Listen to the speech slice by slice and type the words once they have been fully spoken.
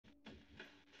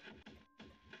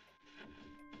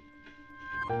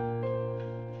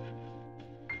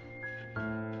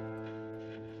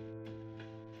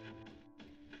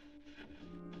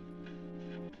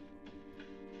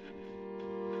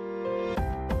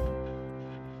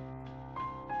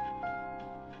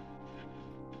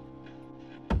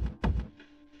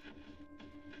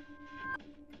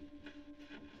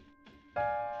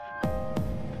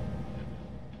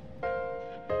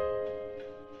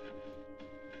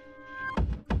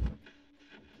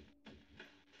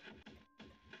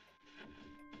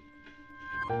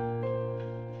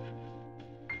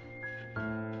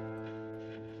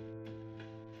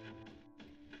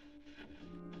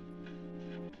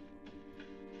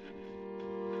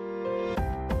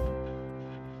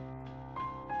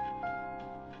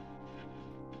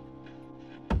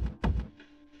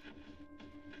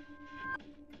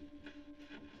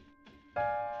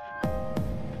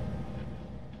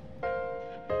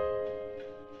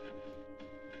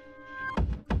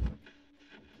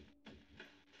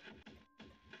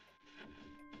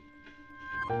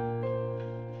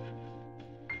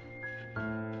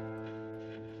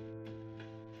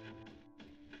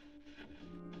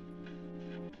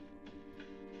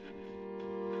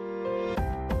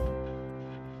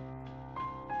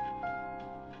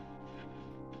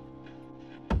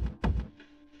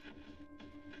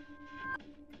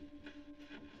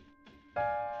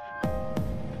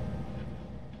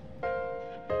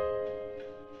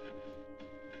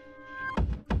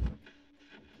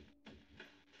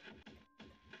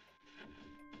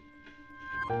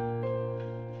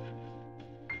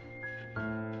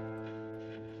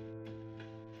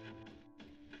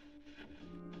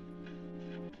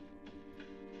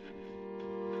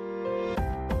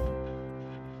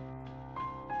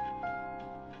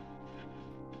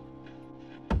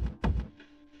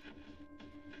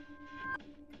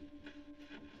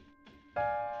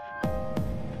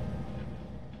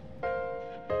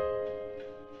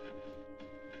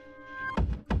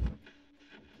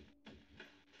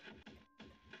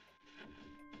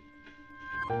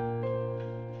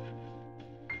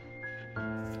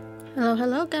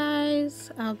Hello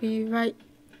guys, I'll be right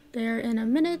there in a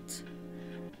minute.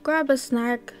 Grab a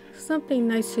snack, something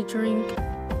nice to drink,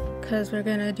 because we're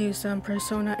gonna do some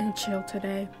Persona and chill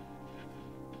today.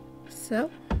 So,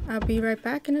 I'll be right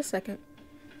back in a second.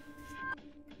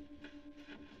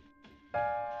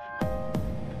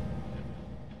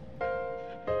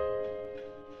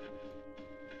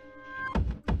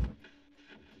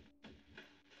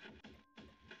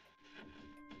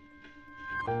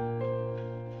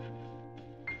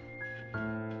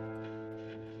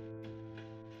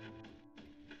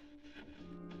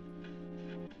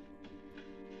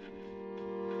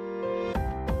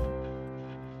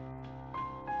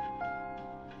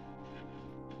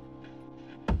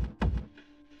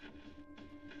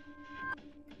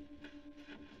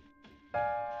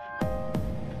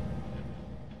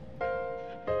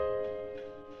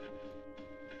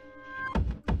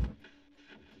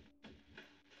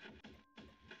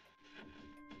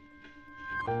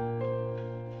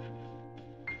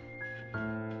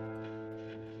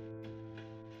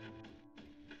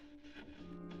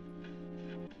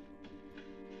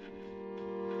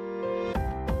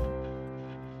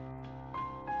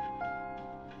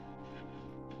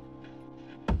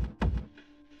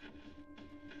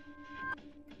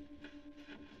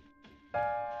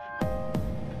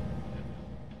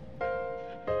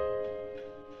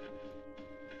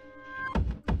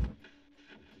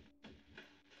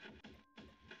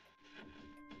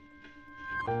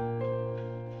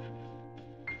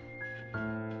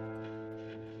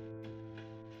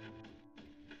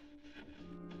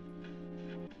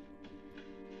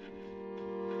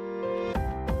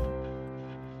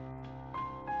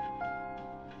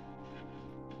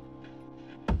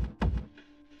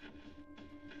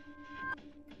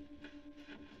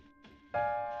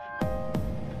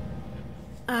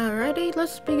 Alrighty,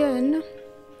 let's begin.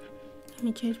 Let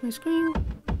me change my screen.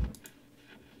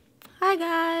 Hi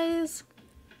guys!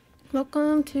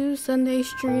 Welcome to Sunday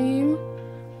stream.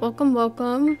 Welcome.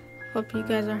 Hope you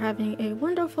guys are having a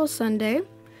wonderful Sunday.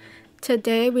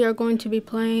 Today we are going to be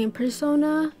playing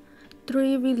Persona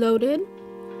 3 Reloaded,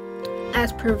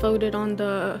 as per voted on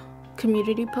the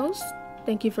community post.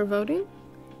 Thank you for voting.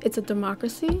 It's a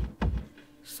democracy,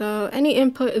 so any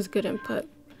input is good input.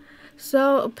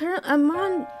 So apparently I'm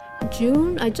on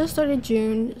June. I just started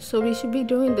June, so we should be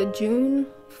doing the June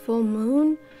full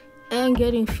moon and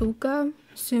getting Fuuka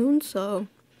soon. So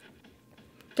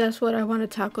that's what I want to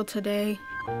tackle today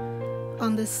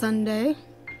on this Sunday.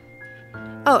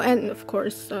 Oh, and of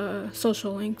course,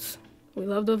 social links. We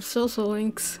love those social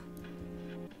links.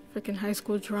 Freaking high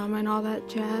school drama and all that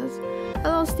jazz.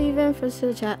 Hello, Steven, for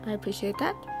the chat. I appreciate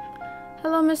that.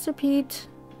 Hello, Mr. Pete.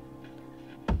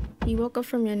 You woke up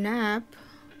from your nap.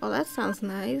 Oh, that sounds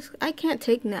nice. I can't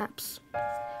take naps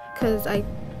because I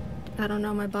don't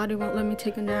know, my body won't let me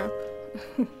take a nap.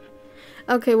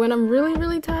 Okay, when I'm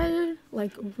really tired,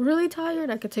 like really tired,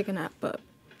 I could take a nap, but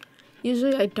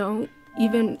usually I don't,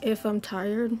 even if I'm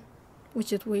tired,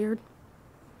 which is weird.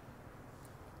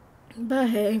 But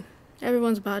hey,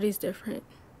 everyone's body's different.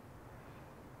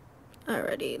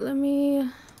 Alrighty, let me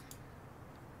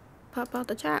pop out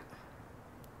the chat.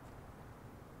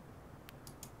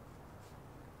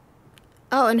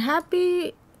 Oh, and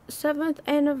happy 7th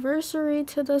anniversary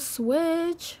to the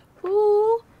Switch.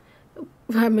 Woo!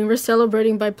 I mean, we're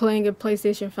celebrating by playing a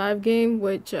PlayStation 5 game,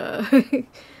 which that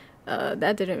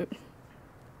didn't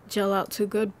gel out too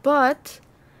good, but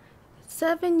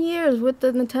 7 years with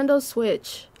the Nintendo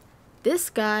Switch. This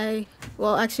guy,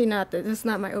 well, actually not this is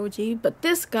not my OG, but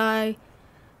this guy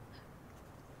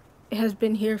has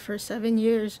been here for 7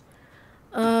 years.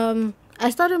 I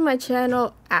started my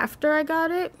channel after I got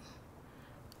it.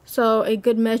 So a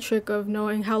good metric of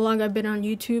knowing how long I've been on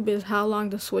YouTube is how long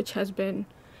the Switch has been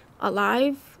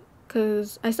alive.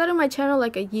 Because I started my channel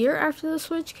like a year after the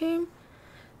Switch came.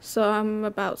 So I'm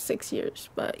about 6 years.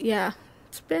 But yeah,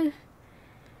 it's been...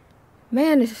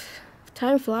 Man,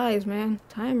 time flies, man.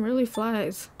 Time really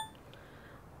flies.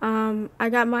 I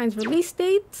got mine's release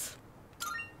dates.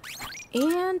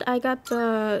 And I got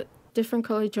the different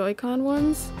color Joy-Con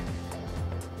ones.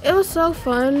 It was so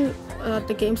fun.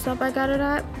 The GameStop I got it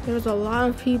at, there was a lot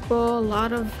of people, a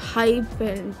lot of hype,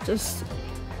 and just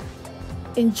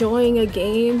enjoying a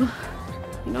game.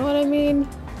 You know what I mean?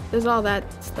 There's all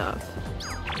that stuff.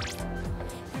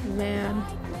 Man.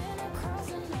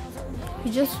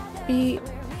 You just beat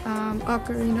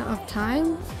Ocarina of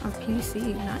Time on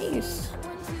PC. Nice.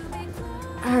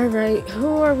 Alright,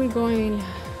 who are we going?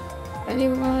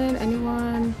 Anyone?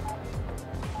 Anyone?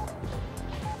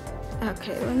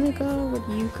 Okay, let me go with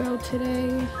Yuko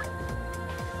today.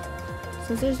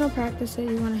 Since there's no practice that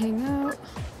you want to hang out.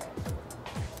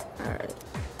 Alright.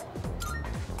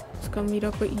 Let's go meet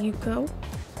up with Yuko.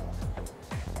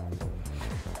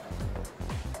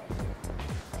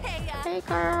 Hey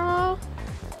girl!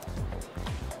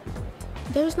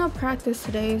 There's no practice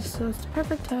today, so it's the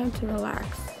perfect time to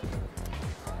relax.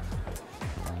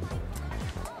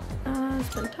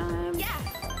 Spend time. Yeah.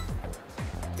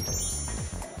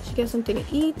 Should get something to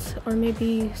eat, or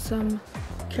maybe some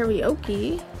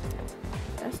karaoke.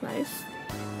 That's nice.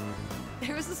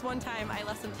 There was this one time I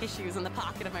left some tissues in the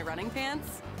pocket of my running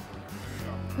pants.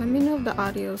 Let me know if the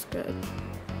audio's good.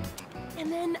 And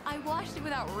then I washed it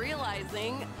without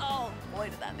realizing. Oh boy,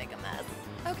 did that make a mess.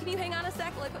 Oh, can you hang on a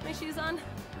sec while I put my shoes on?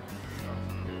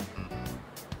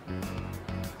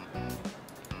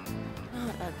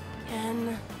 Not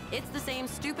again. It's the same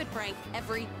stupid prank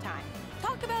every time.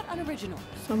 Talk about unoriginal.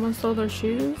 Someone stole their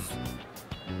shoes?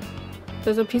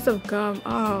 There's a piece of gum.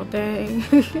 Oh, dang.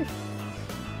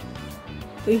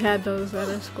 We had those at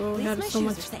our school. We had so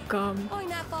much gum. Going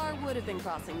that far would have been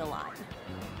crossing the line.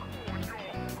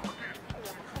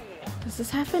 Does this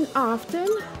happen often?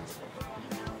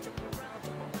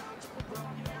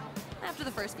 After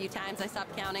the first few times, I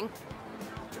stopped counting.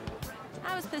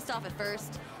 I was pissed off at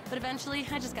first, but eventually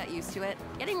I just got used to it.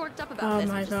 Getting worked up about this.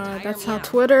 Oh my god, that's how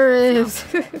Twitter is.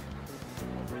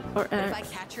 Or X. If I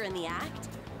catch her in the act,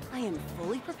 I am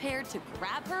fully prepared to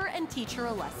grab her and teach her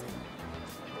a lesson.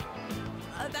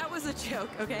 That was a joke,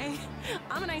 okay?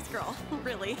 I'm a nice girl,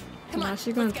 really. Come on, now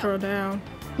she's gonna throw down.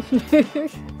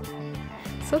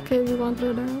 It's okay, we won't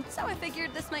throw down. So I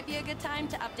figured this might be a good time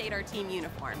to update our team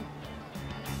uniform.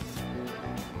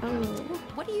 Oh.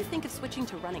 What do you think of switching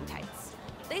to running tights?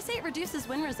 They say it reduces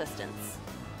wind resistance.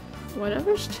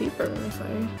 Whatever's cheaper, I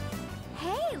say.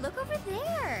 Hey, look over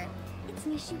there. It's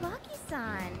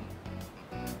Nishiwaki-san.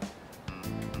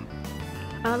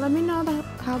 Let me know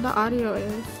how the audio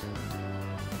is.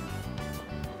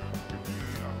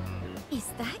 Is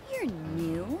that your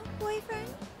new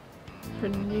boyfriend? Her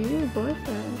new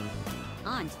boyfriend.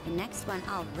 On to the next one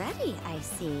already, I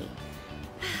see.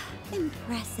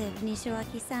 Impressive,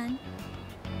 Nishiwaki-san.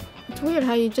 It's weird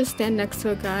how you just stand next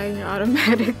to a guy and you're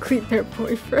automatically their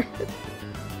boyfriend.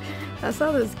 That's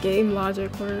how this game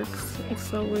logic works. It's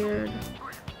so weird.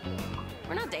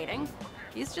 We're not dating.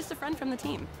 He's just a friend from the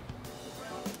team.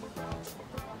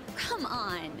 Come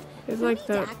on. It's like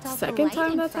the second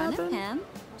time that's happened.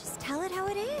 Just tell it how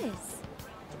it is.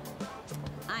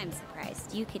 I'm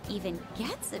surprised you could even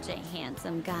get such a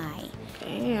handsome guy.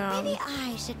 Damn. Maybe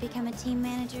I should become a team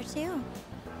manager too.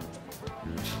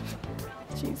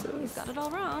 Jesus. You've got it all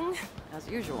wrong, as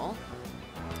usual.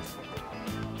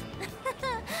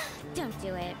 Don't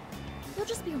do it. You'll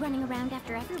just be running around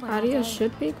after everyone. Audio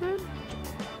should be good.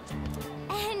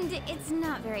 And it's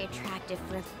not very attractive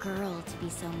for a girl to be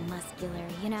so muscular,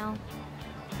 you know?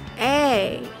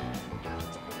 Hey!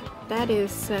 That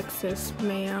is sexist,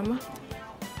 ma'am.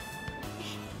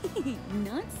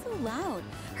 Not so loud.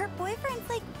 Her boyfriend's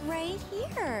like right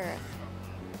here.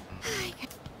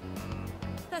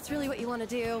 That's really what you want to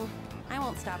do. I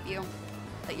won't stop you.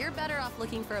 But you're better off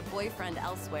looking for a boyfriend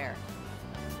elsewhere.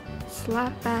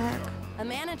 Slap back. A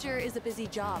manager is a busy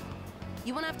job.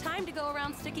 You won't have time to go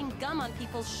around sticking gum on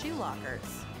people's shoe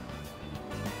lockers.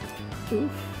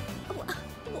 Oof.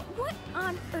 What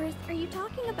on earth are you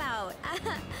talking about?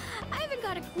 I haven't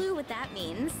got a clue what that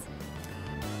means.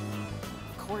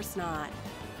 Of course not.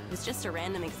 It was just a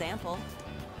random example.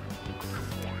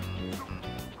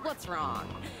 What's wrong?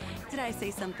 Did I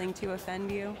say something to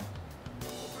offend you?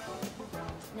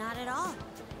 Not at all.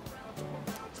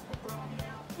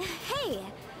 Hey,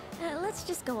 let's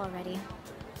just go already.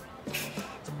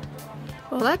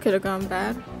 Well, that could have gone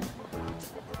bad.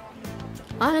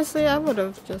 Honestly, I would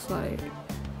have just like...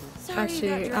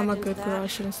 Actually, I'm a good girl, I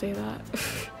shouldn't say that.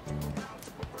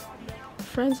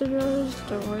 Friends of yours,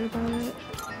 don't worry about it.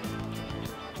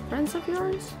 Friends of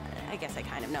yours? I guess I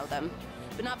kind of know them,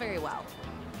 but not very well.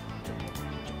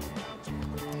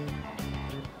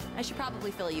 I should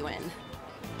probably fill you in.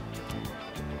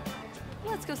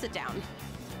 Let's go sit down.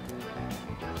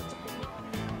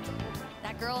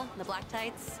 That girl in the black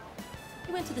tights,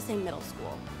 we went to the same middle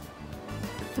school.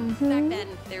 Back then,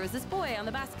 there was this boy on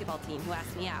the basketball team who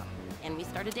asked me out, and we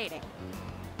started dating.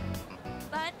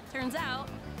 But turns out,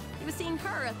 he was seeing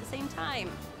her at the same time.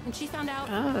 And she found out,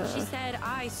 she said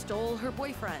I stole her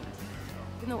boyfriend.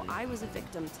 Even though I was a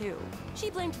victim too. She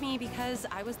blamed me because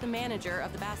I was the manager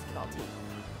of the basketball team.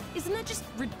 Isn't that just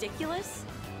ridiculous?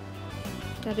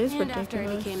 That is and ridiculous. after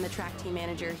I became the track team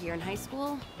manager here in high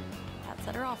school, that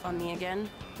set her off on me again.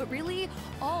 But really,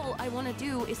 all I want to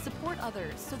do is support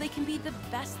others so they can be the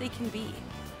best they can be.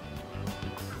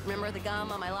 Remember the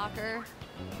gum on my locker?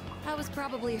 That was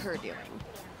probably her doing.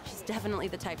 She's definitely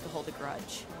the type to hold a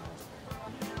grudge.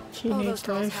 Teenage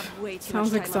life have way too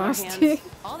sounds much time on their exhausting. hands.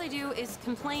 All they do is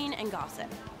complain and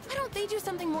gossip. Why don't they do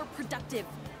something more productive?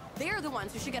 They're the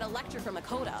ones who should get a lecture from the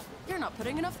coda. You're not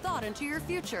putting enough thought into your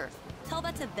future. Tell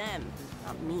that to them,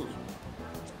 not me.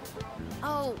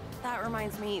 Oh, that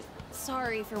reminds me.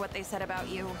 Sorry for what they said about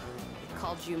you. They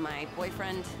called you my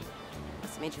boyfriend.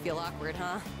 This made you feel awkward,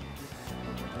 huh?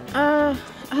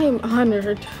 I'm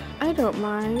honored. I don't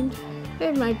mind.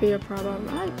 It might be a problem.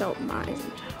 I don't mind.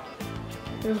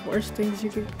 There's worse things you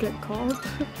could get called.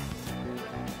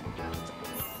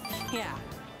 Yeah.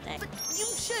 But you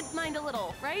should mind a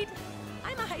little, right?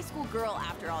 I'm a high school girl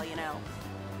after all, you know.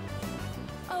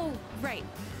 Oh, right.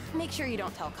 Make sure you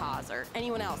don't tell Kaz or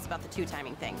anyone else about the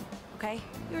two-timing thing, okay?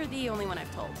 You're the only one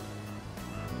I've told.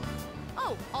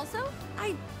 Oh, also,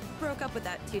 I broke up with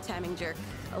that two-timing jerk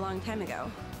a long time ago.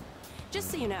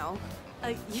 Just so you know,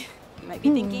 you might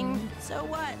be thinking, so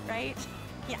what, right?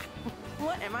 Yeah,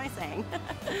 what am I saying?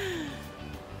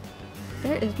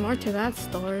 There is more to that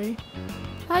story.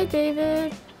 Hi,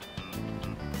 David.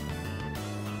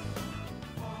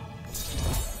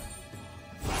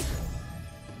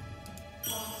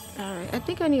 Alright, I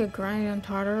think I need to grind on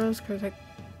Tartarus because I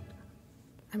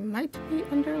might be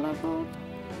underleveled.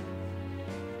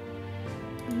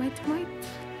 I might.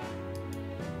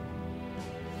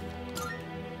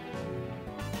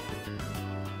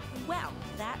 Well,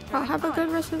 that I'll have a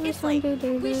good rest of the it's late. Sunday,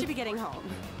 David. We should be getting home.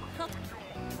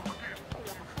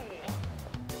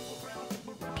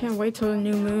 Can't wait till the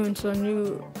new moon so the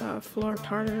new floor of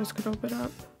Tartarus could open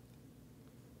up.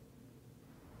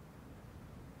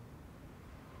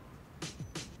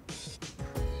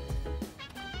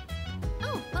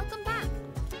 Oh, welcome back.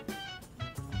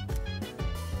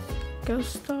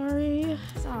 Ghost Story.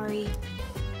 Sorry.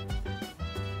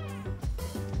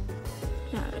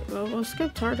 Alright, well, we'll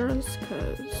skip Tartarus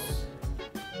because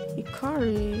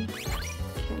Ikari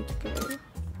can't go.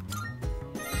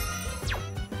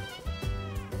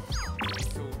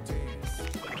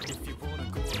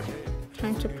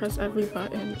 Trying to press every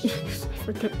button. I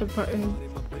forget the button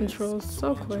controls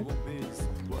so quick.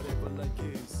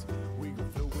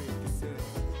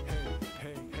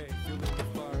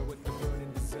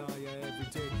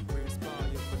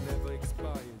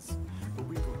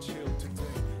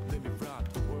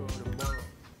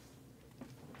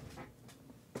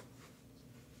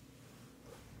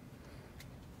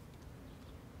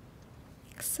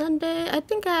 Sunday, I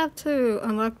think I have to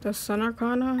unlock the Sun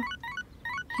Arcana.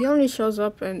 He only shows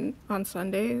up on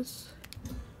Sundays.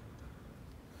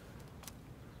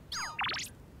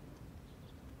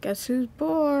 Guess who's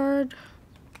bored?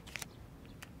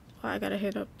 Oh, I gotta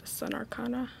hit up the Sun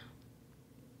Arcana.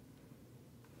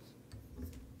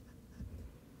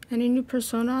 Any new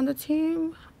persona on the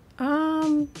team?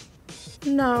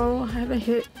 No, I haven't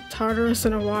hit Tartarus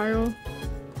in a while.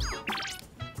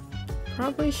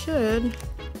 Probably should.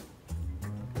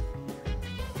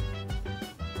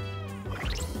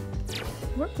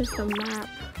 Where is the map?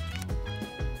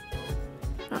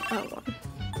 Not that one.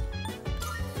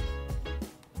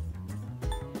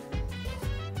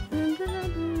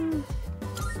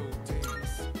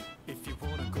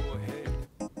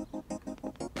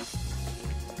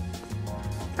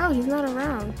 Oh, he's not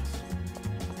around.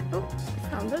 Oh,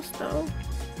 found this though.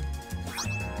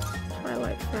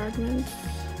 Twilight fragments.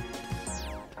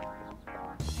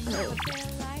 Alright.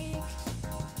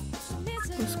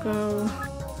 Let's go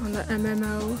on the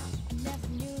MMO.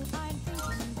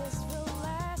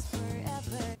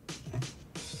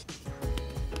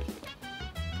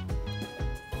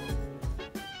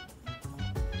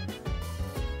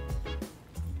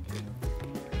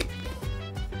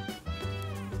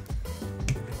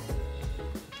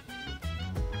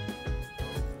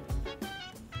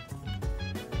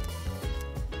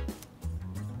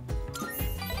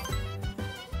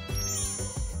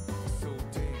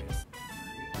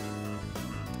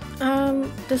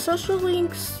 The social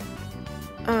links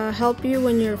help you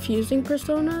when you're fusing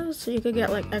personas, so you could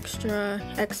get like extra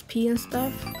XP and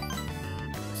stuff.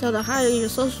 So the higher your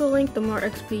social link, the more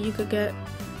XP you could get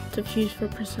to fuse for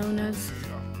personas.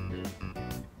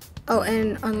 Oh,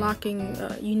 and unlocking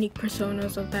unique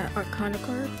personas of that Arcana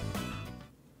card.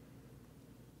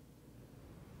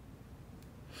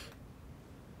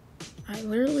 I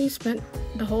literally spent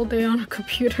the whole day on a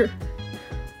computer.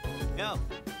 No.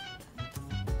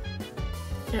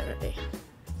 Alright.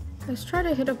 Let's try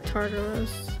to hit up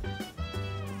Tartarus.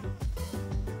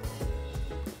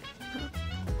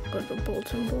 go to the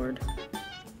bulletin board.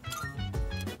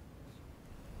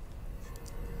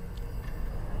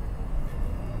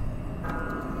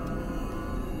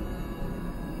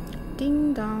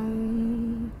 Ding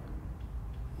dong.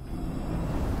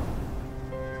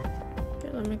 Okay,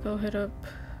 let me go hit up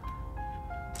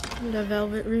the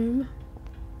velvet room.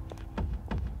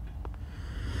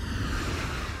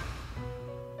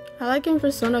 I like in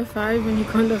Persona 5 when you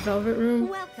go in the velvet room.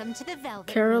 Welcome to the velvet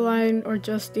Caroline or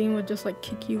Justine would just like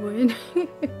kick you in.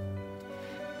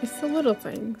 It's the little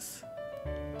things.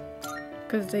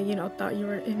 Because they, you know, thought you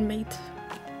were an inmate.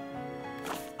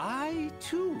 I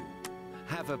too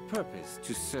have a purpose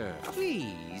to serve.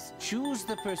 Please choose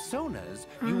the personas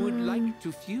you would like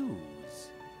to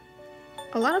fuse.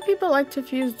 A lot of people like to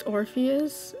fuse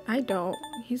Orpheus. I don't.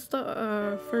 He's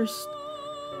the first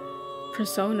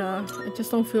persona. I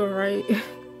just don't feel right.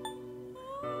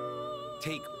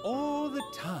 Take all the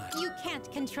time. You can't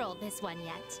control this one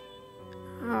yet.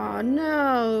 Oh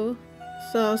no.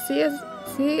 So see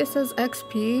it says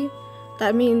XP.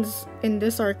 That means in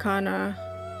this arcana,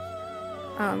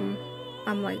 I'm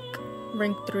like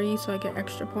rank 3, so I get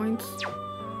extra points.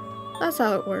 That's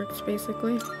how it works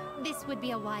basically. This would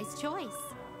be a wise choice.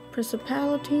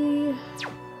 Principality.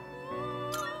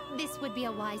 This would be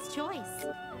a wise choice.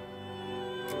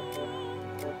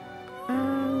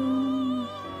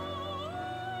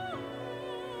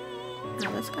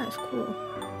 Oh, this guy's cool.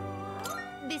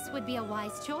 This would be a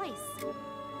wise choice.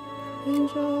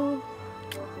 Angel.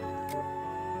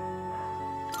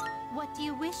 What do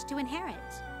you wish to inherit?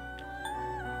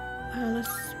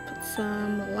 Let's put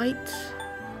some light.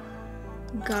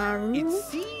 Garu. It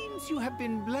seems you have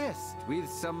been blessed with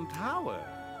some power.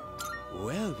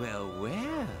 Well, well,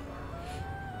 well.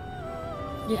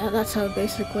 Yeah, that's how it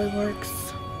basically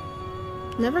works.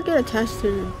 Never get attached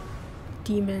to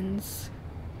demons.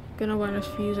 Gonna want to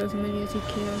fuse as many as you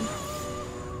can.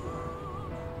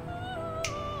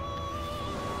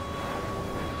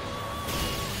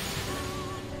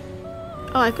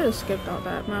 Oh, I could have skipped all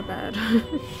that. My bad.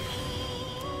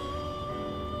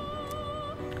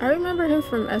 I remember him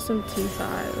from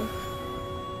SMT5.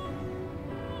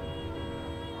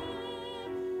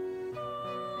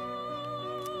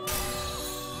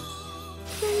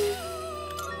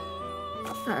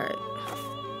 Alright.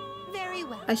 Very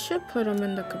well. I should put him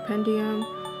in the compendium.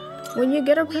 When you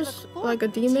get a like a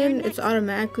demon, it's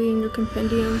automatically in your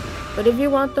compendium. But if you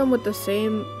want them with the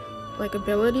same like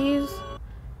abilities,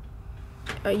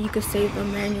 you could save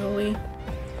them manually,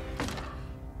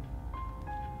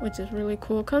 which is really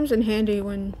cool. Comes in handy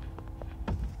when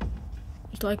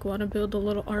you like want to build a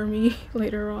little army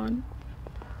later on.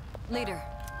 Later.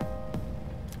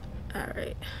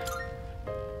 Alright.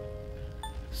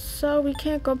 So we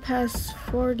can't go past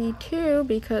 42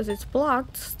 because it's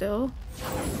blocked still.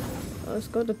 Let's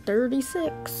go to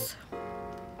 36.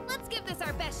 Let's give this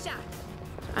our best shot.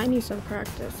 I need some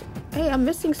practice. Hey, I'm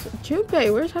missing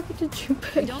Junpei. Where's happened to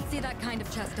Junpei? You don't see that kind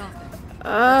of chest often.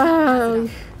 Oh.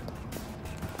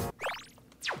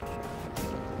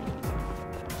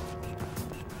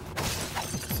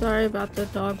 Sorry about the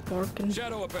dog barking.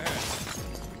 Shadow up ahead.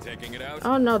 Taking it out.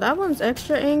 Oh no, that one's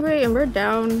extra angry and we're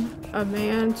down a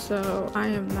man, so I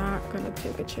am not gonna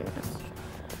take a chance.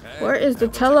 Hey, Where is the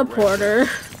teleporter?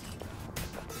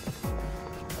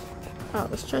 Oh,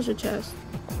 it's treasure chest.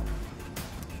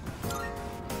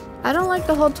 I don't like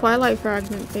the whole Twilight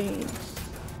fragment thing.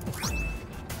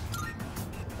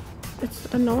 It's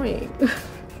annoying.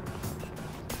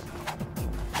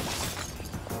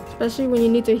 Especially when you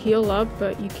need to heal up,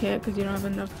 but you can't because you don't have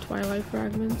enough Twilight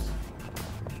fragments.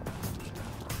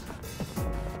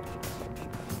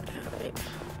 Alright.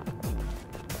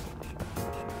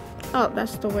 Oh,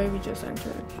 that's the way we just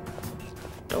entered.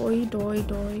 Doi, doi,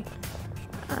 doi.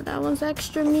 That one's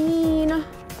extra mean.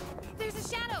 There's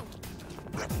a shadow.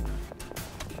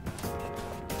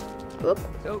 Oop.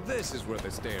 So this is where they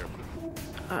stare.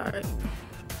 Alright.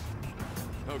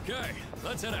 Okay,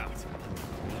 let's head out.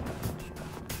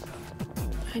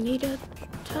 I need a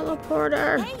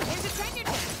teleporter. Hey, there's a treasure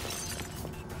chest.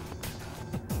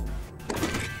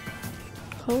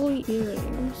 Holy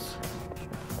earrings.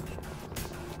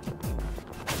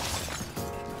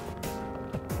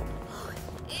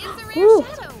 It's a rare Ooh.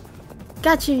 shadow.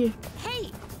 Got you.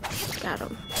 Hey, Got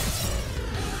him.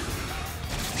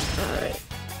 Alright.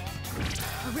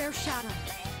 A rare shadow.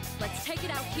 Let's take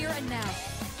it out here and now.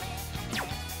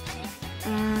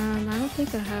 I don't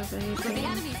think I have The anything.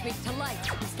 enemy's weak to light.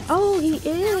 Oh, he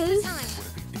is. time.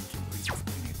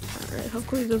 Alright,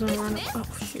 hopefully he doesn't run up. Oh,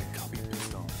 shoot.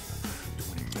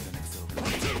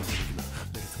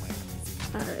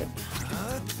 Alright.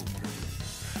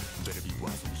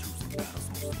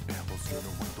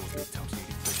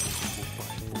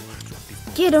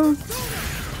 Get him.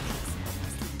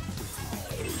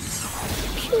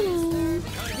 Pew.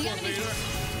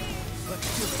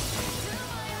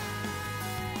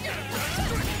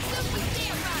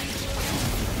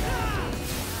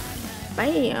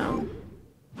 Bam.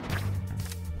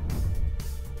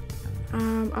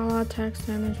 All attacks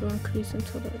damage will increase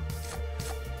until the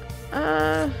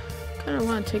kinda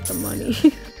wanna take the money.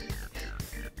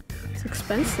 It's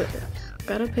expensive.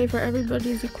 Gotta pay for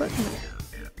everybody's equipment.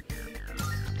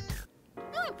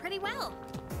 Doing pretty well.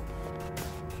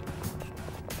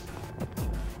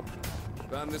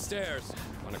 Found the stairs.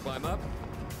 Wanna climb up?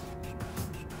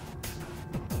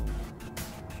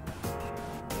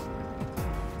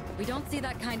 We don't see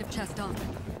that kind of chest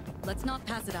often. Let's not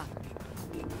pass it up.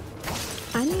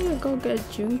 I need to go get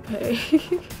Junpei.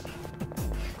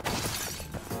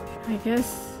 I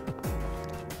guess.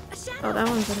 Oh, that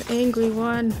one's an angry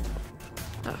one.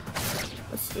 Oh,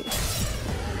 let's see.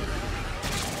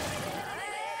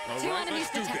 Two enemies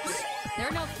detected.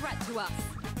 They're no threat to us.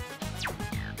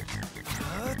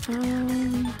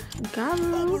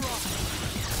 Garu.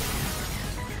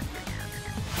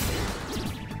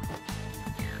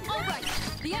 All right,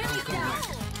 the enemy's down.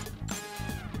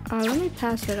 Let me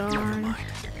pass it on.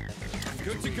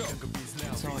 Good to go.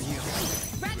 It's all you.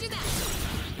 Roger that.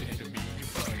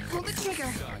 Pull the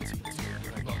trigger.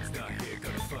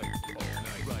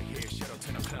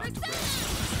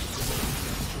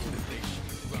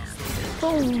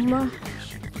 Boom.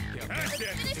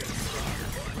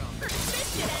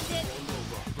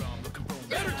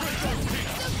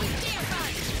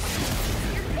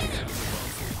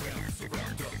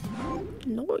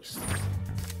 Nice.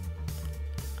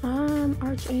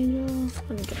 Archangel.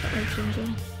 Let me get the Archangel.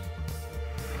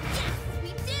 We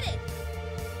did it!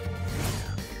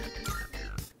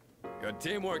 Good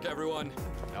teamwork, everyone.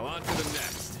 Now on to the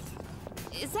next.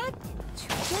 Is that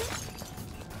treasure?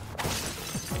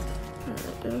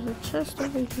 Alright, there's a chest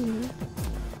over here.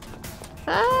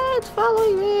 Ah, it's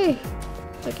following me!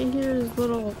 I can hear his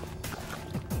little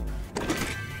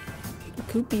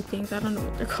goopy things. I don't know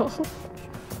what they're called.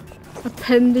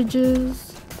 Appendages.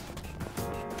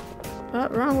 Oh,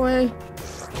 wrong way.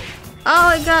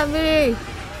 Oh, it got me!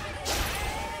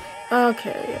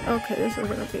 Okay, this is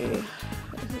gonna be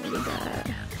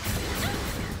bad.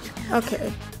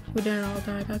 Okay, we didn't all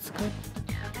die, that's good.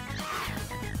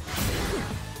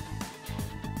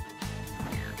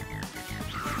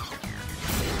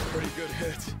 Pretty good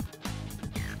hit.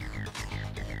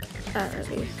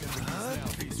 Alrighty.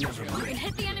 You can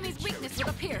hit the enemy's weakness with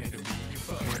a pierce.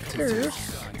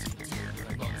 Pierce.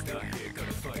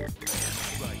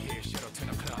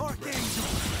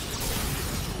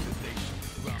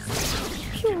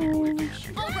 Pew.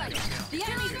 All right, the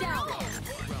enemy's down.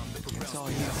 It's all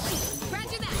you.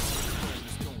 Roger that.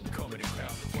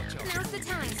 Now's the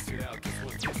time.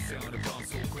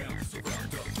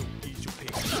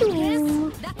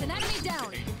 Pew. That's an enemy down.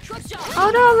 Good job. Oh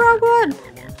no, wrong one!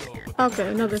 Okay,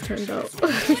 another turned out.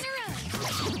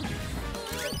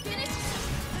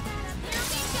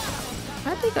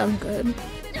 I think I'm good.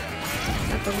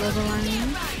 At the level I am.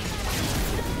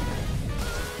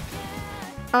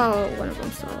 Oh, one of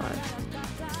them's still alive.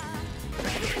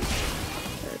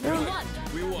 There we go.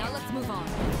 We won. Now let's move on.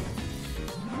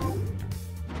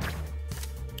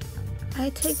 I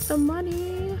take the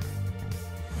money.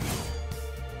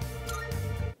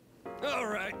 All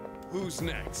right. Who's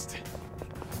next?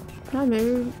 No,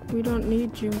 maybe we don't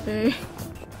need Junpei.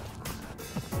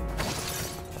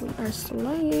 We are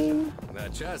slaying.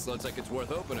 That chest looks like it's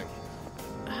worth opening.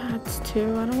 That's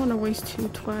two. I don't want to waste 2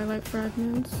 Twilight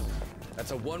fragments.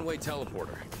 That's a one-way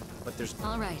teleporter. But there's...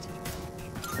 All right.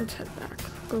 Let's head back.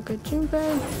 Go get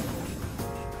Junpei.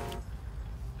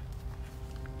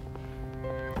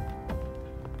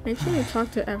 Make sure you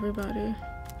talk to everybody.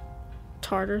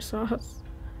 Tartar sauce.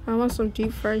 I want some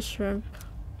deep fried shrimp.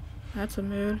 That's a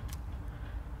mood.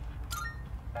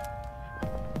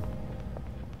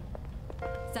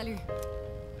 Salut.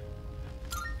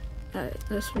 Alright,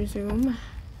 let's resume.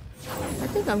 I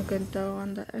think I'm good though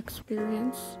on the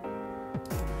experience.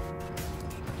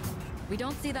 We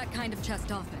don't see that kind of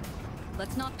chest often.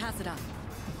 Let's not pass it up.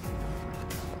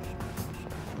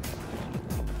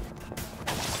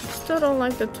 Still don't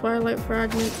like the Twilight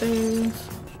fragment things.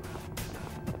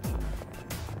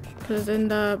 Because in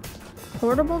the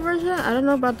portable version, I don't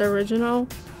know about the original,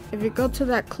 if you go to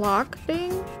that clock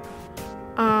thing,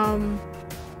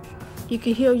 you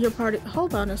can heal your party.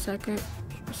 Hold on a second.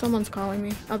 Someone's calling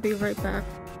me. I'll be right back.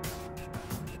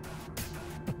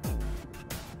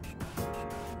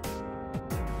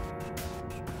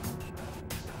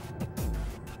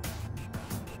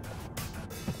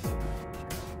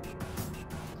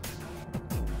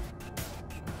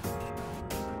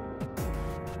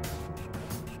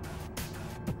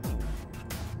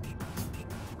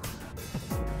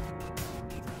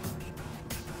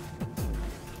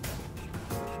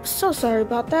 So sorry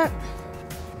about that.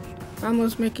 I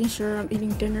was making sure I'm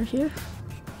eating dinner here.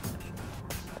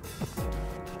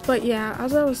 But yeah,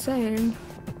 as I was saying,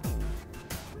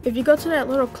 if you go to that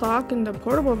little clock in the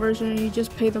portable version and you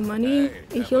just pay the money,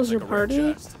 it heals your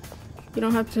party. You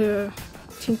don't have to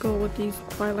tinkle with these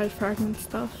Twilight Fragment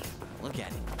stuff. Look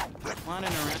at it. Running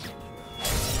around.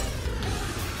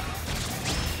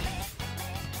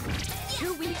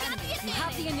 Two weak enemies. You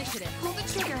have the initiative. Pull the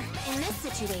trigger. In this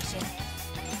situation,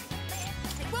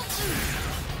 I won't lose.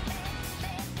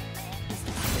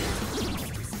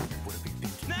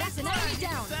 That's an enemy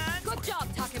down. Good job,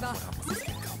 Takeba.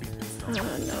 Oh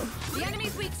no. The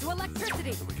enemy's weak to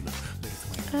electricity.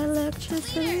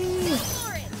 Electricity.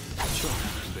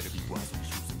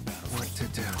 What to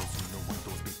do?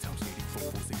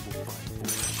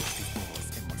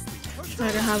 Try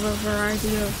to have a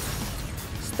variety of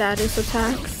status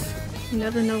attacks. You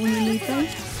never know when you need them.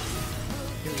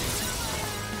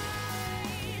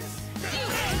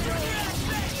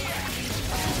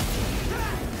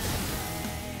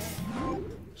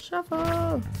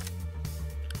 Shuffle.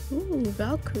 Ooh,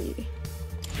 Valkyrie.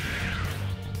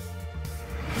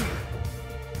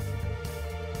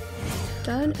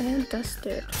 Done and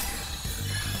dusted.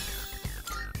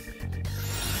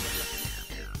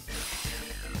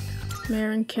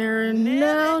 Marin Karen.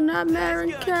 No, not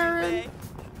Marin Karen.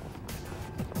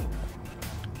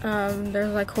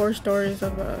 There's like horror stories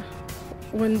of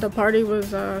when the party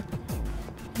was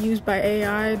used by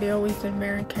AI, they always did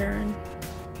Marin Karen.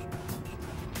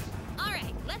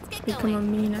 Alright, let's get Become a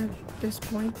going. meme at this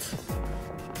point.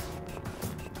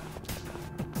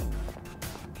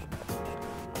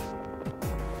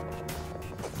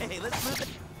 Hey, let's move it.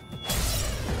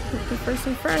 Looking for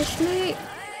some fresh meat.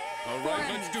 All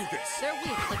right, let's do this. They're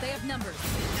weak, but they have numbers.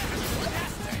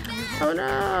 Oh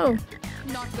no!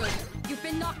 Not good. You've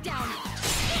been knocked down.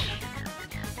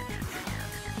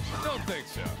 Don't think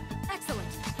so. Excellent.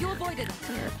 You avoided it.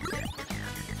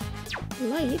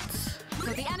 Lights.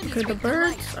 So the enemy's Okay, the weak to light.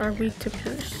 birds are weak to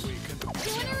pierce.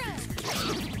 Going around.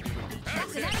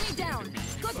 That's an enemy down.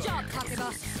 Good job,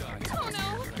 Takeba. Oh no.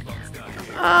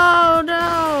 Oh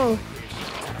no!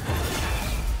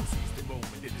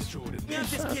 You're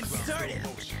just getting started.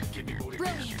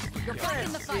 Brilliant. You're back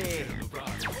in the fight.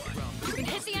 You can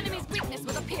hit the enemy's weakness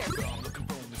with a pierce.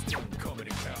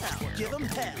 Give them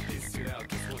hell.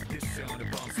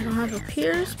 I don't have a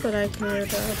pierce, but I could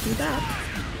do that.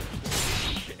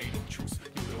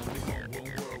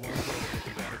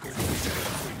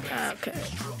 Okay.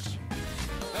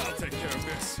 I'll take care of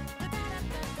this.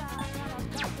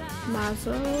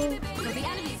 Mazo. So the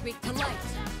enemy's weak to light.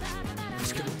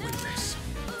 Who's gonna win this?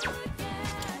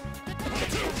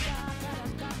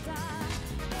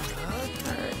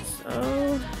 Alright, so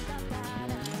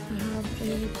I have a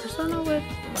persona with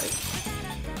light.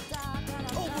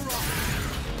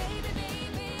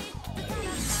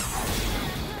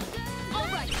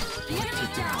 Alright, the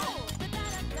enemy's down.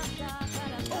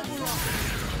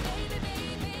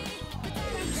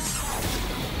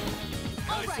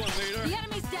 Nice one, leader. The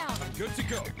enemy's down. Good to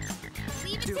go.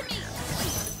 Leave it to me.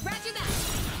 Roger that.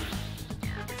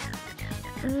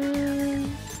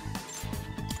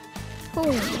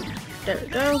 Boom. There we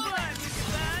go.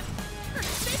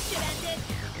 This should end it.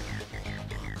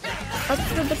 Up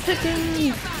to the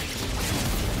picking.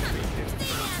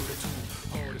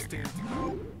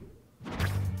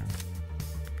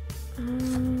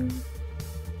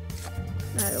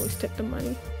 I always take the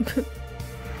money. That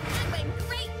went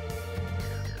great.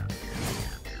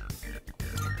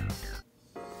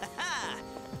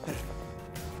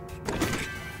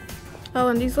 Oh,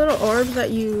 and these little orbs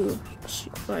that you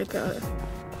like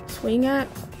swing at,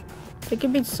 they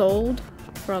can be sold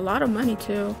for a lot of money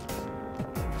too.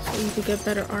 So you could get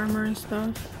better armor and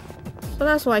stuff. So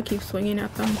that's why I keep swinging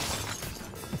at them.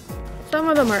 Some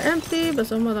of them are empty, but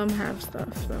some of them have stuff.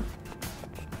 So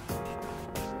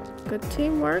good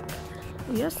teamwork.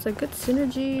 Yes, a good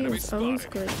synergy Enemy is always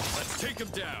spotted. great. Let's take him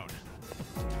down.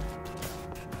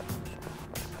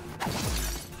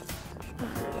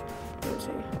 Where is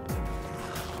he?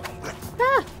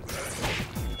 Ah!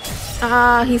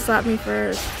 Ah, he slapped me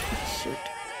first. Shoot.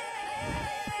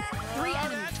 3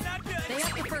 enemies. They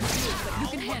have the first move, but you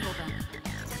can handle them.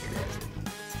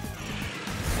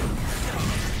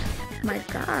 My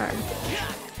God.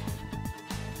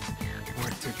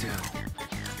 What to do?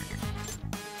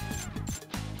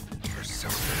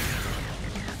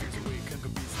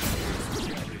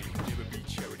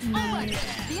 Alright,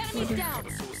 the enemy's down.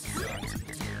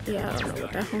 Yeah, I don't know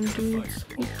what that home dude's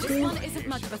weak This to. one isn't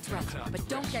much of a threat, but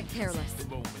don't get careless.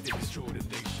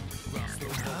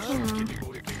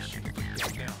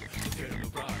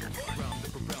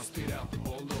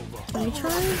 Let me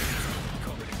try.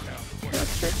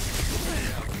 Electric.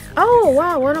 Oh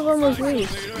wow, one of them was weak.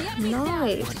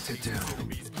 Nice. What to do?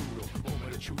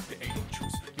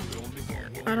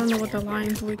 I don't know what the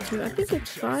line's weak to. I think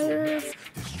it's fire.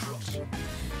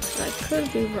 I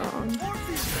could be wrong.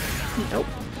 Nope.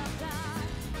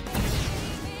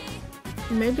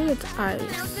 Maybe it's ice.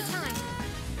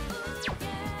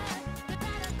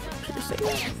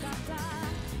 Piercing.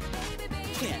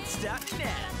 Can't stop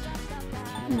now.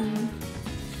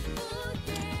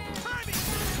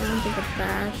 I don't think it's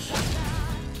bash.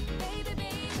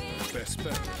 Best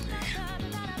bet.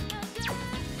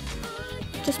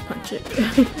 Just punch it. I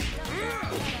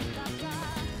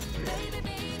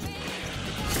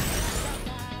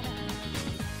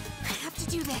have to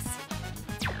do this.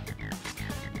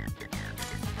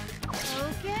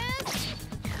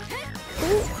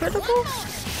 Ooh, critical?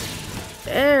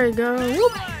 There we go.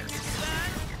 Whoop. I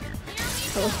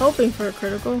was hoping for a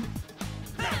critical.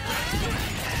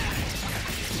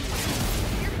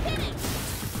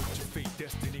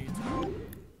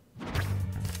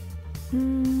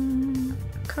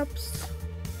 Cups.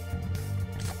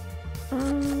 I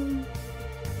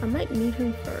might need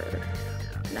him for.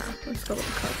 Nah, let's go with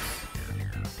the cups.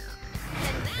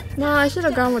 No, I should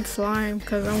have gone with slime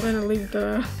because I'm gonna leave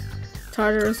the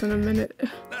Tartarus in a minute.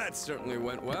 That certainly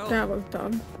went well. That was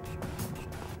dumb.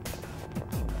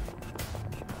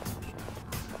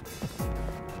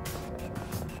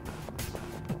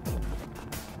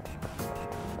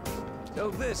 So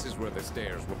this is where the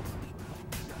stairs were.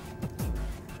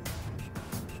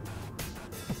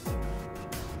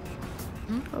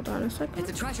 Hold on a second. It's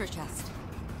a treasure chest.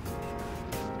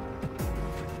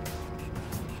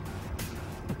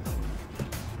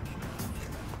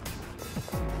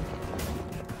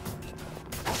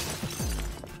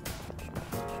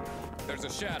 There's a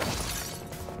shadow.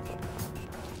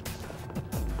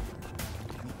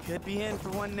 Could be in for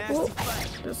one nasty Oh,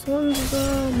 fight. this one's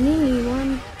the mini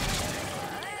one.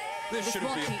 This This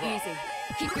shouldn't won't be a be problem. easy.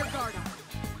 Keep your guard up.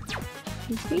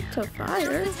 You beat to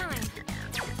fire.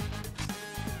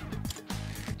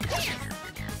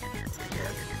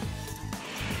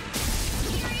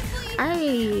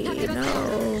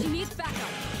 No. She needs backup.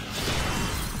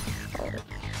 Oh,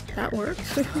 that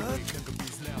works. The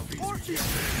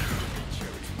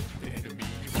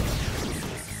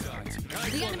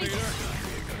enemy.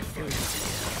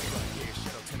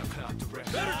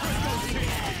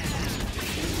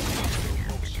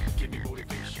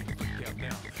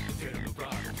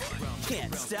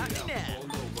 Can't stop now.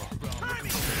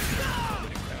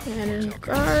 And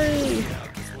Gary,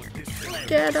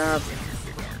 get up.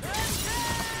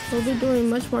 We'll be doing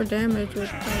much more damage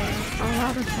with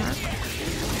all-out attack.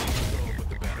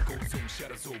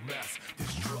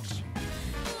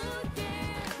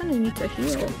 Kinda need to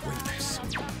heal.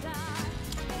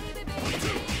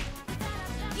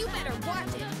 You better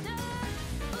watch it.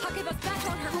 Hakeba's back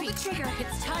on her feet. Pull the trigger.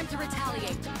 It's time to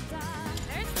retaliate.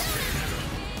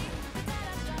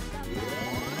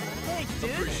 Thanks,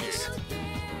 dude.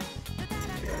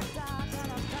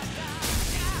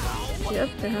 Yep,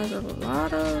 it has a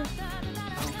lot of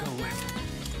I'll go with.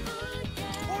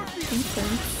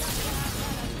 defense.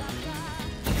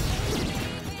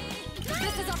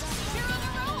 This is a you're on a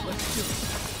roll.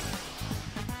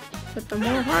 But the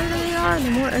more harder they are,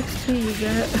 the more XP you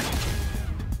get.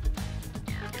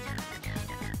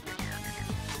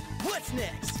 What's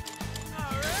next?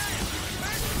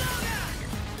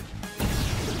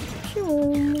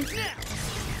 Boom. Let's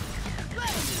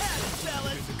have it,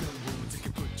 fellas.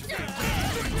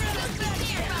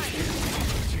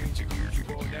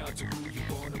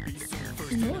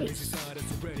 Nice.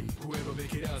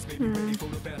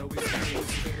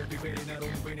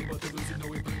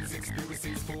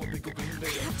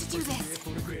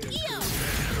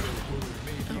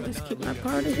 Always keep my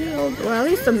party healed. Well, at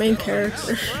least the main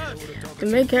character. The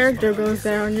main character goes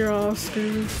down, you're all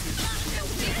screwed.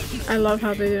 I love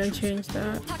how they didn't change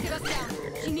that. Hakeba's down.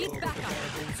 She needs backup.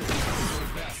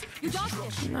 You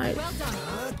dodged it. Nice. Well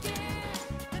done.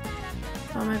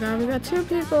 Oh my god, we got two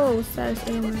people with status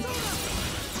ailment.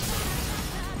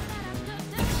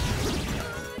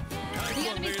 The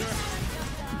enemy's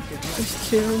There's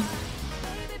two.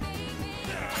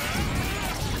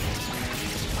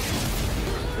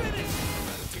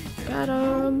 Got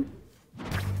him.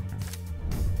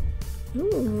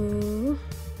 Ooh.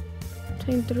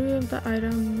 Obtain 3 of the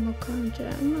item Mokan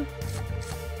gem.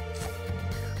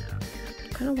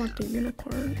 Kinda want the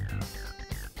unicorn.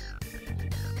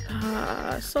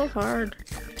 Ah, so hard.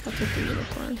 I'll take the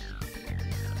unicorn.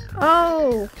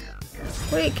 Oh!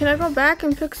 Wait, can I go back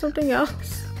and pick something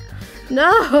else?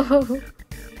 No!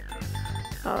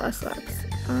 Oh, that sucks.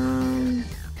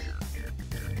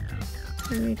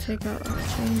 Let me take out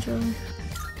Archangel.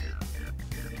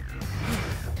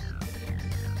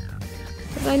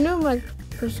 If I knew my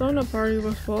Persona party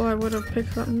was full, I would have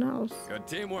picked something else. Good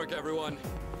teamwork, everyone.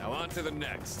 Now on to the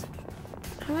next.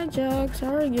 Hi, Jax.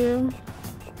 How are you?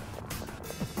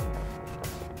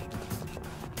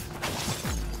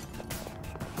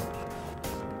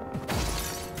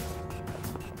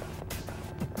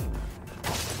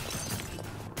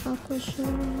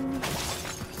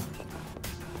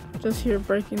 Just here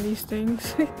breaking these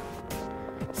things.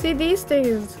 See, these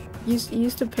things you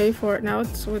used to pay for it. Now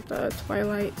it's with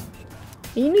Twilight.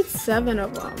 You need 7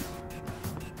 of them.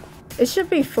 It should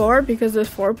be 4 because there's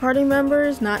 4 party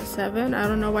members, not 7. I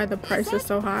don't know why the price is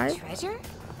so high. Treasure?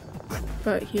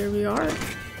 But here we are.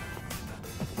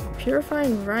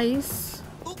 Purifying rice.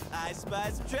 Ooh, I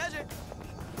spy some treasure.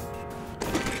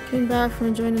 Came back from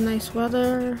enjoying the nice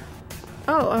weather.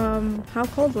 Oh, how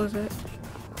cold was it?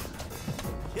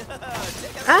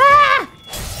 Ah!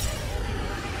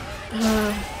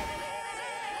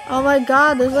 Oh my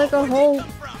god, there's like a whole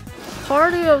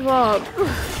party of them.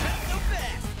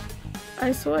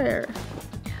 I swear.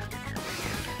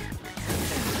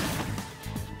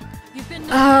 You've been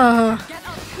Get up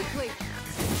quickly.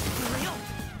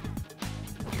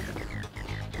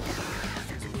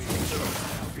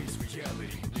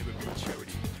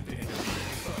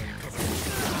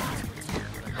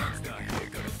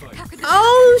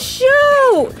 Oh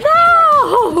shoot!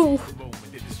 No!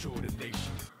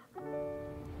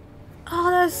 Oh,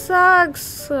 that sucks.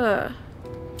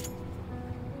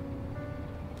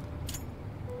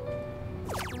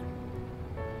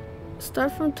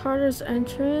 Start from Tartar's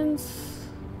entrance.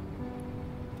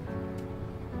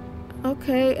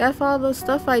 Okay, F all the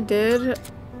stuff I did.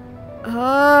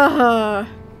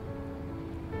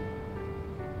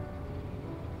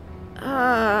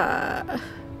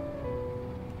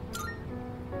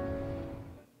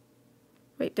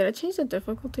 Wait, did I change the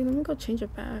difficulty? Let me go change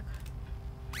it back.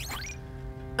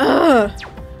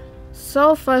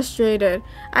 So frustrated.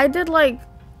 I did like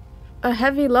a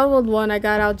heavy leveled one. I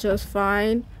got out just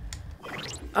fine.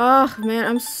 Oh man,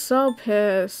 I'm so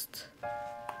pissed.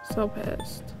 So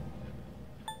pissed.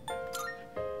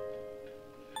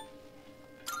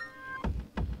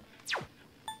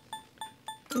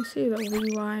 Let me see the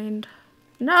rewind.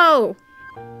 No!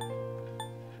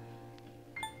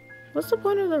 What's the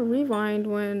point of the rewind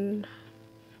when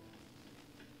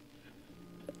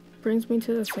it brings me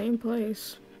to the same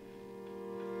place?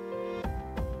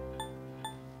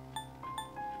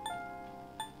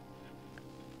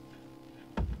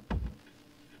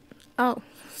 Oh,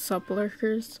 sup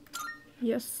lurkers.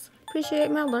 Yes, appreciate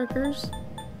my lurkers.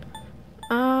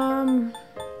 Man,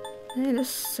 this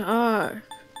sucks.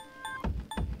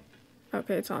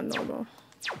 Okay, it's on normal.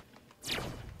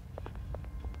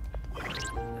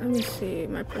 Let me see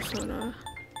my persona.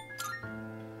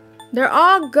 They're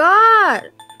all gone!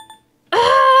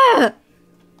 Ah!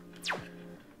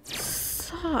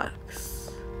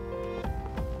 Sucks.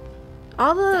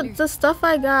 All the stuff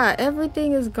I got,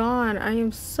 everything is gone. I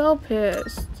am so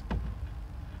pissed.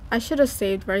 I should have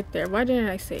saved right there. Why didn't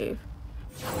I save?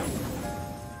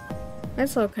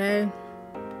 It's okay.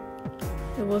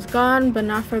 It was gone, but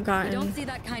not forgotten. You don't see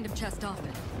that kind of chest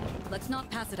often. Let's not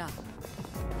pass it up.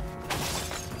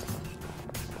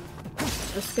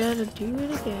 Just gotta do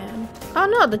it again. Oh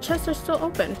no, the chests are still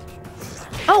open.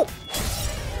 Oh!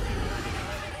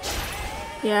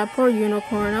 Yeah, poor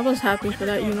unicorn. I was happy for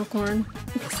that unicorn.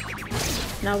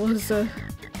 That was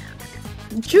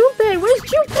Junpei! Where's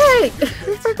Junpei?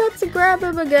 I forgot to grab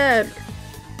him again.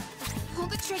 Pull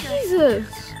the trigger. Jesus.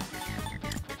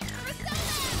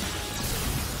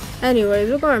 Anyways,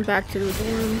 we're going back to the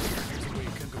dorms.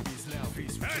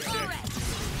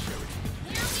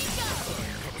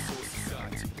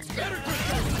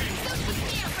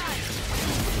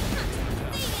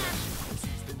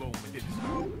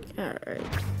 Alright.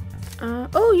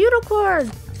 Oh, unicorn!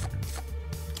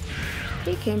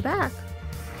 He came back.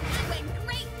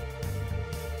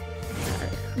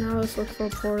 Alright, now let's look for a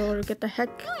portal to get the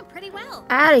heck Doing pretty well.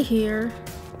 out of here.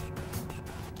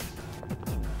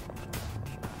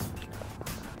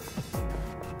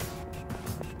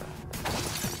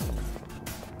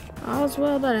 All's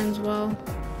well that ends well.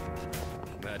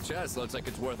 That chest looks like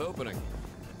it's worth opening.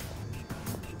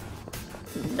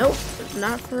 Nope,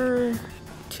 not for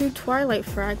 2 Twilight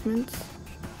fragments.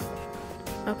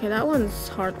 Okay, that one's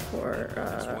hardcore.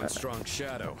 There's one strong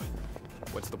shadow.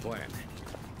 What's the plan?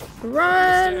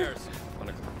 Run! Stairs.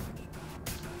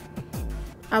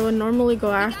 I would normally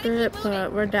go after it,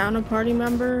 but we're down a party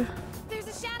member. There's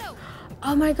a shadow.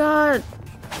 Oh my god!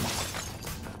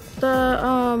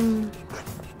 The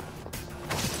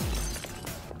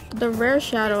rare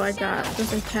shadow I got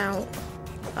doesn't count.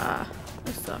 Ah,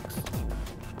 that sucks.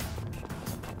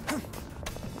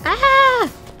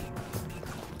 Ah!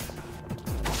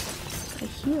 I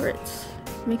hear it.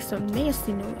 It makes some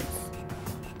nasty noise.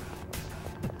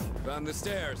 Found the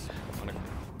stairs.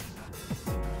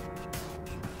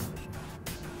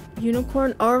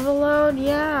 Unicorn overload?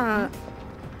 Yeah.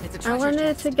 It's a I treasure wanted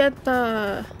chest. to get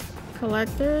the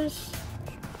collectors,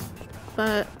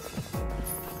 but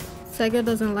Sega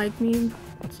doesn't like me,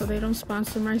 so they don't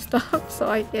sponsor my stuff, so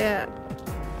I can't.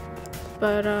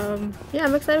 But yeah,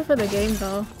 I'm excited for the game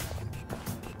though.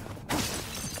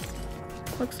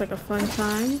 Looks like a fun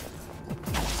time.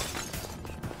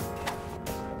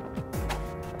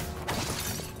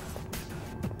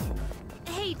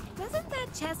 Hey, doesn't that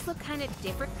chest look kind of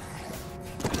different?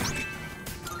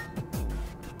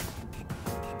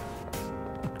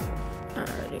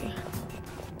 Alrighty.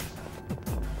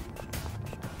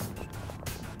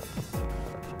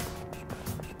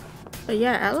 But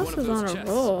yeah, Alice is on a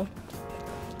roll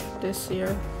this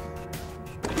year.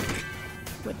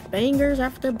 With bangers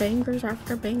after bangers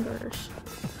after bangers.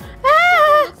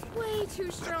 Ah! Looks way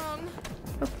too strong.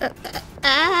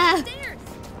 Ah! Stairs.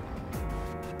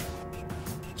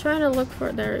 Trying to look for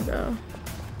it. There we go.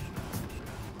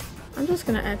 I'm just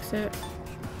gonna exit.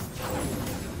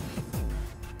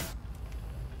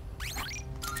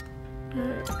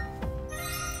 Alright.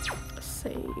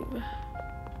 Save.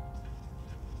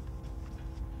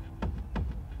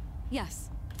 Yes.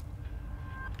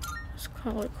 Let's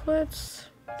call it quits.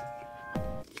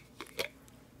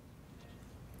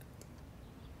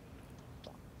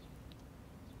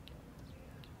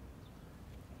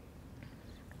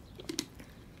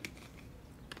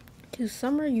 To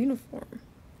summer uniform.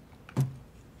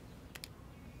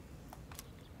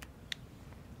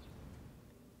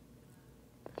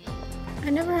 I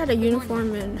never had a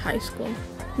uniform in high school.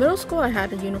 Middle school I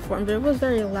had a uniform, but it was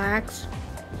very lax.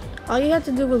 All you had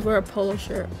to do was wear a polo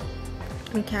shirt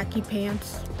and khaki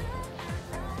pants.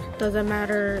 Doesn't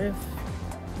matter if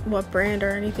what brand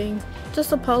or anything.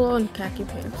 Just a polo and khaki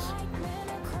pants.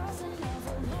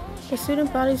 The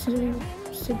student body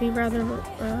should be rather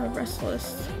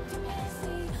restless.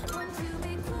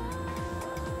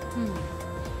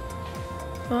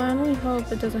 Well, I only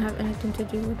hope it doesn't have anything to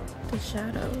do with the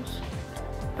shadows.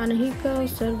 Anahiko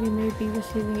said we may be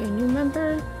receiving a new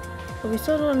member, but we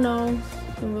still don't know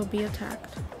when we'll be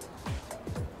attacked.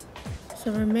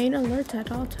 So remain alert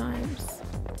at all times.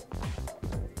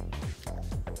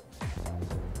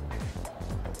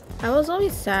 I was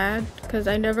always sad because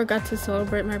I never got to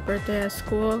celebrate my birthday at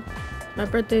school. My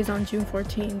birthday is on June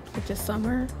 14th, which is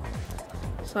summer.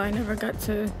 So I never got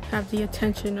to have the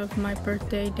attention of my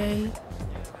birthday day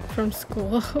from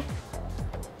school.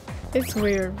 It's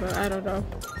weird, but I don't know.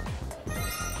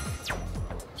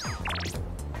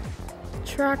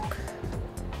 Track,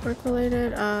 work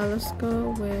related, let's go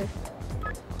with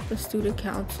the student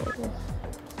council.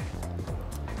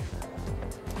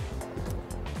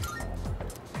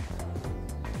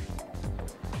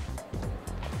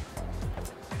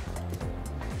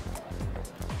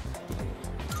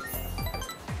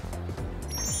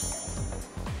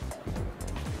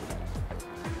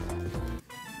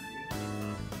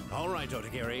 All right,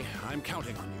 Otagiri, I'm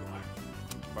counting on you.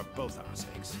 For both our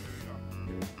sakes.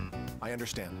 I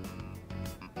understand.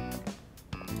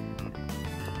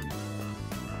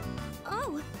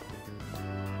 Oh,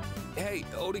 Hey,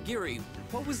 Otagiri,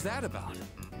 what was that about?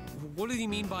 What did he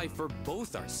mean by for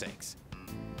both our sakes?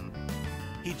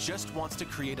 He just wants to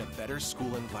create a better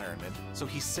school environment, so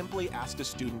he simply asked a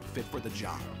student fit for the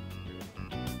job.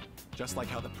 Just like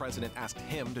how the president asked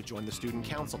him to join the student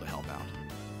council to help out.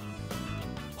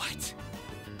 What?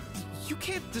 You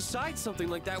can't decide something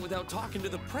like that without talking to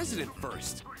the president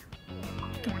first.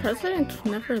 The president's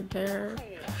never there.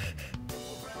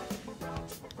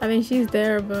 I mean, she's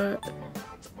there, but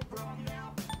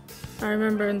I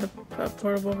remember in the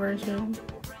portable version,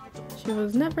 she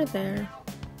was never there.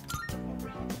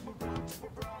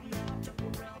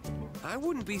 I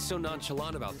wouldn't be so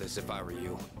nonchalant about this if I were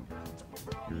you.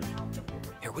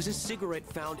 There was a cigarette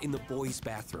found in the boys'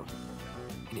 bathroom.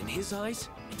 And in his eyes,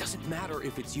 it doesn't matter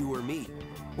if it's you or me.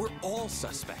 We're all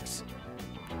suspects.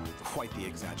 Quite the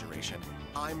exaggeration.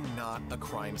 I'm not a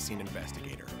crime scene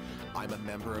investigator. I'm a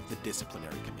member of the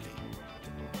disciplinary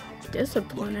committee.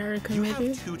 Disciplinary You committee?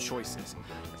 have two choices.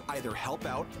 Either help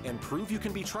out and prove you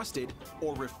can be trusted,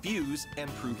 or refuse and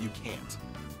prove you can't.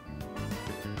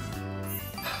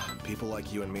 People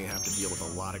like you and me have to deal with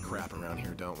a lot of crap around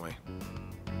here, don't we?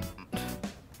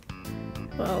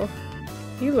 Well,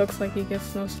 he looks like he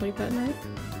gets no sleep at night.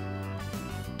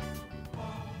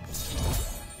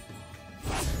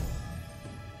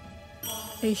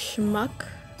 A schmuck.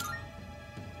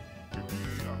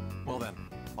 Well then,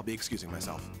 I'll be excusing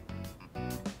myself. A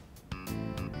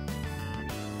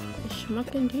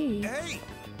schmuck indeed. Hey!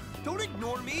 Don't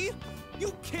ignore me!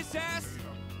 You kiss ass!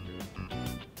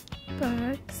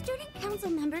 Back. Student council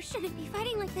members shouldn't be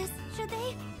fighting like this, should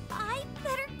they? I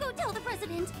better go tell the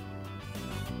president.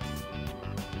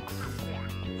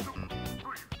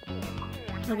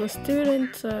 Well, the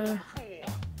student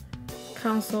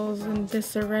council's in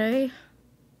disarray.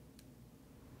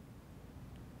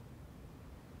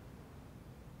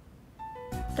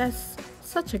 That's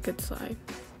such a good sign.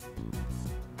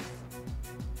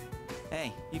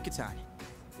 Hey, Yucatan.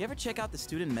 You ever check out the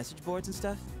student message boards and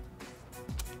stuff?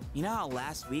 You know how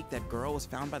last week that girl was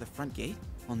found by the front gate?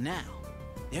 Well, now,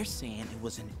 they're saying it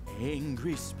was an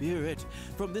angry spirit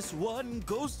from this one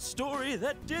ghost story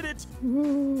that did it.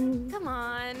 Ooh. Come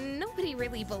on, nobody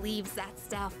really believes that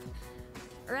stuff,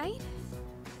 right?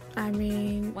 I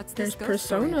mean, What's there's this ghost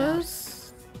story about?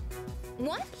 personas.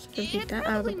 What? Just get It's that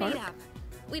out of the probably made park. up.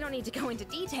 We don't need to go into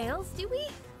details, do we?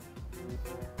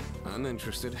 I'm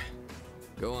interested.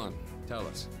 Go on, tell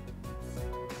us.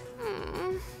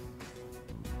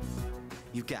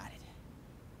 You got it.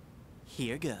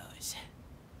 Here goes.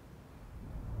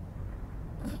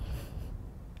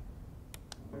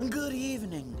 Good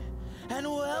evening, and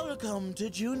welcome to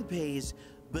Junpei's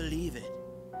Believe It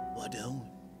or Don't.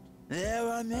 There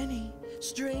are many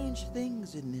strange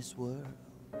things in this world.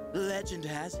 Legend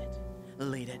has it,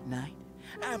 late at night,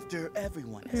 after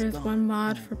everyone has There's gone one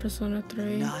mod home, for Persona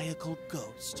 3. maniacal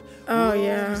ghost Oh, roams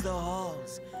yeah. the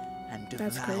halls and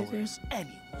That's devours crazy.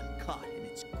 anyone caught in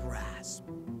its grasp.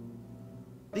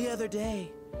 The other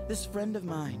day, this friend of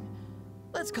mine,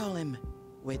 let's call him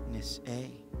Witness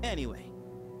A. Anyway,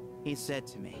 he said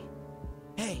to me,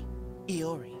 "Hey,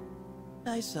 Iori,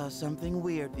 I saw something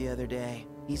weird the other day."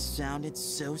 He sounded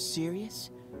so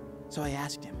serious, so I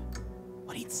asked him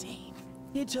what he'd seen.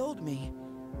 He told me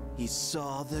he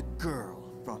saw the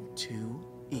girl from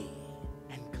 2E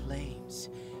and claims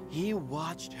he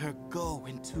watched her go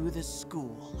into the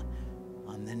school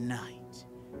on the night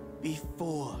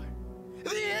before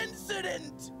the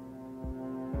incident.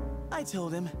 I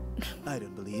told him I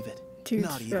don't believe it. Dude's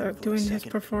Not even for a doing his second.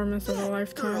 performance of a That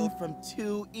lifetime. girl from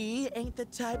 2E ain't the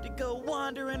type to go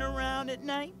wandering around at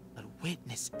night. But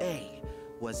Witness A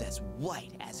was as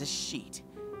white as a sheet.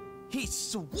 He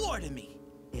swore to me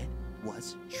it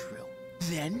was true.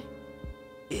 Then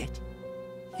it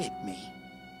hit me.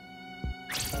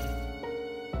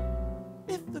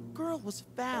 If the girl was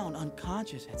found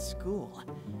unconscious at school,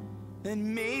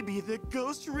 then maybe the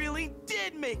ghost really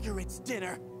did make her its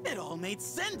dinner. It all made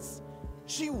sense.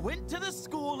 She went to the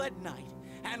school at night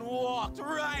and walked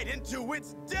right into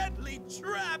its deadly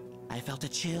trap. I felt a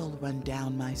chill run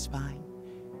down my spine,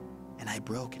 and I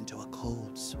broke into a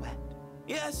cold sweat.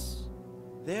 Yes,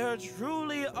 there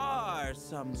truly are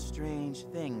some strange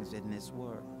things in this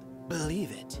world.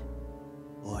 Believe it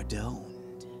or don't.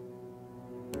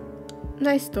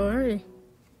 Nice story.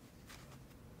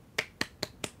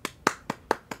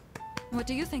 What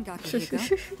do you think,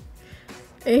 Akihiko?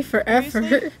 A for effort.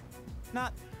 Seriously?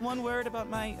 Not one word about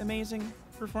my amazing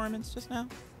performance just now?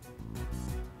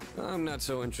 I'm not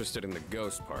so interested in the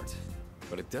ghost part,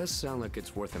 but it does sound like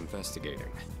it's worth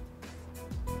investigating.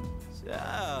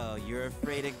 So, you're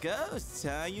afraid of ghosts,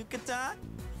 huh, Yucatan?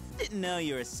 Didn't know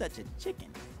you were such a chicken.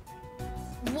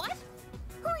 What?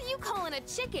 Who are you calling a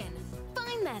chicken?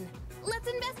 Fine then. Let's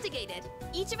investigate it.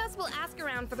 Each of us will ask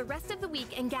around for the rest of the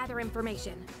week and gather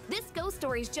information. This ghost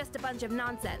story's just a bunch of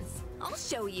nonsense. I'll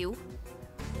show you.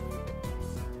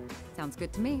 Sounds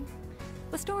good to me.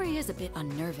 The story is a bit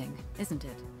unnerving, isn't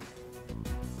it?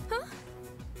 Huh?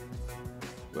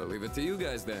 Well, leave it to you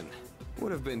guys then.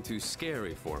 Would have been too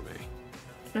scary for me.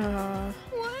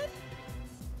 What?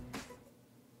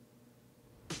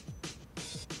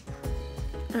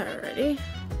 Alrighty.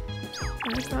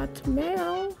 I got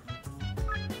mail.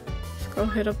 Let's go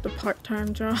hit up the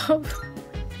part-time job.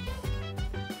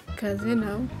 Cause you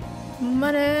know,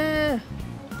 money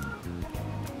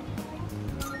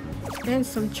and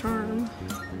some charm.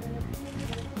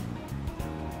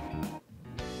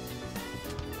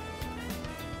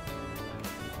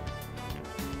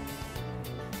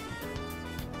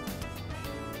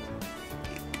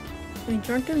 A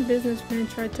drunken businessman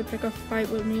tried to pick a fight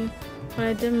with me, but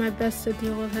I did my best to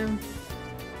deal with him.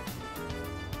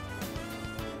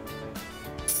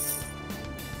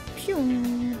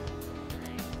 Pew.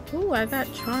 Ooh, I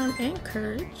got charm and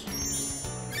courage.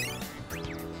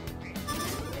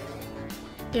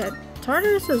 Yeah,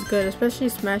 Tartarus is good, especially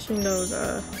smashing those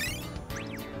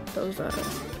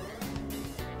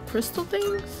crystal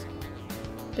things.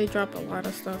 They drop a lot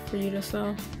of stuff for you to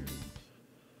sell.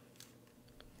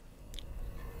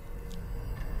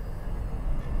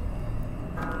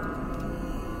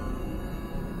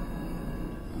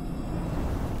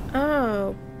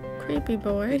 Oh, creepy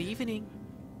boy. Good evening.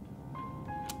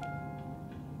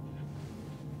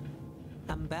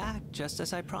 I'm back, just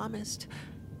as I promised.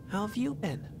 How have you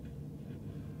been?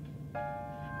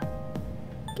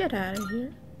 Get out of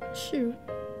here. Shoot.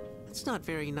 That's not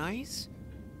very nice.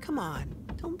 Come on,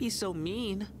 don't be so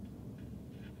mean.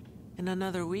 In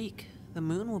another week, the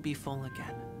moon will be full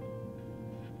again.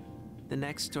 The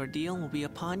next ordeal will be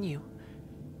upon you.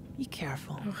 Be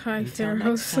careful. Oh, hi, Until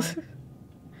next Theros. time.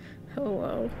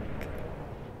 Hello.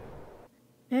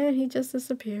 And he just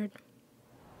disappeared.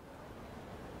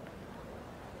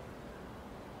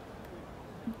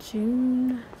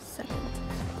 June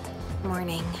 7th.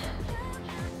 Morning.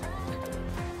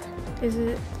 Is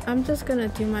it? I'm just gonna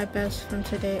do my best from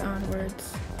today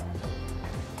onwards.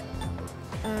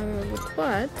 With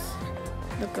what?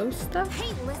 The ghost stuff?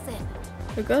 Hey, listen.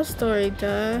 The ghost story,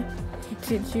 duh.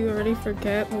 Did you already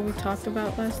forget what we talked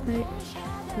about last night?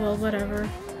 Well, whatever.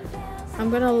 I'm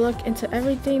gonna look into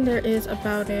everything there is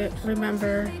about it.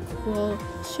 Remember, we'll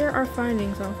share our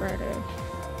findings on Friday.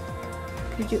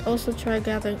 Could you also try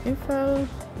gathering info?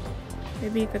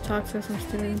 Maybe you could talk to some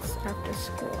students after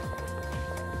school.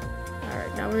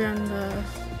 Alright, now we're on the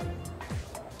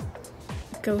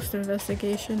ghost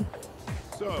investigation.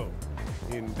 So,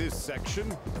 in this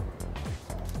section,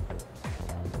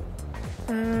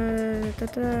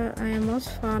 I am most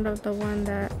fond of the one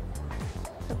that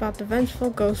about the vengeful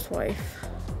ghost wife.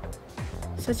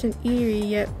 Such an eerie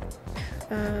yet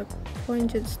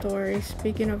poignant story.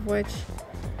 Speaking of which,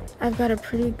 I've got a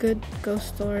pretty good ghost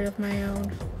story of my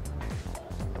own.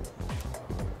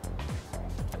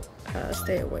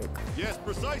 Stay awake. yes,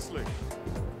 precisely.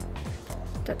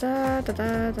 Da da da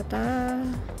da da da.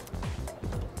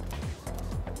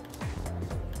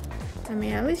 I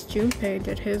mean, at least Junpei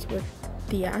did his with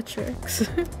theatrics.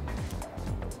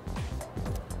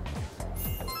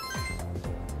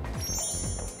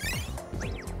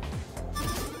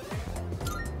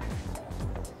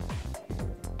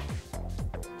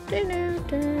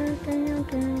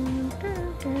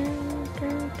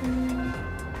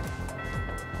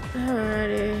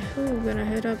 Alrighty, who we gonna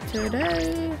hit up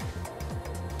today?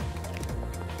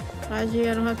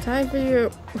 Kaji, I don't have time for you.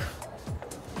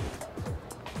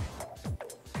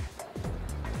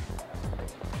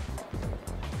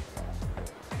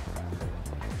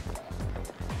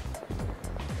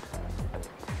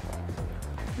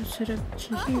 Should have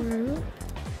Chihiro.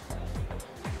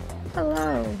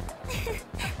 Hello.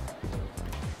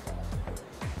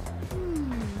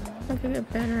 I could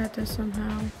get better at this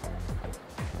somehow.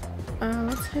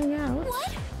 Let's hang out.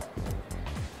 What?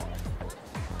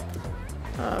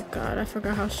 Oh god, I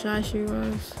forgot how shy she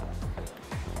was.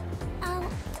 Oh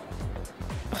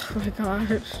my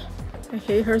gosh. I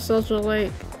hate her social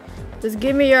link. Just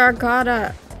give me your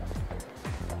Arcana.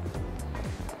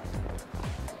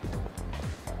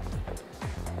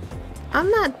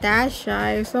 I'm not that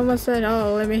shy. If someone said,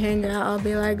 oh, let me hang out, I'll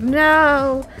be like,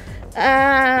 no.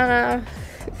 I'm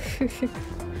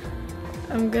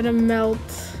gonna melt.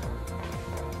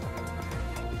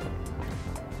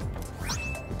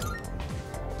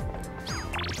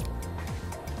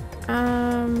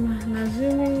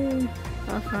 Nazumi.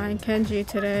 I'll find Kenji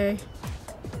today.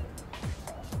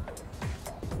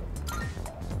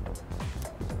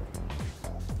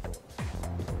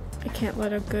 I can't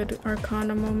let a good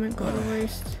Arcana moment go to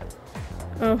waste.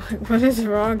 Oh, what is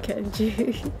wrong,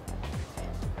 Kenji?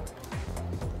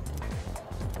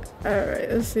 Alright,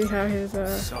 let's see how his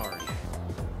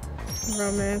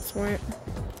romance went.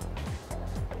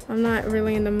 I'm not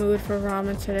really in the mood for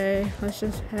ramen today. Let's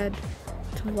just head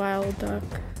to Wild Duck.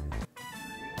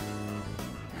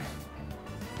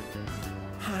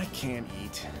 I can't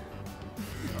eat.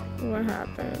 What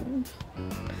happened?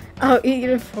 I'll eat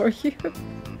it for you.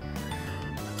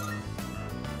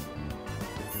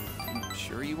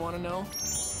 Sure you want to know?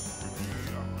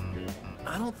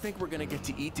 I don't think we're gonna get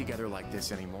to eat together like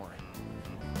this anymore.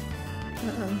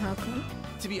 How come?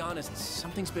 To be honest,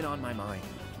 something's been on my mind.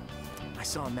 I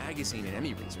saw a magazine in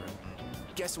Emiry's room.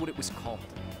 Guess what it was called?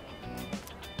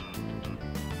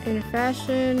 In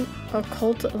fashion,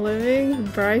 occult living,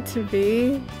 bride to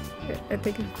be. I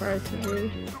think it's bride to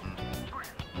be.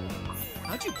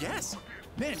 How'd you guess?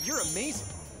 Man, you're amazing.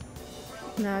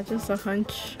 Nah, just a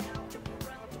hunch.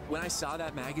 When I saw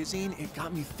that magazine, it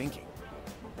got me thinking.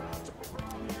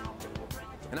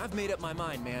 And I've made up my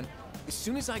mind, man. As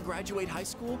soon as I graduate high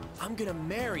school, I'm gonna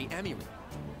marry Emily.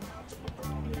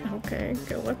 Okay,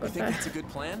 good luck with You think that. that's a good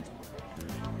plan?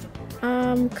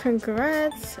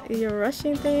 Congrats. You're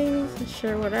rushing things.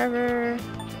 Sure, whatever.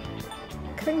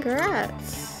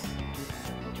 Congrats.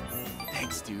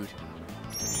 Thanks, dude.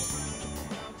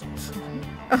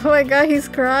 Oh my god, he's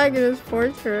crying in his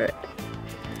portrait.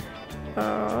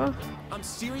 Oh, I'm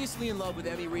seriously in love with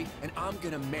Emily, and I'm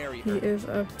gonna marry he her. is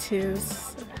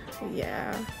obtuse.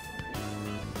 Yeah.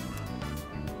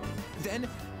 Then,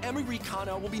 Emily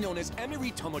Kana will be known as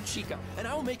Emily Tomochika, and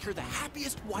I will make her the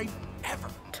happiest wife ever.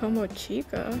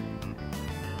 Tomochika?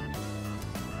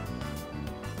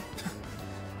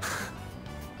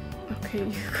 Okay,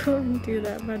 you go and do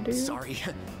that, my dude. Sorry,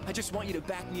 I just want you to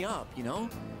back me up, you know?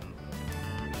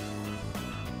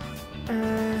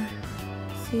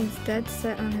 Seems dead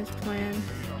set on his plan.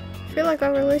 I feel like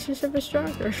our relationship is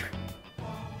stronger.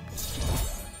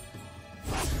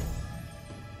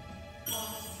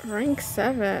 Rank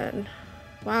 7.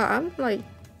 Wow, I'm like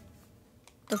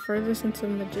the furthest into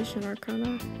Magician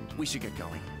Arcana. We should get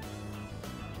going.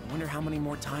 I wonder how many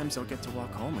more times I'll get to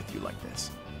walk home with you like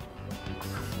this.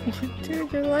 Dude,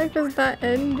 your life is not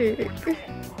ending.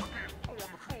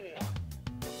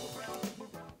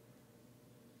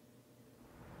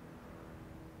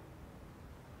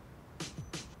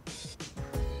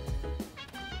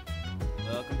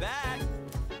 Welcome back.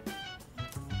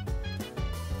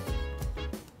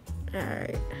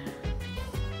 Alright.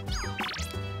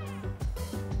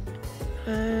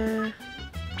 Is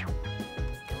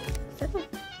that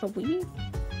a weed?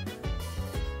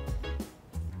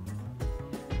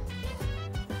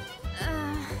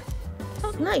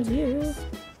 Oh, not you.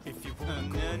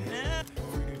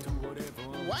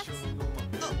 What?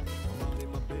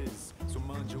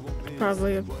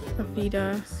 Probably a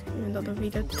Vita, even though the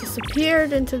Vita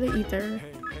disappeared into the ether.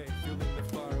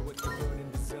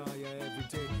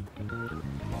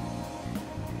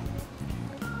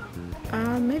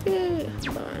 Maybe,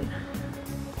 hold on.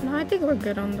 No, I think we're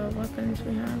good on the weapons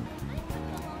we have.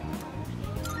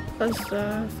 Plus,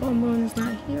 full moon's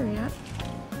not here yet.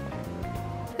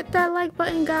 Hit that like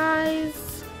button,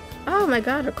 guys. Oh my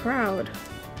god, a crowd.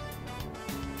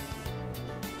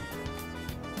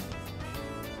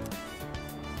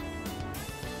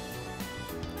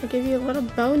 I'll give you a little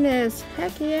bonus.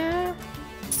 Heck yeah.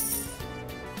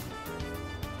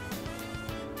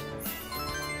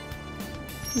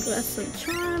 Got some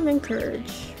charm and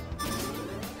courage.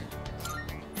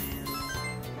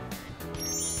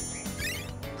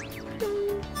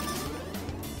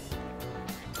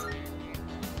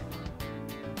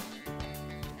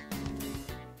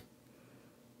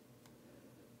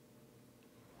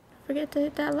 Forget to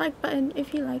hit that like button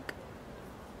if you like.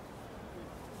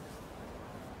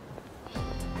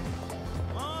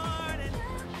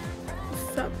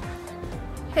 What's up?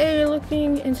 Hey, you're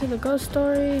looking into the ghost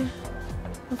story?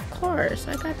 Of course,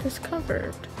 I got this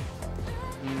covered.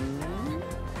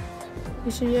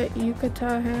 You should let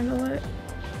Yukata handle it.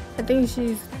 I think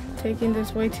she's taking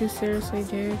this way too seriously,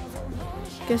 dude.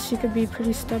 Guess she could be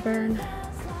pretty stubborn.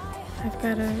 I've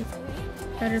got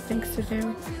better things to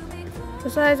do.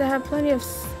 Besides, I have plenty of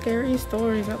scary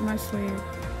stories up my sleeve.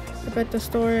 I bet the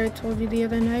story I told you the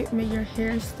other night made your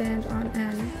hair stand on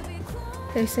end.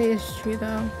 They say it's true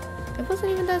though. It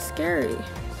wasn't even that scary.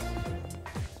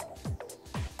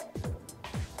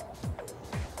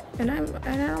 And I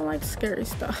don't like scary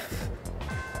stuff.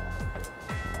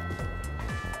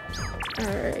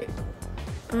 Alright.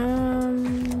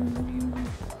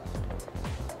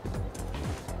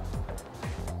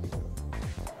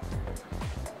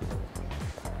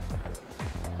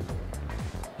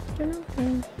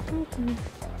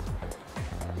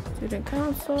 Student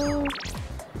council.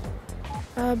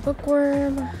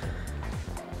 Bookworm.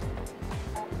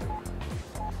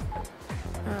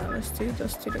 Let's do the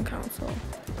student council.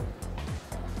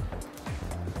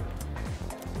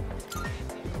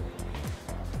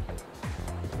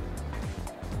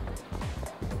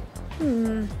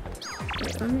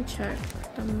 Wait, let me check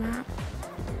the map.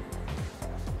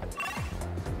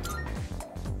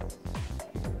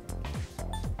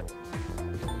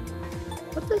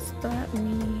 What does that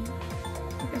mean?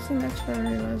 I'm guessing that's for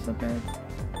Elizabeth.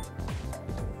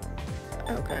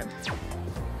 Okay.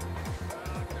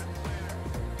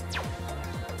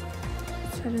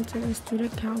 Let's head into the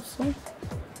student council.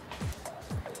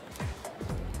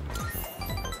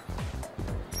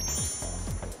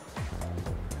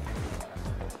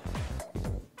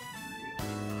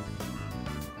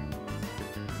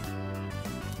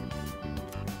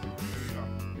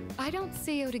 I don't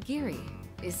see Odagiri.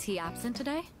 Is he absent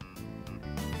today?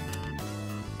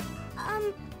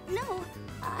 No.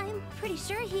 I'm pretty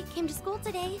sure he came to school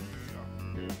today.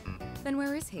 Then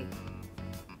where is he?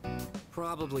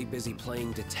 Probably busy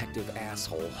playing detective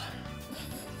asshole.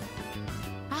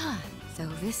 Ah, so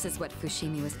this is what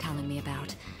Fushimi was telling me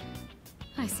about.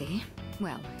 I see.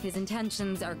 Well, his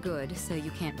intentions are good, so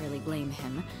you can't really blame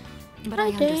him. But I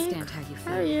understand how you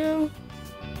feel. How are you?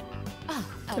 Oh,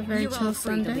 It's a very you're chill all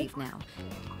free to Sunday. leave now.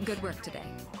 Good work today.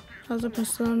 How's the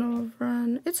Persona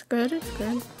run? It's good, it's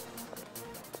good.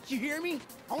 You hear me?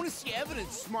 I want to see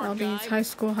evidence, smart All guy. these high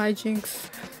school hijinks.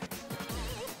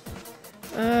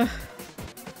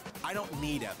 I don't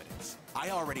need evidence.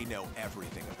 I already know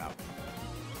everything about you.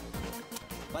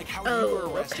 Like how you were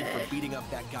arrested for beating up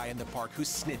that guy in the park who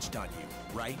snitched on you,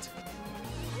 right?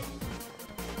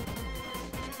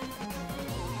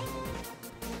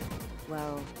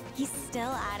 Whoa. He's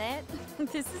still at it?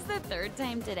 This is the third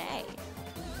time today.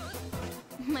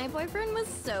 My boyfriend was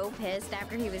so pissed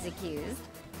after he was accused.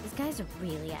 These guys are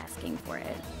really asking for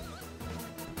it.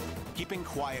 Keeping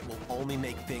quiet will only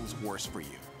make things worse for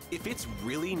you. If it's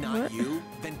really not you,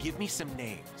 then give me some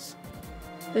names.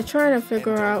 They're trying to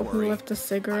figure And don't out who worry, left the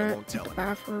cigarette in tell the him.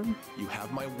 bathroom. You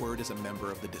have my word as a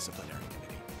member of the disciplinary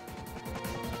committee.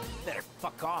 Better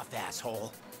fuck off,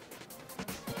 asshole.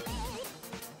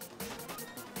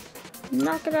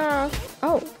 Knock it off.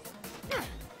 Oh.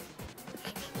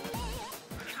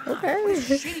 Okay.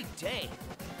 Shitty day.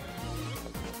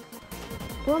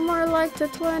 One more like to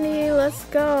 20. Let's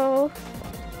go.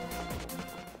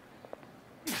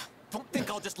 Don't think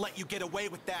I'll just let you get away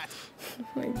with that. Oh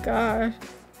my god.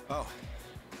 Oh,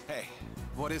 hey,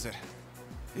 what is it?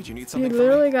 Did you need He something from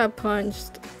literally me? got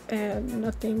punched and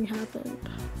nothing happened.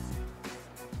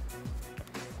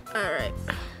 Alright.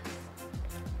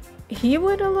 He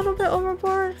went a little bit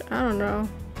overboard? I don't know.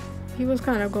 He was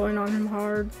kind of going on him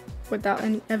hard without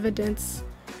any evidence.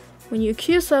 When you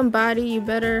accuse somebody, you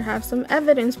better have some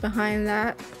evidence behind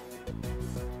that.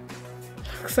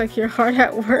 Looks like you're hard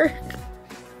at work.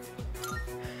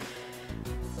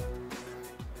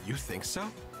 You think so?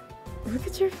 Look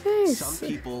at your face. Some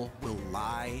people will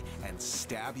lie and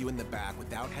stab you in the back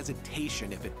without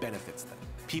hesitation if it benefits them.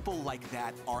 People like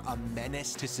that are a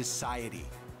menace to society.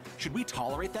 Should we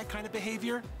tolerate that kind of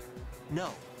behavior? No.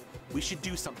 We should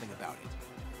do something about it.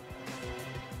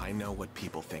 I know what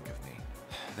people think of me.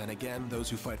 Then again, those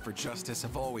who fight for justice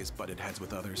have always butted heads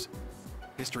with others.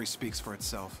 History speaks for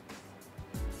itself.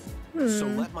 So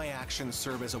let my actions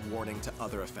serve as a warning to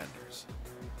other offenders.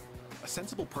 A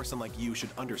sensible person like you should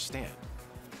understand,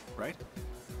 right?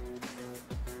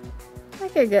 I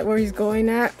could get where he's going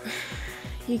at.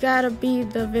 You gotta be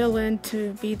the villain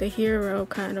to be the hero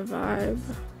kind of vibe.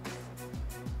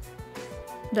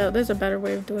 Though there's a better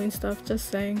way of doing stuff, just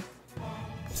saying.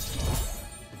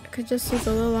 I could just use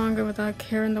a little longer without a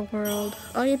care in the world.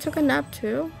 Oh, you took a nap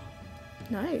too?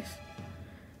 Nice.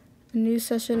 A new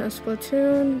session of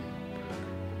Splatoon.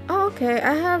 Oh, okay.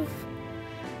 I have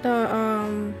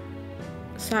the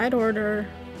side order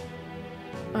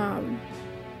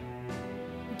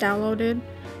downloaded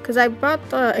because I bought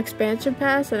the expansion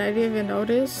pass and I didn't even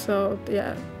notice. So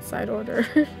yeah, side order.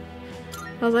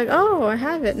 I was like, oh, I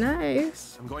have it.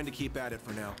 Nice. I'm going to keep at it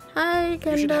for now. Hi, You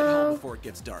should head home Kendo. before it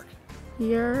gets dark.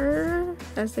 You're,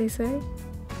 as they say.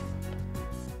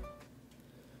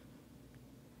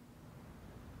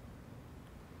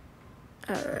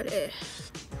 Alrighty.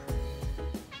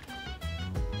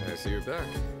 I see you're back.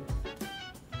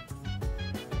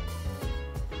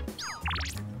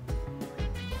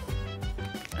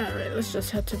 Alright, let's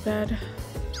just head to bed.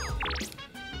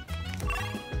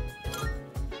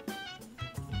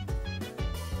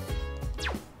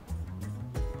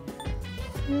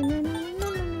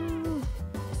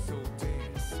 So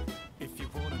dance if you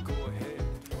wanna go ahead.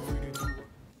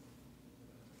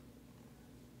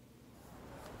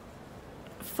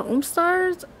 Foam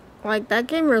Stars? Like, that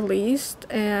game released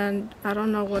and I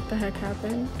don't know what the heck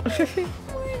happened.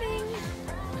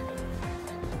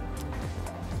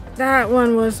 That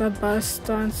one was a bust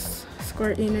on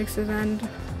Square Enix's end.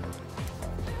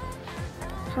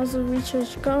 How's the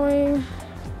research going?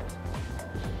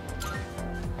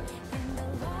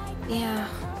 Yeah.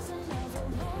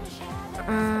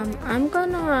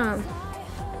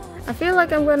 I feel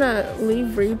like I'm gonna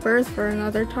leave Rebirth for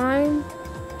another time.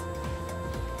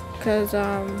 Cause,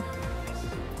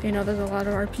 you know, there's a lot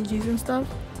of RPGs and stuff.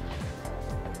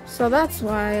 So that's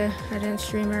why I didn't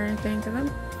stream or anything, cause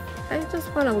I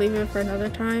just want to leave it for another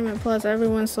time. And plus,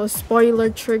 everyone's so spoiler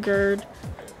triggered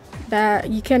that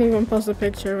you can't even post a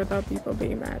picture without people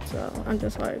being mad. So I'm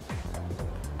just like,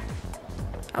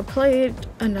 I'll play it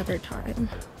another time.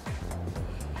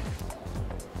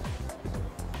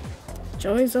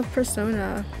 Joys of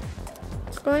Persona.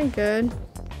 It's going good.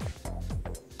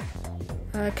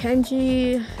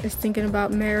 Kenji is thinking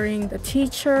about marrying the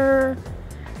teacher.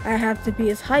 I have to be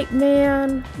his hype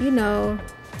man. You know,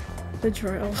 the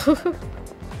drill.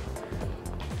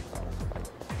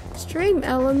 Stream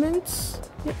elements.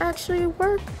 It actually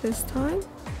worked this time.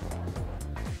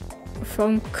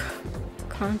 Funk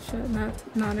concept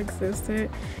not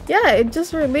non-existent. Yeah, it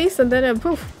just released and then it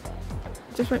poof.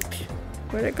 Just went.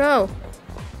 Where'd it go?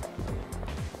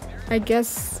 I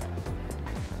guess.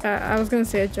 I was gonna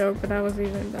say a joke, but that was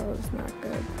not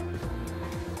good.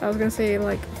 I was gonna say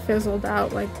like fizzled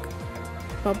out, like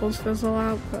bubbles fizzle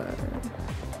out, but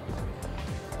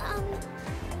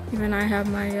even I have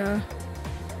my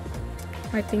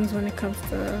my things when it comes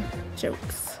to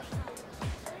jokes.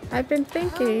 I've been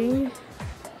thinking.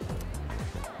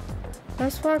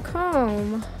 Let's walk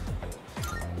home.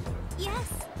 Yes.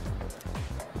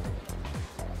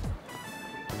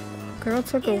 Girl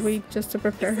took a week just to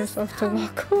prepare herself to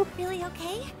walk home. Really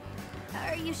okay?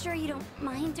 Are you sure you don't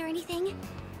mind or anything?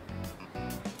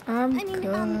 I mean,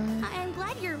 good. I'm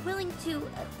glad you're willing to,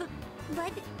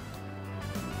 but...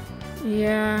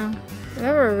 Yeah,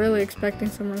 they were really expecting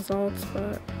some results,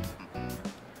 but...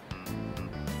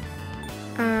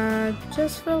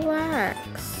 just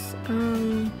relax.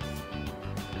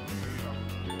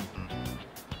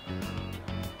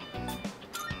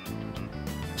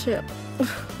 Chill.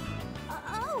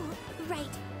 Oh, right.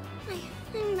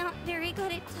 I'm not very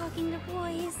good at talking to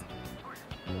boys.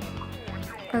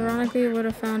 Ironically, would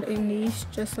have found a niche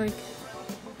just like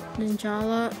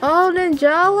Ninjala. Oh,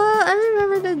 Ninjala! I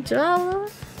remember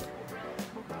Ninjala!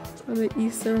 On the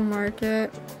Easter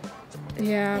market.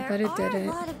 Yeah, but it didn't. There are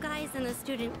a lot of guys in the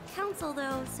student council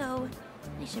though, so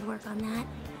I should work on that.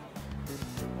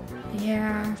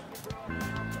 Yeah.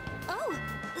 Oh,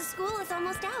 the school is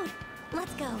almost out.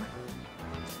 Let's go.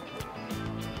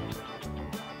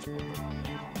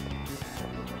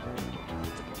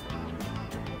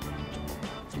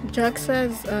 Jack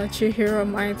says Chihiro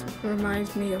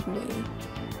reminds me of me.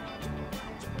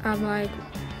 I'm like,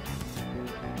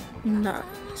 no,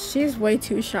 she's way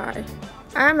too shy.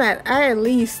 I at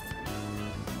least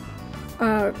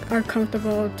are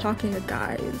comfortable talking to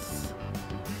guys.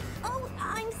 Oh,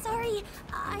 I'm sorry.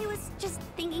 I was just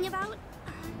thinking about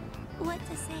what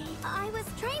to say. I was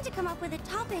trying to come up with a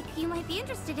topic you might be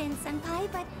interested in, Senpai,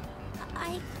 but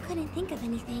I couldn't think of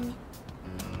anything.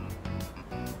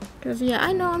 Cause yeah,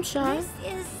 I know I'm shy,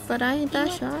 but I ain't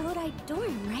that shy. Todai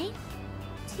dorm, right?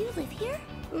 Do you live here?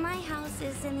 My house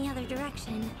is in the other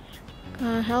direction.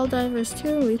 Helldivers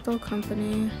 2, Lethal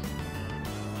Company.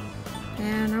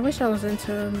 And I wish I was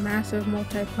into massive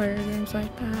multiplayer games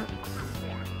like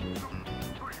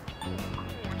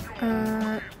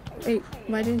that. Wait,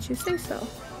 why didn't you say so?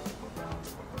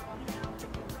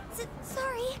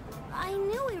 Sorry, I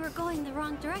knew we were going the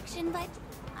wrong direction, but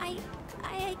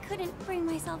I couldn't bring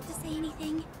myself to say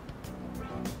anything.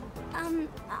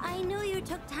 I know you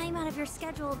took time out of your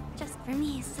schedule just for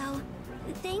me, so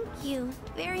thank you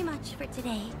very much for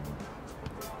today.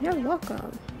 You're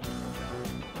welcome.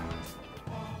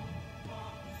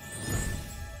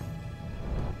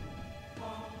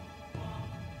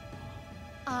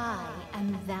 I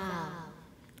am thou.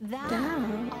 Thou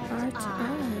art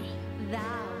I.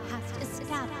 Thou hast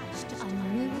established a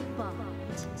new bond.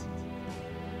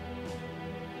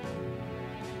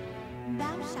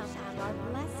 Thou shalt have our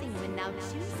blessing when thou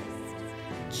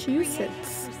choosest.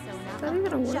 Choosest? Is that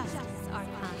even a word?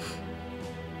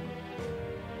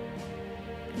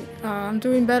 I'm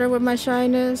doing better with my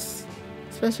shyness,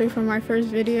 especially for my first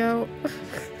video.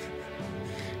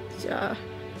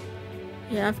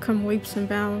 Yeah, I've come leaps and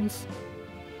bounds.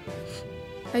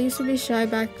 I used to be shy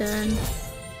back then.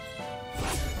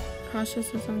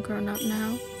 Cautious as I'm grown up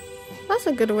now. That's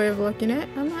a good way of looking at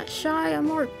it. I'm not shy, I'm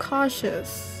more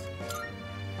cautious.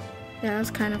 Yeah,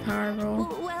 that's kind of how I roll.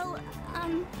 Well,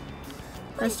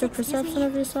 That's your perception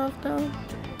of yourself, though.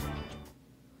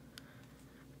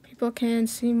 People can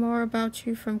see more about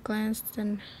you from glance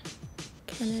than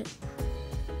can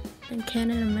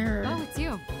in a mirror. Oh, it's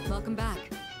you. Welcome back.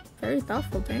 Very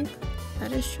thoughtful, Bank.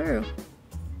 That is true.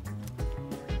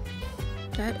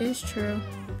 That is true.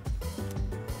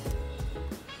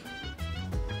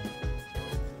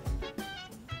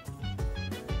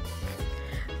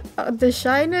 The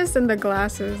shyness and the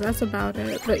glasses, that's about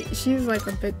it. But she's like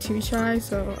a bit too shy,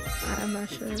 so I'm not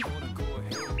sure.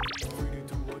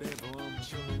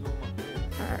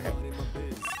 Alright.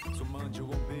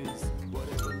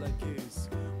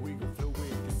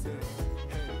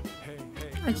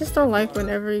 I just don't like when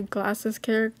every glasses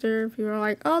character, people are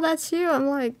like, oh, that's you. I'm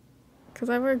like, because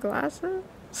I wear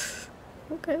glasses?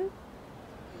 Okay.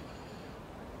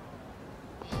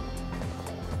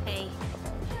 Hey.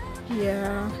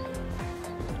 Yeah.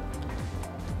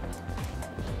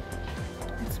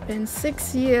 It's been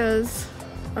 6 years,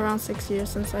 around 6 years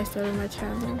since I started my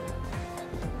channel.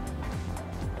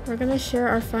 We're gonna share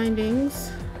our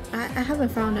findings. I haven't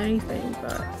found anything,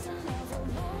 but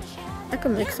I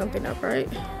can make something up, right?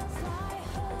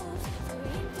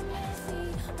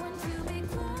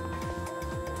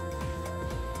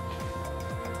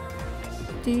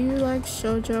 Do you like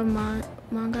shoujo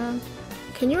manga?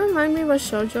 Can you remind me what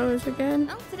shoujo is again?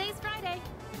 Oh, today's Friday.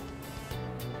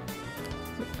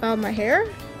 Oh, my hair?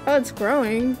 Oh, it's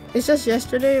growing. It's just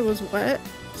yesterday it was wet,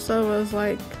 so it was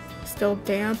like still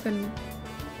damp and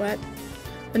wet.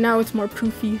 But now it's more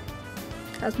poofy.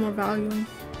 Has more volume.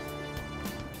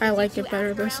 I like it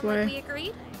better this way. We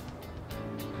agreed?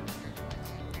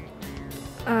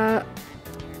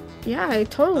 Yeah, I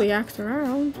totally asked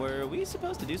around. Were we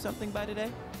supposed to do something by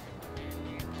today?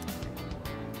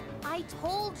 I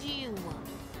told you.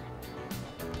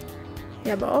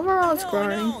 Yeah, but overall it's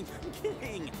growing. No, I'm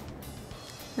kidding.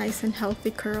 Nice and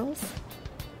healthy curls.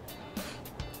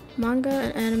 Manga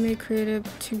and anime created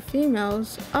 2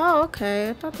 females. Oh, okay.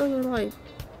 I thought those were like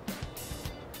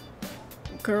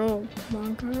girl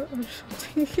manga or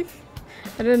something.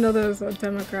 I didn't know there was a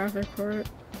demographic for it.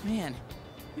 Man,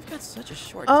 you've got such a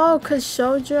short Oh, cause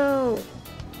shoujo.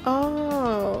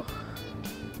 Oh.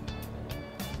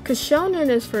 Cause shonen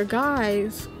is for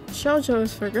guys. Shoujo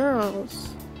is for girls.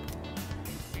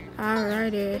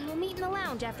 Alrighty. We'll meet in the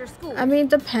lounge after school. I mean,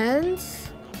 depends.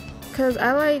 Cause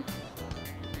I like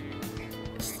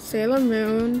Sailor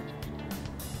Moon.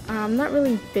 I'm not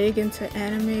really big into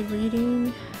anime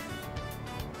reading.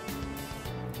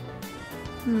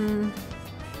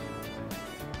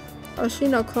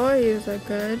 Oshino Koi is a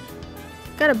good.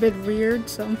 Got a bit weird,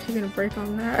 so I'm taking a break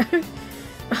on that.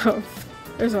 Oh,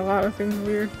 there's a lot of things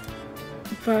weird.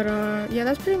 But yeah,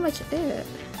 that's pretty much it.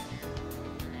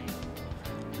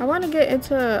 I want to get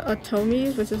into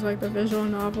Otomis, which is like the visual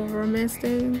novel romance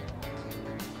thing.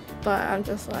 But I'm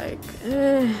just like,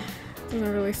 doesn't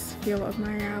really feel up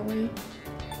my alley.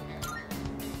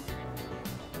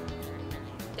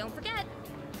 Don't forget.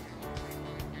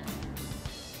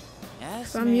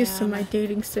 Yes, I'm used to my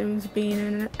dating sims being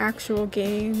in an actual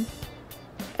game,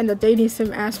 and the dating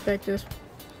sim aspect is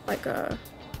like a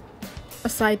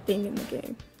side thing in the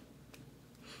game,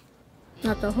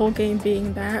 not the whole game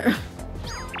being that.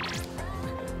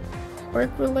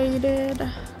 Work related.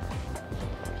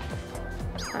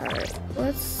 Alright,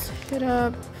 let's hit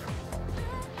up.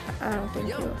 I don't think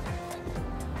you.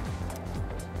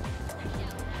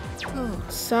 Oh,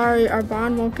 sorry, our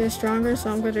bond won't get stronger, so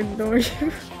I'm gonna ignore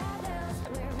you.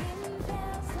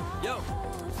 Yo.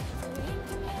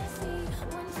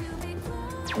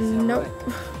 Nope.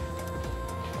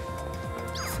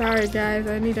 Sorry guys,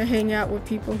 I need to hang out with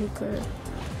people who could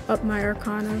up my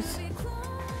arcanas.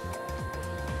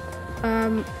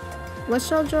 What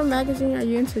shoujo magazine are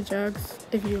you into, Jugs?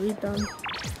 If you read them.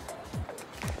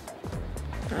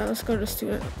 Alright, let's go to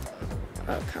student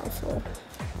council.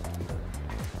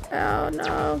 Oh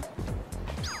no.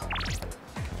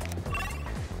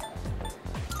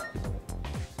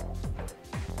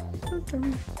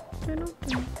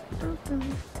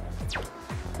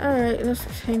 Alright, let's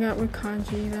hang out with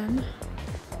Kanji then.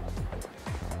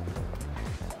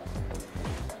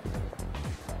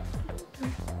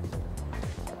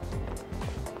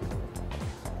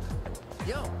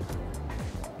 Yo.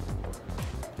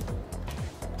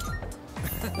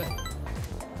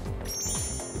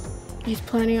 He's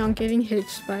planning on getting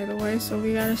hitched, by the way, so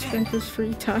we gotta spend his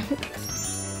free time.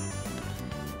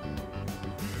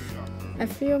 I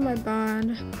feel my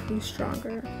bond grew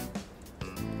stronger.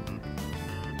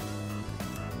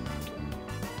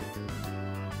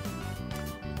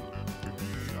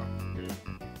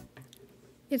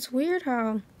 It's weird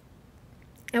how,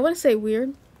 I wouldn't say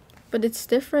weird, but it's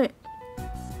different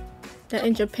that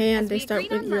in Japan they start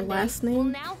with your last name. We'll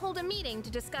now hold a meeting to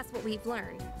discuss what we've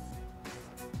learned.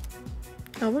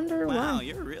 I wonder why. Wow,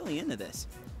 you're really into this.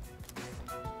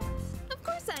 Of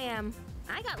course I am.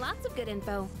 I got lots of good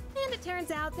info. And it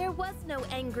turns out there was no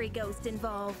angry ghost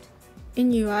involved.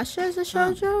 Inuyasha is a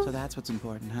shoujo? So that's what's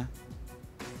important, huh?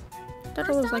 I thought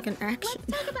it was like an action.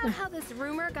 Let's talk about how this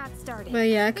rumor got started. But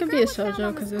yeah, it The could be girl a was found shoujo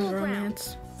on the because it's school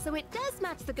romance. grounds, so it does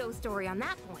match the ghost story on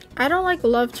that point. I don't like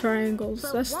love triangles.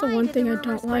 But That's the why one did thing the I rumor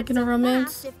don't spread like in a so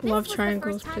romance. fast if this Love was the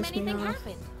triangles first time piss me anything off.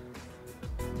 happened?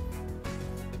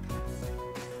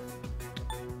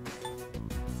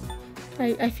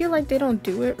 I feel like they don't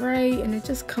do it right, and it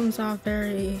just comes off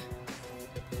very,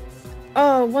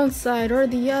 oh, one side or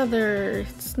the other.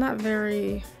 It's not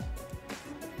very,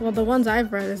 well, the ones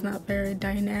I've read is not very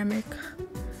dynamic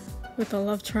with a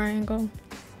love triangle.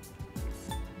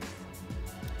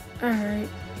 Alright,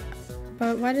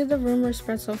 but why did the rumors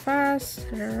spread so fast?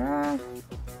 There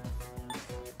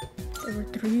were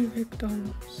 3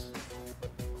 victims.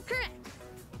 Correct.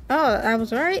 Oh, I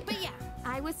was right? But yeah,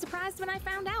 I was surprised when I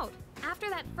found out.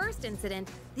 After that first incident,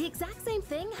 the exact same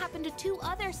thing happened to 2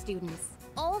 other students.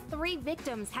 All 3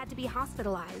 victims had to be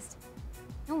hospitalized.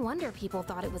 No wonder people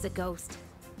thought it was a ghost.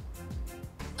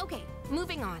 Okay,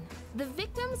 moving on. The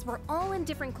victims were all in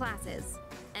different classes,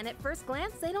 and at first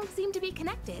glance, they don't seem to be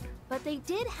connected, but they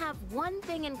did have one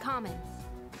thing in common.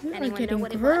 You're Anyone know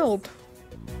what grilled.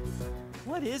 it was?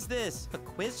 What is this? A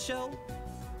quiz show?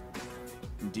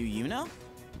 Do you know?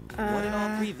 What did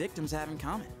all 3 victims have in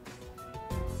common?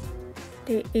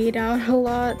 They ate out a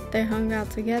lot, they hung out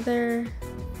together,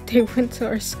 they went to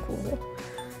our school.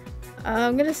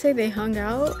 I'm gonna say they hung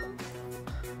out.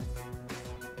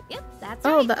 Yep, that's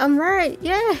right. right. I'm right,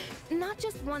 yeah! Not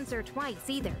just once or twice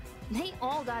either. They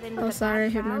all got in with a sorry, I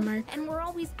bad hit my crowd mic. and were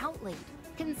always out late.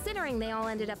 Considering they all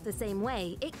ended up the same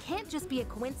way, it can't just be a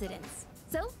coincidence.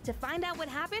 So, to find out what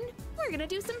happened, we're gonna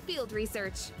do some field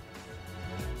research.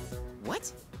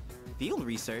 What? Field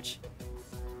research?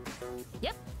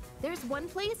 Yep. There's one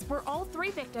place where all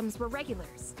 3 victims were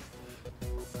regulars.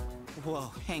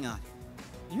 Whoa, hang on.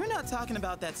 You're not talking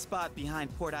about that spot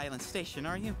behind Port Island Station,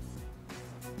 are you?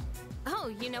 Oh,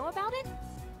 you know about it?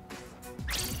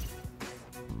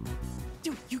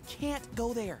 Dude, you can't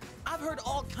go there. I've heard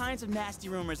all kinds of nasty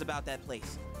rumors about that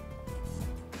place.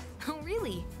 Oh,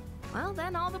 really? Well,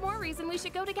 then all the more reason we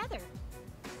should go together.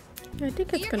 I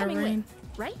think it's gonna rain.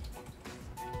 With, right?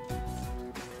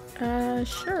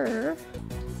 Sure.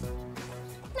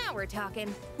 Now we're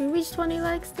talking. We reached 20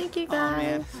 likes, thank you guys. Oh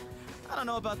man, I don't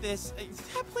know about this.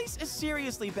 That place is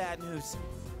seriously bad news.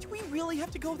 Do we really have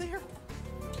to go there?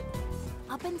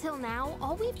 Up until now,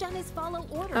 all we've done is follow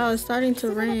orders. Oh, it's starting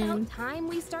to Isn't it rain. about time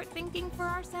we start thinking for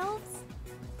ourselves?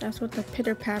 That's what the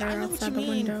pitter patter I know outside what you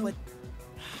the mean, window. but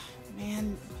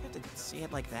man, you have to say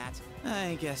it like that.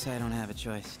 I guess I don't have a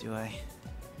choice, do I?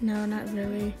 No, not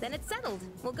really. Then it's settled.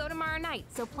 We'll go tomorrow night,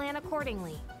 so plan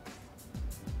accordingly.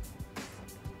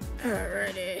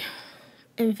 Alrighty.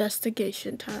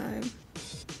 Investigation time.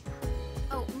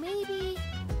 Oh, maybe...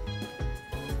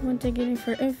 What they're getting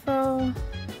for info.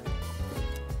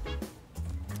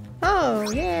 Oh,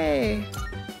 yay!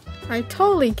 I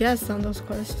totally guessed on those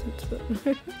questions, but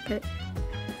okay.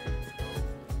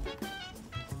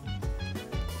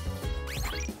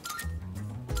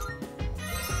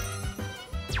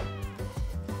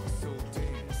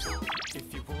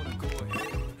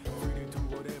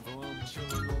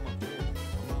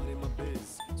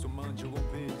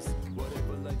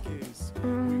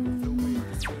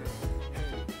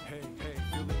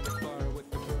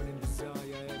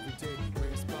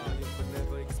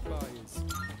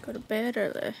 Go to bed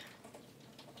early.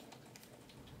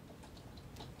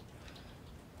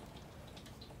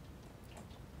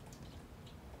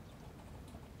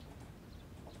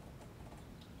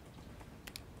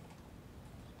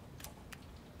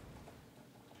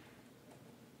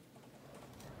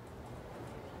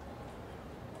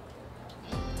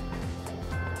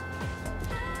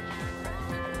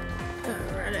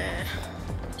 Alrighty.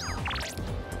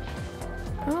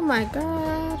 Oh my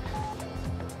god.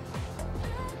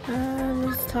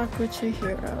 Let's talk with your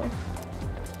hero.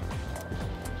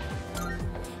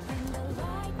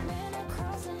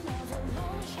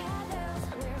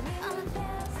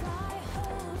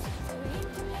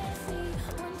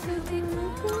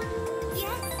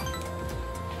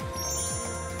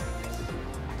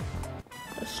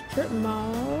 A strip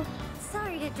mall.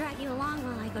 Sorry to drag you along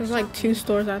while I go There's like 2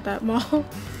 stores at that mall.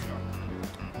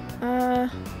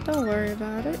 Don't worry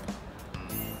about it.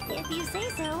 If you say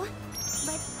so.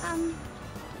 But,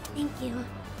 thank you.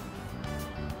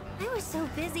 I was so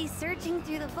busy searching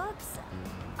through the books.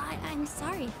 I'm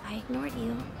sorry if I ignored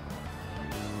you.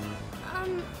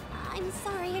 I'm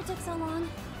sorry it took so long.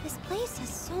 This place has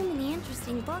so many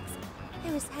interesting books.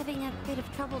 I was having a bit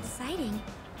of trouble deciding.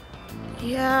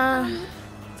 Yeah.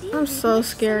 I'm so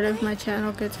scared if my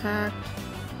channel gets hacked.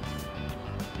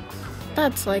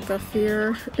 That's like a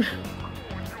fear.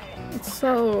 It's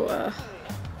so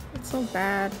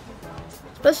bad.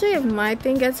 Especially if my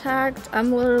thing gets hacked.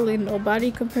 I'm literally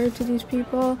nobody compared to these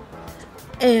people.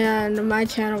 And my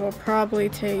channel will probably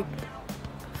take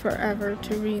forever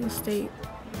to reinstate.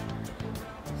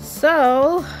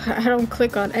 So, I don't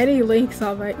click on any links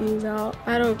on my email.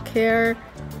 I don't care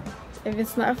if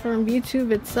it's not from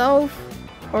YouTube itself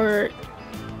or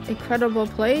Incredible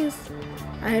Plays,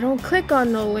 I don't click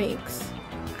on no links.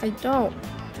 I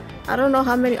don't know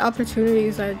how many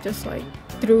opportunities I just like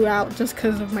threw out just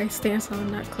because of my stance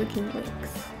on not clicking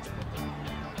links.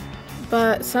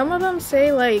 But some of them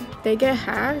say like they get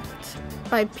hacked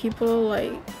by people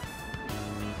like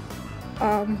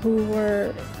who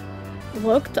were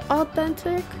looked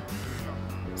authentic.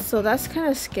 So that's kind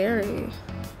of scary.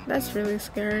 That's really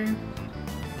scary.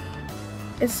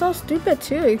 It's so stupid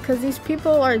too because these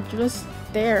people are just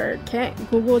there. Can't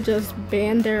Google just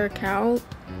ban their account?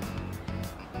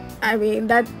 I mean,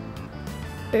 that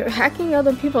hacking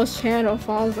other people's channel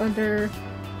falls under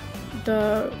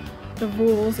the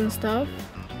rules and stuff.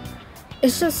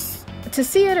 It's just to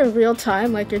see it in real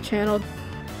time, like your channel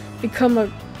become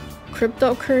a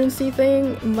cryptocurrency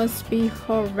thing, must be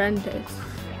horrendous.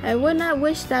 I would not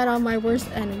wish that on my worst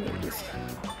enemies.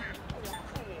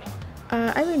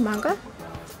 I read manga.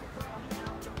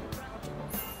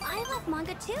 I love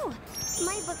manga too.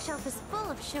 My bookshelf is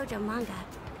full of shoujo manga.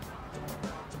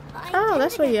 Oh,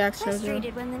 that's what you asked shoujo.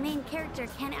 Frustrated when the main character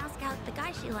can't ask out the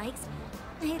guy she likes.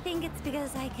 I think it's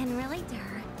because I can relate to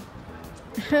her.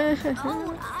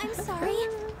 Oh, I'm sorry.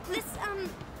 This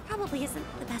probably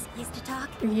isn't the best place to talk.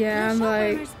 Yeah, I'm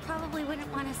like. The probably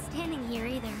wouldn't want us standing here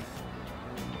either.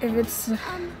 If it's.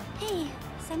 Hey,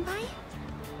 senpai.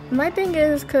 My thing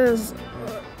is, cause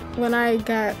when I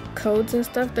got codes and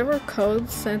stuff, there were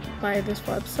codes sent by this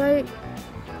website.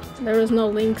 There was no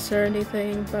links or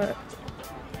anything, but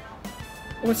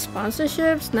with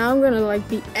sponsorships, now I'm gonna like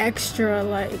be extra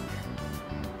like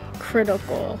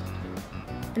critical.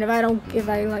 And if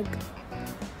I like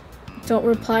don't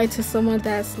reply to someone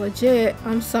that's legit,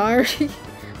 I'm sorry.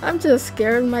 I'm just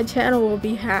scared my channel will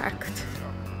be hacked.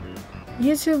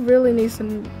 YouTube really needs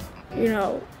to, you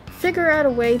know, figure out a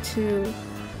way to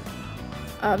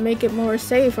make it more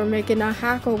safe or make it not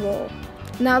hackable.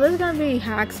 Now there's gonna be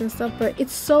hacks and stuff, but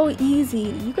it's so easy.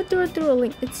 You could do it through a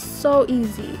link. It's so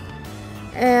easy.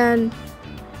 And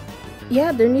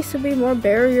yeah, there needs to be more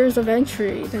barriers of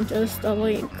entry than just a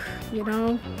link, you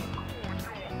know?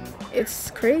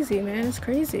 It's crazy, man. It's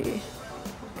crazy.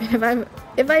 And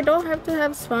if I don't have to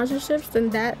have sponsorships, then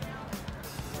that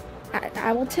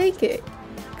I will take it,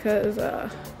 because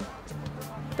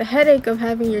the headache of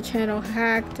having your channel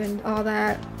hacked and all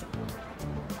that,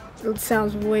 it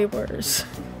sounds way worse.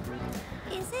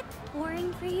 Is it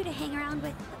boring for you to hang around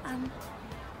with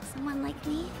someone like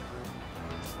me?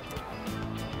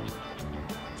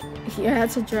 Yeah,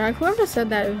 it's a drag. Whoever said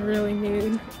that is really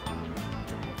mean.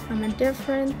 I'm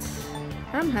indifferent.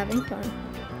 I'm having fun.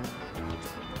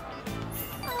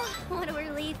 Oh, what a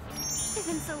relief. I've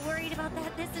been so worried about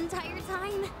that this entire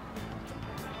time.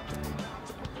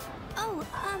 Oh,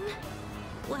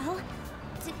 well,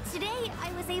 today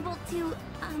I was able to,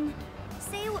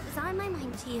 say what was on my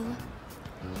mind to you.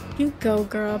 You go,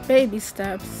 girl. Baby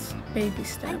steps. Baby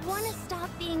steps. I want to stop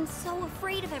being so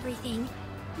afraid of everything.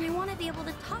 And I want to be able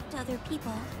to talk to other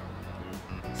people.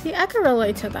 See, I can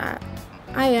relate to that.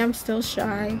 I am still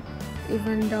shy,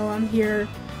 even though I'm here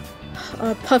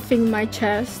puffing my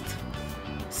chest,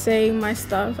 saying my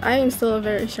stuff. I am still a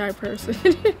very shy person.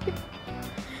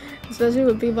 Especially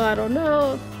with people I don't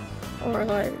know, or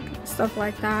like stuff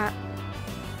like that.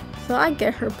 So I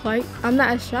get her plight. I'm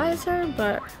not as shy as her,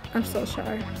 but I'm still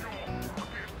shy.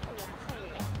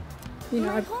 You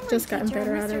know, I've just gotten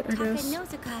better at it, I guess.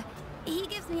 He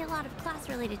gives me a lot of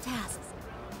class-related tasks.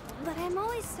 But I'm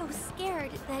always so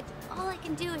scared that all I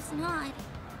can do is nod.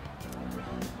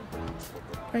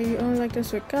 Are you only like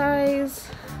this with guys?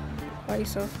 Why are you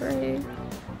so afraid?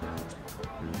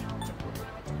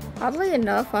 Oddly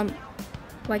enough, I'm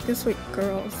like this with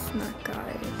girls, not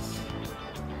guys.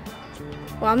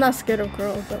 Well, I'm not scared of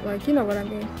girls, but like, you know what I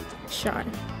mean. Shy.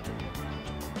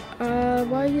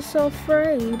 Why are you so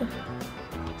afraid?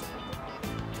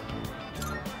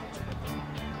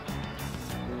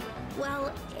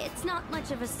 Well, it's not much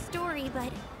of a story,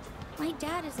 but my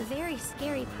dad is a very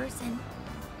scary person.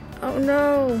 Oh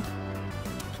no.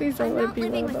 Please don't let I'm not me be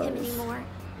living one with of him those. anymore.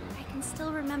 I can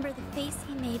still remember the face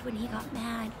he made when he got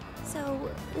mad. So,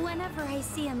 whenever I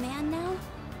see a man now,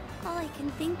 all I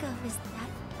can think of is that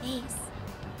face.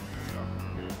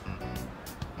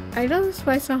 I know this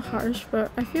might sound harsh,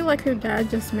 but I feel like her dad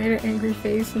just made an angry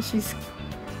face and she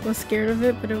was scared of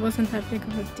it, but it wasn't that big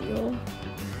of a deal.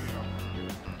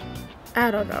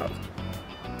 I don't know.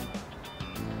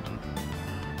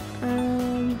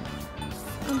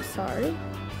 I'm sorry.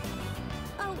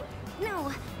 Oh,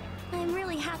 no. I'm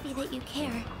really happy that you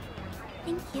care.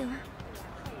 Thank you.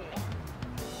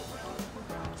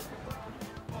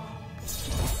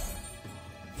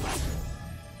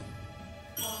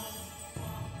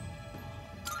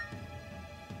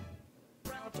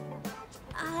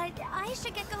 I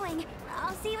should get going.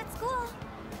 I'll see you at school.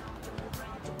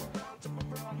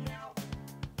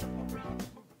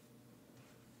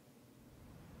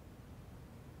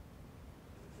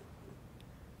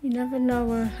 You never know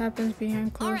what happens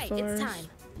behind closed doors. Alright, it's time.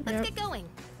 Let's get going.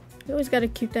 You always gotta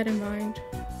keep that in mind.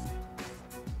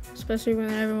 Especially when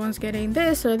everyone's getting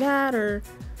this or that or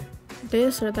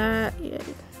this or that. Yeah,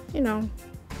 you know.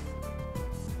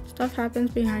 Stuff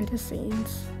happens behind the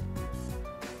scenes.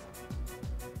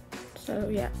 So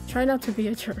yeah, try not to be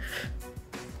a jerk.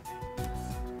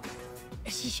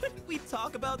 Shouldn't we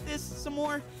talk about this some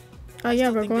more? Oh yeah,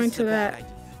 we're going to that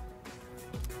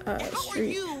How are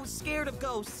street. you scared of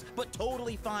ghosts, but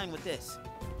totally fine with this?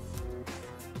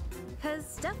 Cause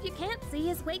stuff you can't see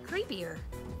is way creepier.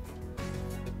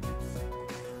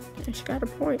 And she got a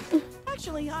point.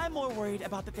 Actually, I'm more worried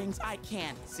about the things I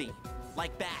can't see,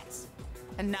 like bats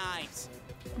and knives.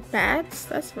 Bats?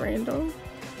 That's random.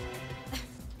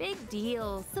 Big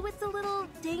deal, so it's a little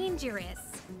dangerous.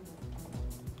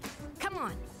 Come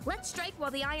on, let's strike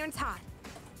while the iron's hot.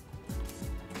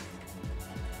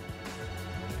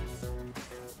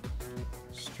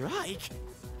 Strike?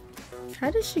 How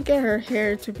did she get her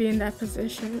hair to be in that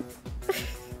position?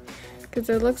 Because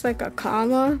it looks like a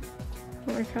comma.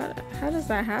 Like, how does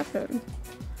that happen?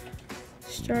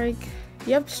 Strike.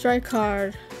 Yep, strike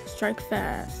hard. Strike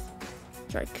fast.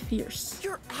 Strike fierce.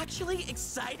 You're actually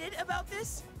excited about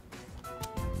this?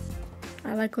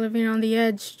 I like living on the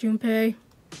edge, Junpei.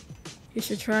 You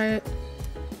should try it.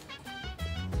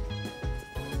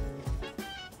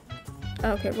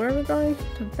 Okay, where are we going?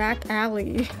 The back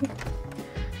alley.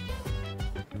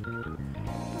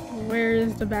 Where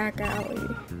is the back alley?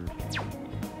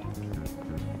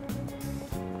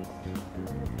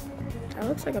 That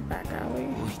looks like a back alley.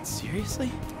 Wait,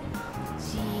 seriously?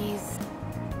 Jeez.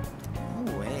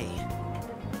 No way.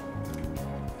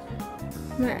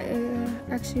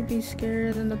 Might actually be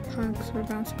scarier than the punks we're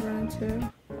about to run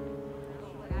into.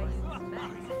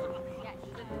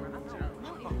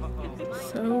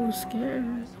 So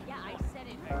scared.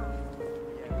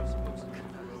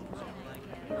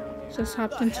 Just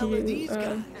hopped into the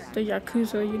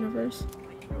Yakuza universe.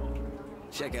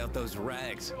 Check out those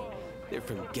rags. They're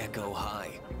from Gecko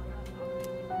High.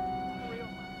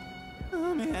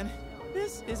 Oh man,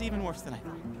 this is even worse than I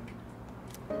thought.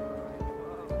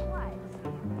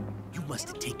 You must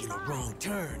have taken a wrong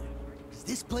turn. 'Cause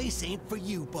this place ain't for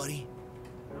you, buddy.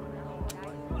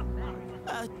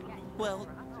 Well,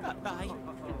 bye.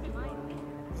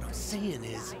 What I'm saying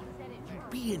is, you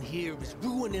being here is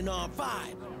ruining our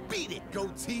vibe. Beat it,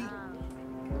 goatee.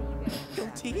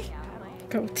 Goatee?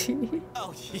 Goatee.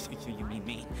 Oh, you mean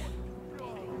me.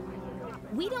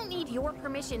 We don't need your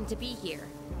permission to be here.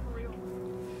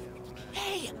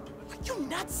 Hey, are you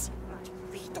nuts?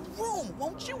 Read the room,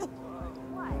 won't you?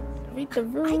 Read the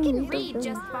room. I can read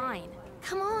just fine.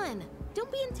 Come on,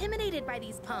 don't be intimidated by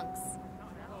these punks.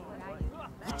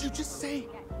 What'd you just say?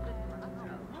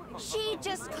 She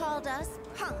just called us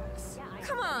punks.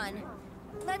 Come on.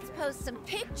 Let's post some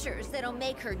pictures that'll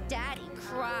make her daddy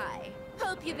cry.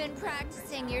 Hope you've been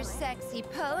practicing your sexy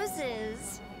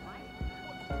poses.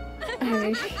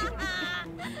 That's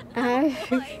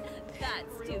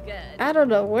too good. I don't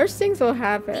know. Worse things will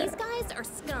happen. These guys are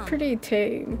scum. Pretty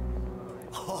tame.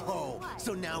 Oh,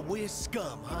 so now we're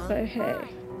scum, huh? But hey.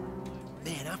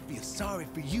 Man, I feel sorry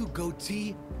for you,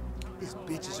 goatee. This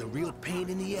bitch is a real pain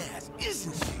in the ass,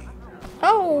 isn't she?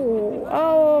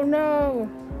 Oh no.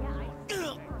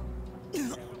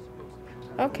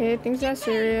 Okay, things are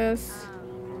serious.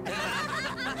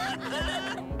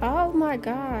 Oh my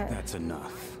god. That's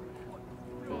enough.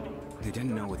 They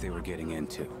didn't know what they were getting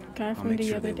into. Guy from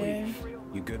the other day.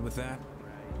 You good with that?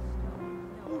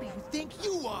 Who do you think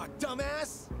you are,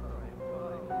 dumbass?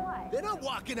 They're not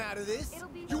walking out of this.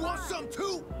 You want some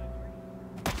too?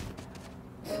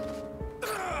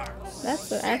 That's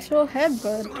the actual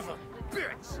headbutt. Son of a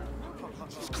bitch!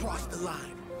 Just crossed the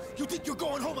line. You think you're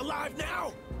going home alive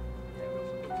now?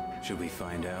 Should we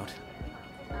find out?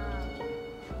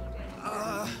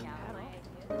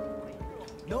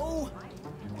 No.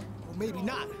 Or maybe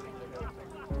not.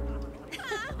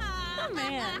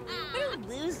 Man, what a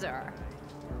loser.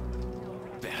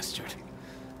 Bastard.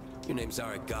 Your name's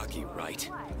Aragaki, right?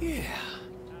 Yeah.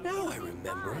 Now I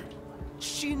remember.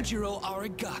 Shinjiro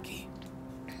Aragaki.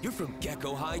 You're from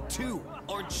Gecko High too,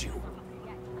 aren't you?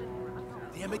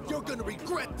 Damn it, you're gonna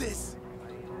regret this!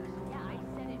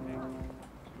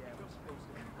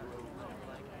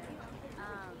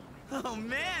 Oh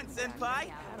man,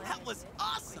 Senpai! That was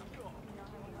awesome!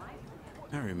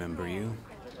 I remember you.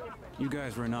 You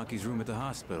guys were in Aki's room at the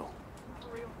hospital.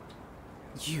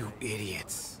 You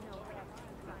idiots.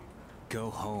 Go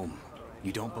home.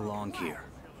 You don't belong here.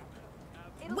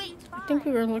 Wait! I think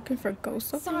we were looking for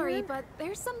ghosts up Sorry, here. but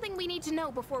there's something we need to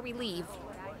know before we leave.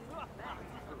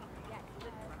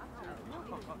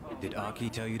 Did Aki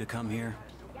tell you to come here?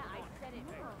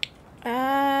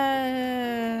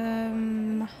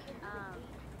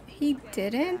 He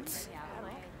didn't.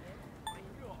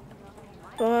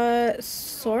 But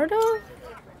sort of.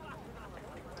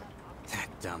 That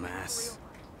dumbass.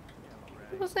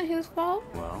 It wasn't his fault.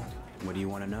 Well, what do you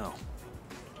want to know?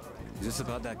 Is this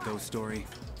about that ghost story?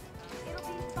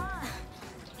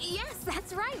 Yes,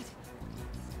 that's right.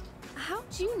 How'd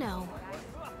you know?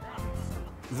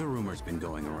 The rumor's been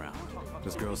going around.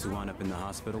 Those girls who wound up in the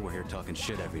hospital were here talking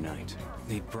shit every night.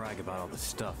 They'd brag about all the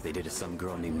stuff they did to some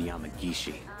girl named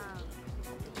Yamagishi.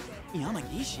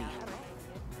 Yamagishi?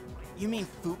 You mean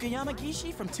Fuuka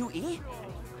Yamagishi from 2E?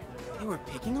 They were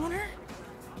picking on her?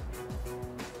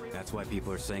 That's why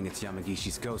people are saying it's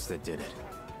Yamagishi's ghost that did it.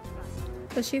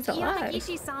 But she's alive.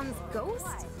 Yamagishi-san's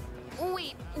ghost?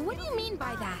 Wait, what do you mean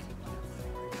by that?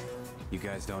 You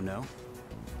guys don't know?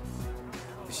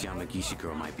 This Yamagishi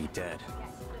girl might be dead.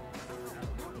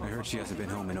 I heard she hasn't been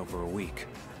home in over a week.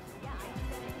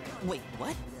 Wait,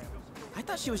 what? I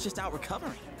thought she was just out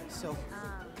recovering. So,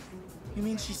 you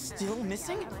mean she's still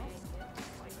missing?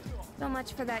 So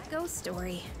much for that ghost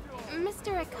story.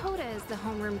 Mr. Akota is the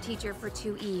homeroom teacher for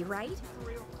 2E, right?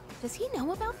 Does he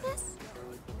know about this?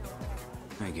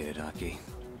 I get it, Aki.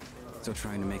 Still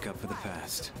trying to make up for the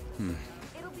past.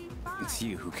 It's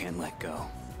you who can't let go.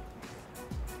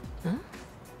 Huh?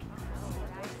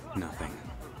 Nothing.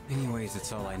 Anyways,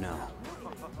 it's all I know.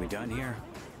 We done here?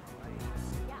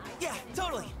 Yeah,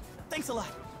 totally. Thanks a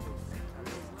lot.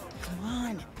 Come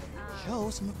on, show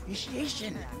some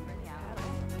appreciation.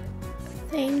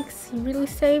 Thanks. You really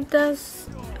saved us.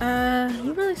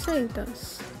 You really saved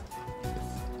us.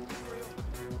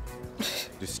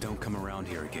 Just don't come around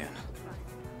here again.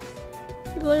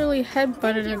 You literally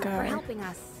headbutted Thank a you for guy. helping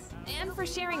us and for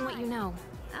sharing what you know.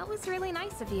 That was really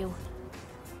nice of you.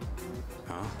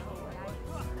 Huh?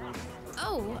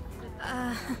 Oh,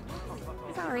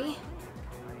 sorry.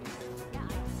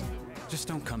 Just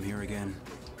don't come here again.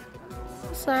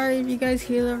 Sorry if you guys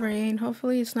hear the rain.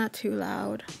 Hopefully it's not too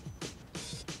loud.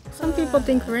 Some people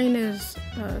think rain is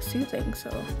soothing, so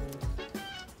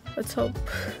let's hope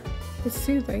it's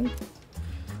soothing.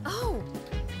 Oh!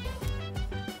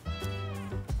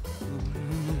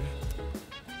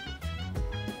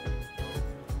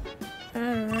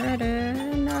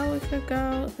 Alrighty, now we could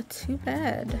go to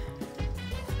bed.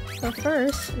 But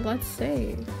first, let's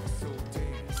save.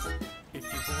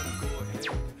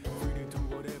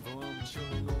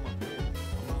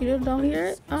 You don't hear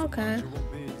it? Okay.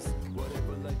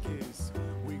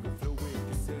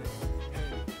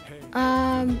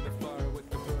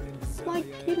 Like,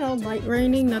 you know, light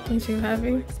raining, nothing too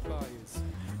heavy.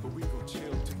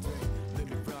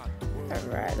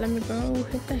 Alright, let me go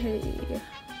hit the hay.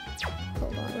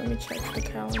 Hold on, let me check the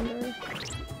calendar.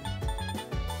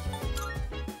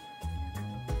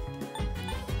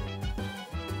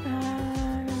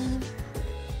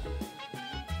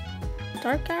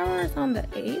 Dark hour is on the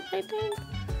 8th, I think.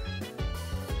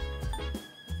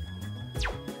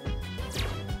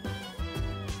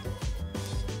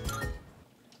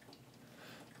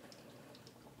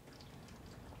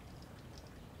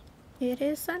 It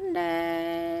is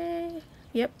Sunday.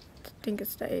 Yep, I think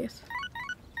it's the 8th.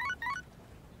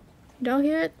 Don't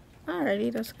hear it?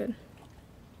 Alrighty, that's good.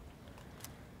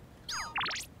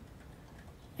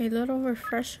 A little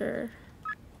refresher.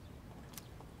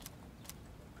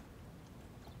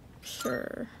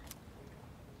 Sure.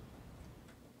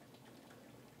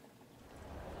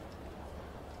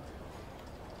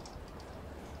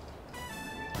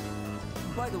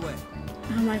 By the way.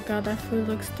 Oh my god, that food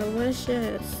looks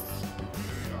delicious.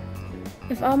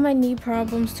 If all my knee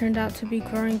problems turned out to be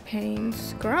growing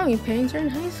pains. Growing pains? You're in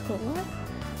high school, what?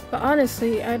 But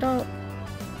honestly, I don't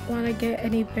want to get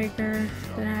any bigger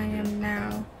than I am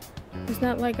now. It's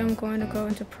not like I'm going to go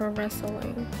into pro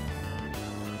wrestling.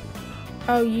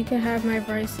 Oh, you can have my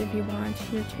rice if you want.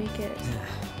 Here, take it.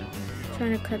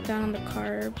 Trying to cut down on the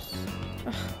carbs.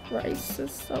 Ugh, rice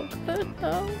is so good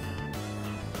though.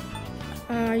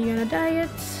 Are you on a diet?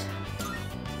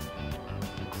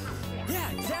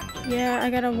 Yeah, exactly. Yeah,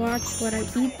 I gotta watch what I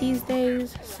eat these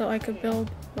days so I could build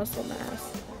muscle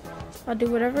mass. I'll do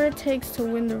whatever it takes to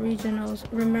win the regionals.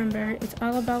 Remember, it's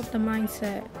all about the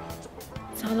mindset.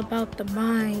 It's all about the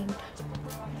mind.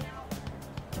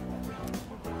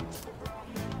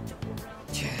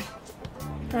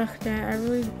 Ugh, damn, I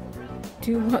really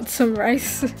do want some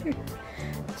rice.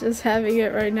 Just having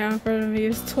it right now in front of me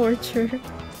is torture.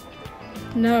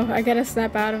 No, I gotta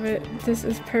snap out of it. This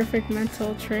is perfect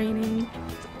mental training.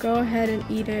 Go ahead and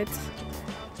eat it.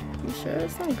 You sure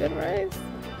it's not good rice?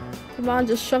 Come on,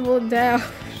 just shovel it down.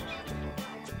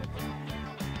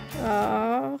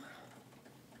 Oh.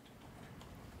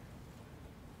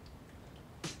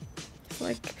 It's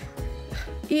like,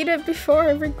 eat it before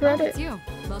I regret it. It's you.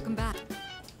 Welcome back.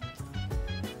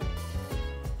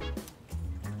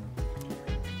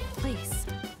 Please.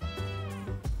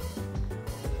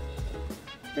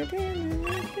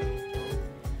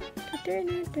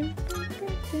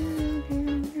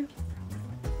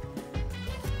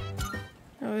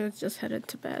 Oh, it's just headed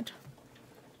to bed.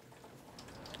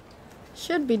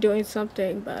 Should be doing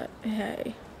something, but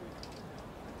hey.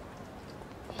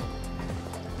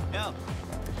 No.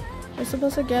 We're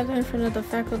supposed to gather in front of the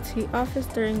faculty office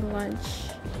during lunch.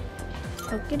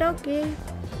 Okie dokie.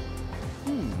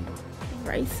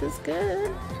 Rice is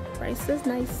good. Rice is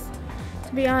nice.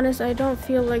 To be honest, I don't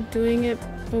feel like doing it,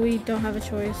 but we don't have a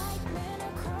choice.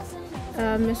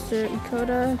 Mr.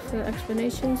 Ikoda, for the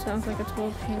explanation, sounds like a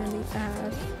total pain in the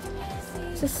ass.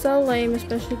 It's just so lame,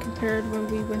 especially compared when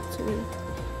we went to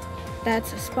that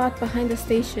spot behind the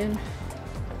station.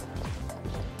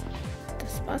 The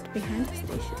spot behind the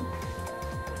station.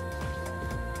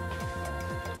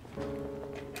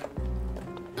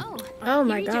 Oh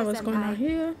my god, what's going on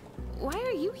here? Why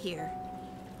are you here?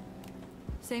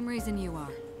 Same reason you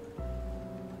are.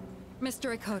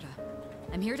 Mr. Ikoda,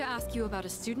 I'm here to ask you about a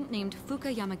student named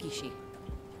Fuuka Yamagishi.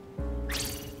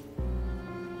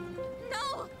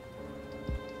 No!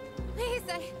 Please,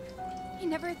 I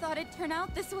never thought it'd turn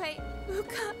out this way.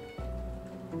 Fuuka.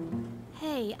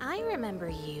 Hey, I remember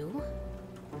you.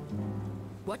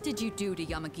 What did you do to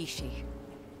Yamagishi?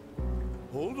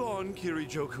 Hold on,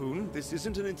 Kirijo-kun. This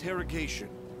isn't an interrogation.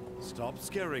 Stop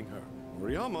scaring her.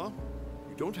 Moriyama,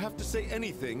 you don't have to say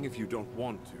anything if you don't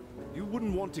want to. You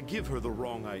wouldn't want to give her the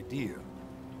wrong idea.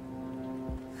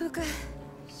 Fuuka,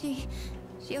 she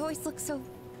always looked so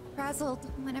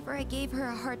frazzled whenever I gave her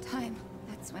a hard time.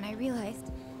 That's when I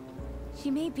realized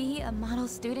she may be a model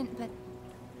student, but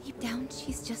deep down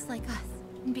she's just like us.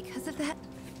 And because of that,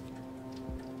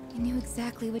 I knew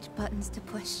exactly which buttons to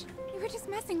push. We were just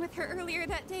messing with her earlier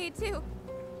that day, too.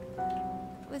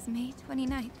 It was May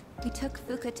 29th. We took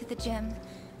Fuuka to the gym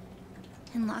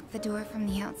and locked the door from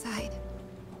the outside.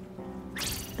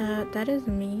 That is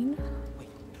mean. Wait,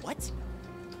 what?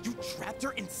 You trapped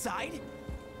her inside?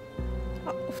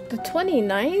 Oh, the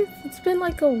 29th? It's been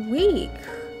like a week.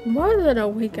 More than a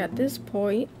week at this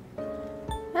point.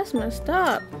 That's messed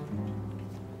up.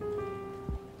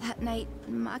 That night,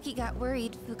 Maki got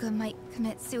worried Fuuka might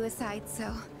commit suicide,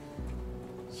 so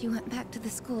she went back to the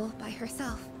school by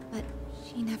herself, but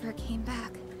she never came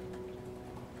back.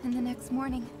 And the next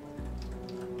morning,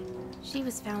 she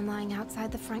was found lying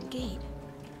outside the front gate.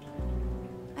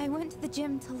 I went to the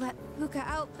gym to let Fuuka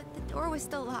out, but the door was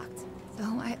still locked. So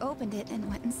I opened it and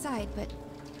went inside, but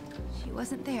she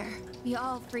wasn't there. We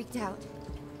all freaked out.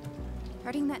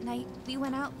 Starting that night, we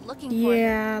went out looking for her.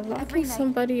 Yeah, locking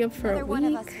somebody up for a one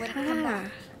of us week. wouldn't come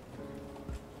back.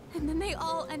 And then they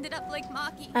all ended up like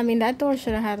Maki. I mean, that door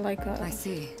should have had like a... I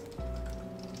see.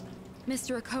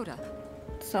 Mr. Ikoda,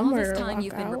 somewhere all this to time walk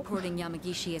you've been out. reporting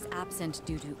Yamagishi as absent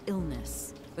due to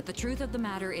illness. But the truth of the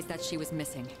matter is that she was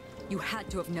missing. You had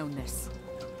to have known this.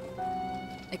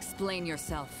 Explain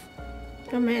yourself.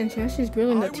 Oh man, she's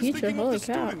grilling the I was teacher. thinking Holy of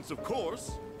the cow. students, of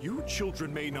course. You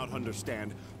children may not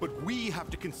understand, but we have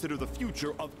to consider the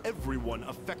future of everyone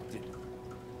affected.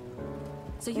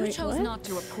 So you Wait, chose what? not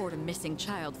to report a missing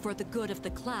child for the good of the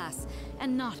class,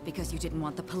 and not because you didn't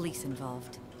want the police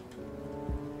involved.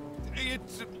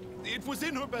 It was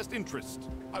in her best interest.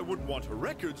 I wouldn't want her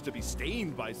records to be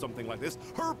stained by something like this.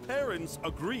 Her parents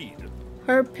agreed.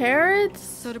 Her parents?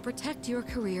 So to protect your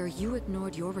career, you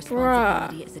ignored your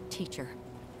responsibility as a teacher.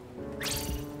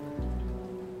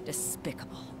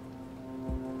 Despicable.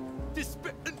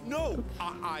 No,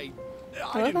 I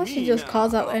I love how she didn't just mean,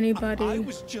 calls out anybody. I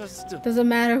was just... Doesn't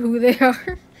matter who they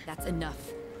are. That's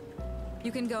enough.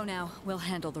 You can go now. We'll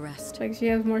handle the rest. Like she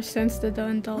has more sense than the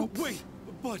adults. Wait,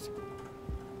 but...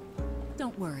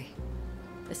 Don't worry.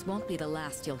 This won't be the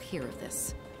last you'll hear of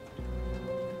this.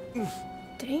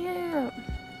 Damn.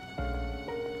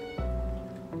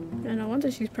 And no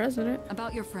wonder she's president.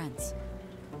 About your friends.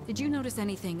 Did you notice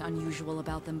anything unusual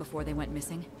about them before they went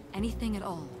missing? Anything at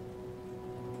all?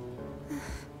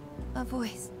 A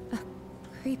voice. A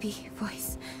creepy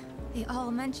voice. They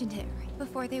all mentioned it right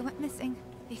before they went missing.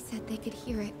 They said they could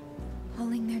hear it,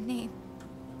 calling their name.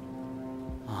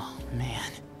 Oh,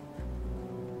 man.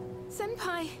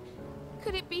 Senpai,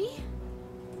 could it be?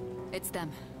 It's them.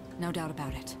 No doubt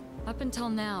about it. Up until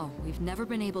now, we've never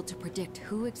been able to predict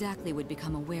who exactly would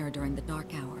become aware during the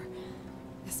dark hour.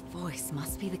 This voice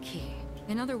must be the key.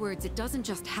 In other words, it doesn't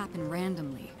just happen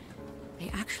randomly. They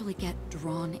actually get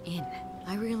drawn in.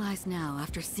 I realize now,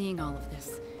 after seeing all of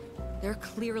this, they're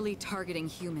clearly targeting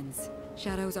humans.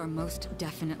 Shadows are most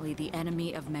definitely the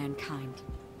enemy of mankind.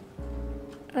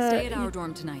 Stay at our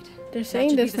dorm tonight. They're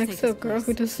saying this next to a girl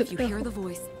who doesn't know. If you hear the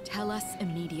voice, tell us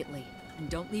immediately. And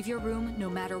don't leave your room no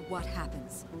matter what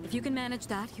happens. If you can manage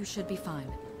that, you should be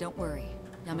fine. Don't worry.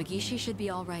 Yamagishi should be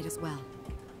all right as well.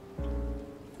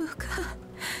 Fuuka.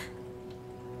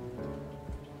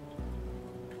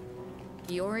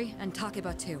 Iori and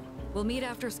Takeba too. We'll meet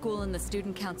after school in the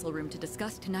student council room to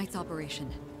discuss tonight's operation.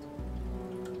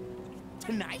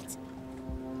 Tonight?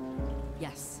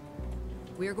 Yes.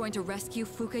 We are going to rescue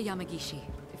Fuuka Yamagishi.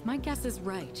 If my guess is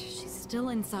right, she's still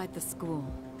inside the school.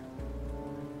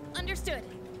 Understood.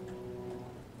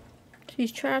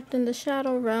 She's trapped in the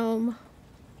shadow realm.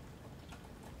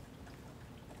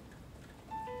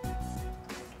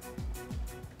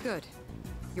 Good.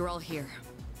 You're all here.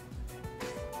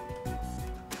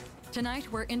 Tonight,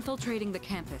 we're infiltrating the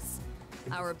campus.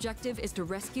 Our objective is to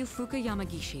rescue Fuuka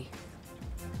Yamagishi.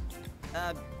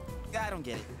 I don't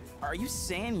get it. Are you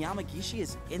saying Yamagishi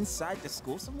is inside the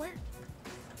school somewhere?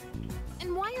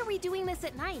 And why are we doing this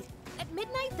at night? At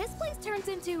midnight, this place turns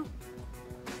into...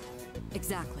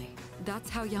 Exactly. That's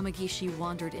how Yamagishi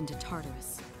wandered into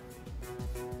Tartarus.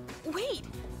 Wait!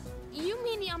 You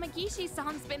mean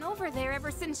Yamagishi-san's been over there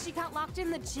ever since she got locked in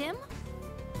the gym?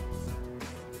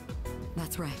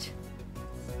 That's right.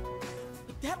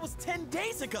 That was 10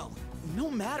 days ago!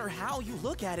 No matter how you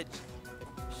look at it,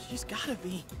 she's gotta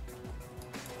be...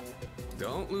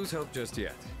 Don't lose hope just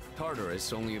yet.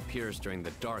 Tartarus only appears during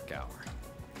the dark hour.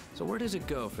 So where does it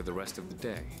go for the rest of the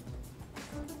day?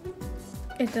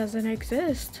 It doesn't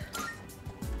exist.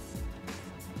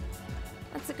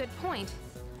 That's a good point.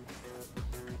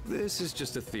 This is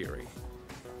just a theory.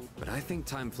 But I think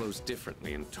time flows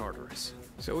differently in Tartarus.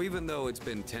 So even though it's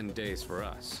been 10 days for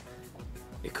us,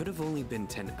 it could have only been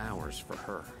 10 hours for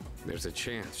her. There's a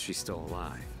chance she's still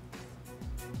alive.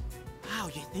 Wow,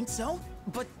 you think so?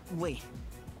 But wait,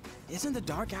 isn't the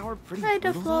dark hour pretty Hi,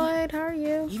 brutal, DeFloyd, how are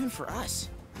you? Even for us,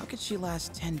 how could she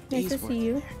last 10 Nice days to see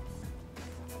you.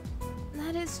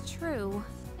 That is true.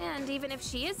 And even if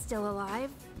she is still alive,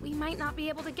 we might not be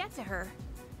able to get to her.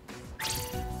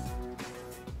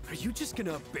 Are you just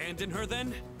gonna abandon her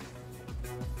then?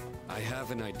 I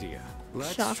have an idea.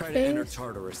 Let's Shock try face? to enter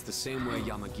Tartarus the same way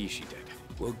Yamagishi did.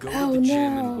 We'll go Oh, to the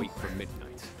gym no. and wait for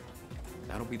midnight.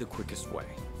 That'll be the quickest way.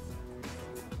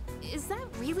 Is that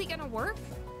really gonna work?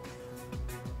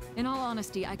 In all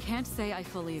honesty, I can't say I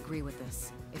fully agree with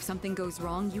this. If something goes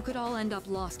wrong, you could all end up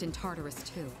lost in Tartarus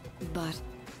too. But...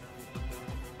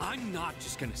 I'm not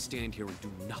just gonna stand here and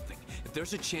do nothing. If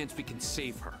there's a chance we can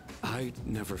save her, I'd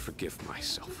never forgive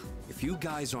myself. If you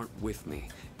guys aren't with me,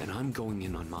 then I'm going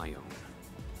in on my own.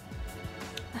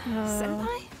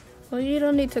 Senpai? Well, you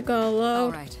don't need to go alone.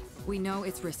 All right, we know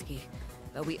it's risky,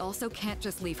 but we also can't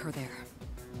just leave her there.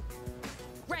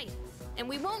 Right. And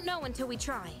we won't know until we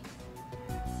try.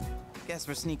 Guess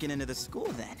we're sneaking into the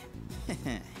school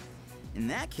then. In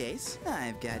that case,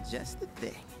 I've got just the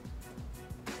thing.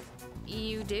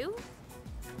 You do?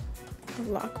 A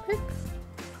lockpick?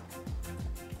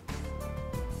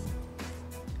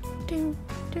 Ding,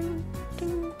 ding,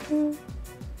 ding, ding.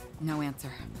 No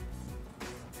answer.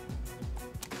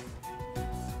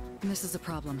 This is a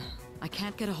problem. I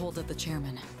can't get a hold of the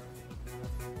chairman.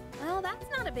 Well, that's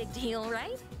not a big deal,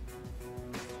 right?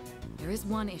 There is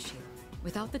one issue.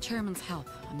 Without the chairman's help,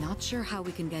 I'm not sure how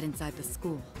we can get inside the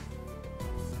school.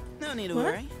 No need to What?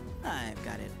 worry. I've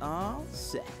got it all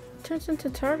set. Turns into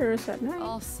Tartarus at night.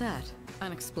 All set.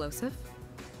 An explosive?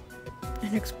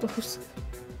 An explosive.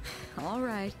 All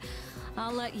right.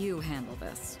 I'll let you handle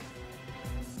this.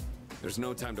 There's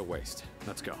no time to waste.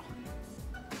 Let's go.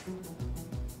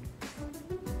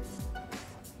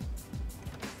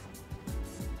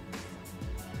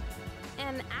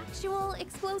 An actual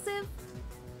explosive?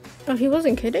 Oh, he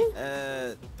wasn't kidding?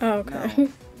 Oh, okay. No.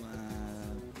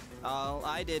 All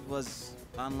I did was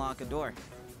unlock a door.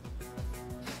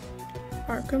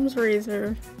 Arkham's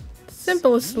razor.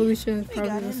 Simplest solution is We probably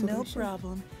got the it, no solution.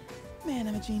 problem. Man,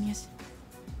 I'm a genius.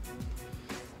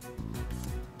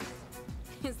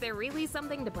 Is there really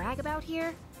something to brag about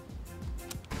here?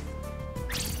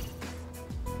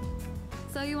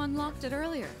 So you unlocked it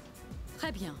earlier.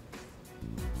 Très bien.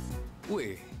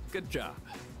 Oui, good job.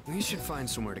 We should find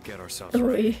somewhere to get ourselves Oui.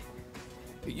 ready.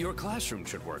 Your classroom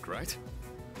should work, right?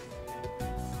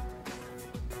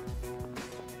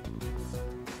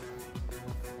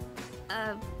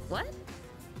 What?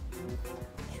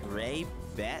 Trey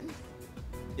Ben?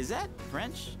 Is that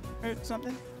French or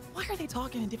something? Why are they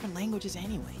talking in different languages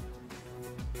anyway?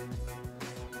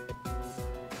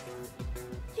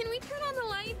 Can we turn on the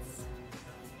lights?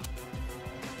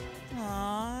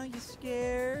 Aw, you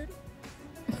scared?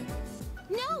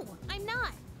 No, I'm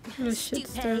not. What a shit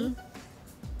stir.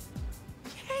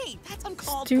 Hey, that's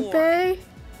uncalled Stupid.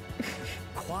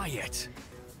 Quiet.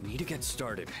 We need to get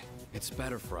started. It's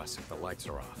better for us if the lights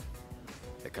are off.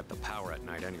 They cut the power at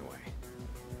night anyway.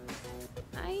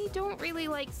 I don't really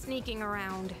like sneaking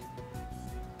around.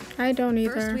 I don't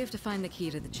either. First, we have to find the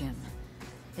key to the gym.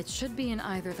 It should be in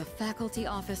either the faculty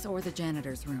office or the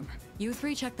janitor's room. You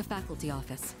three check the faculty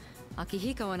office.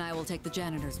 Akihiko and I will take the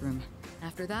janitor's room.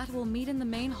 After that, we'll meet in the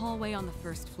main hallway on the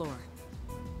first floor.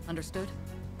 Understood?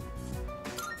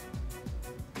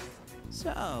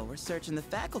 So, we're searching the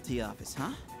faculty office,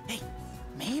 huh? Hey,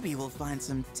 maybe we'll find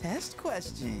some test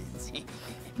questions. Oh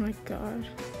my god.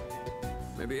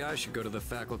 Maybe I should go to the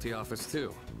faculty office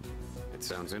too. It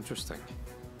sounds interesting.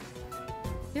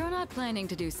 You're not planning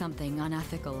to do something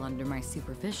unethical under my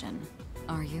supervision,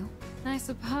 are you? I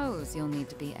suppose you'll need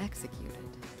to be executed.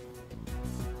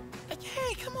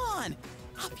 Hey, come on!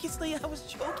 Obviously, I was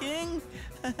joking.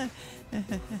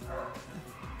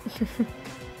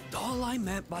 All I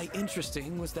meant by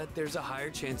interesting was that there's a higher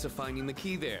chance of finding the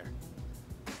key there.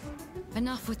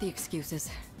 Enough with the excuses.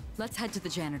 Let's head to the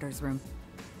janitor's room.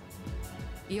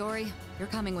 Iori, you're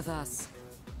coming with us.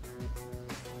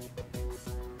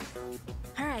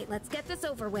 All right, let's get this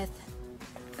over with.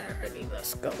 Alrighty,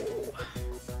 let's go.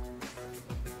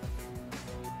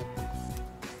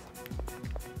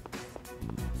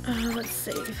 Let's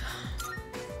save.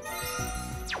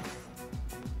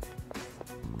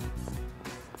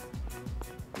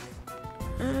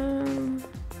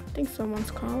 I think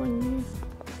someone's calling me.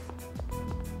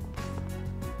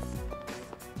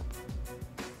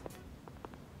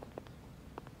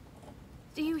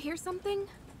 Do you hear something?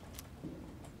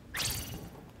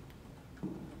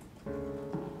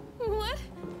 What?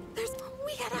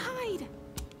 We gotta hide.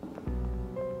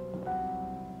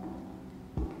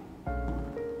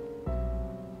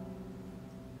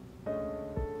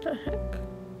 The heck?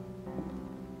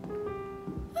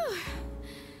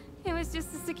 It was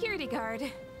just a security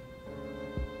guard.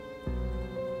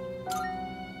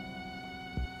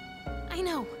 I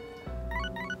know.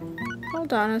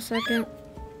 Hold on a second.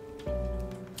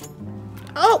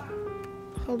 Oh!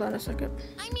 Hold on a second.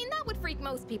 I mean, that would freak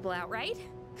most people out, right?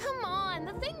 Come on,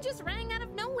 the thing just rang out of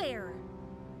nowhere.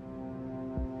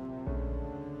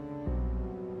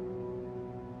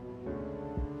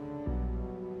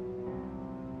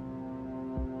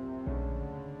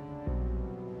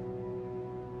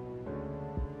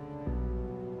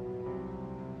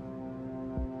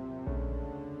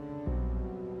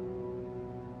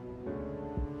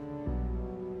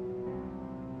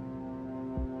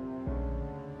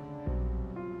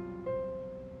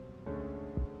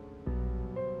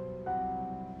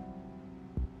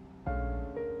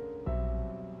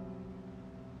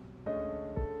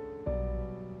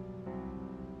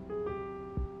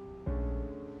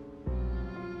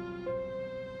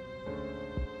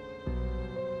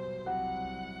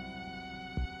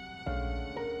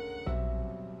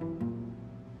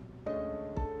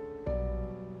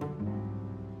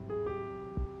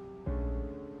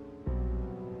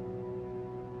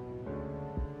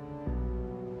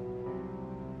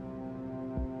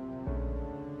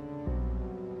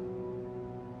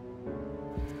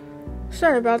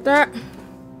 Sorry about that.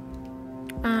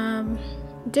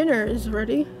 Dinner is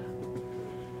ready.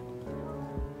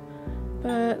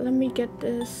 But let me get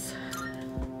this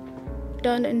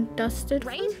done and dusted.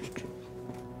 Right?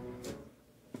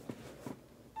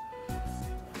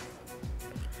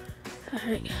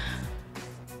 Alright.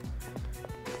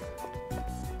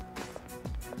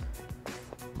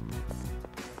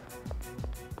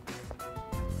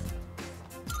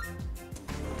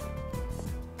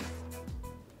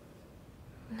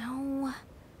 No.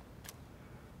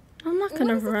 I'm not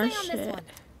gonna What does it say rush on this it. one?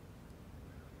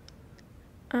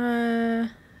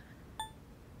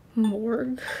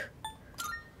 Morgue.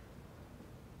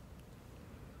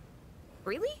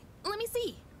 Really? Let me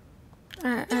see.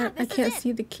 I this is can't it.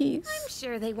 see the keys. I'm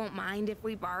sure they won't mind if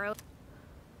we borrow.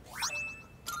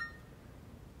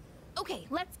 Okay,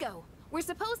 let's go. We're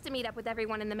supposed to meet up with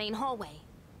everyone in the main hallway.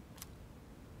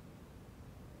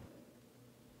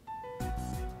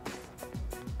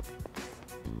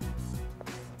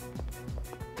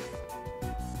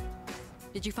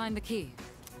 Did you find the key?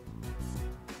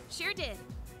 Sure did.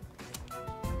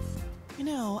 You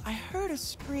know, I heard a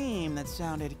scream that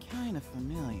sounded kind of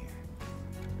familiar.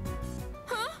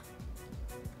 Huh?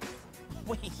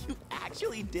 Wait, you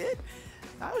actually did?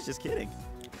 I was just kidding.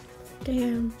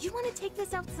 Damn. You want to take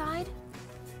this outside?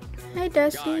 Hey,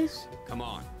 Dusty. Guys, come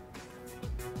on.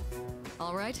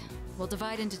 All right, we'll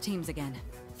divide into teams again.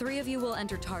 3 of you will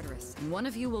enter Tartarus, and 1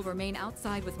 of you will remain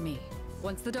outside with me.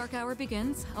 Once the dark hour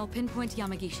begins, I'll pinpoint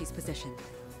Yamagishi's position.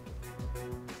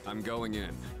 I'm going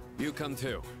in. You come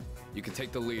too. You can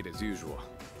take the lead as usual.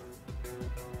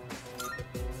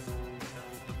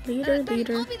 Leader. I'll be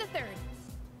the third.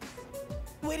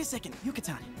 Wait a second,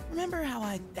 Yucatan. Remember how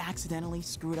I accidentally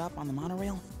screwed up on the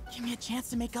monorail? Give me a chance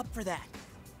to make up for that.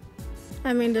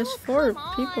 I mean, there's 4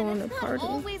 Come people on, in the it's party. not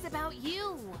always about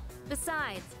you.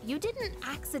 Besides, you didn't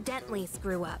accidentally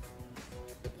screw up.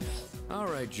 All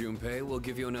right, Junpei, we'll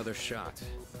give you another shot.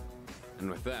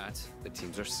 And with that, the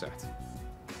teams are set.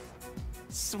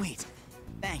 Sweet.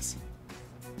 Thanks.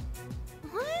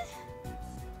 What?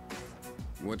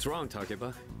 What's wrong,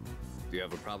 Takeba? Do you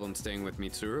have a problem staying with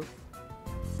Mitsuru?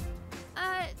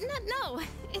 No,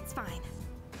 it's fine.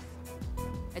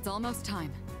 It's almost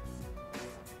time.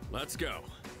 Let's go.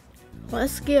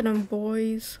 Let's get them,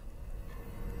 boys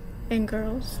and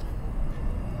girls.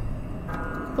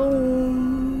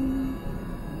 Boom.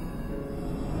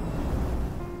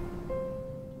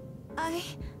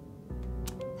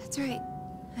 That's right.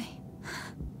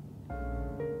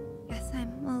 Guess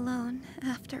I'm alone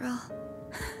after all.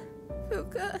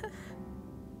 Fuuka.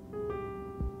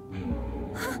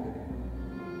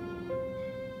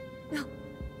 No,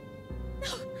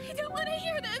 I don't want to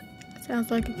hear this. Sounds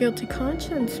like a guilty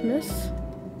conscience, miss.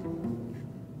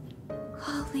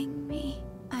 Calling me.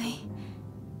 I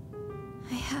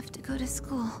have to go to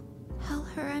school. Tell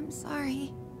her I'm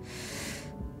sorry.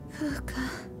 Fuuka.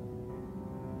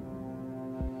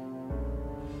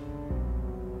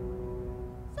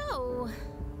 So...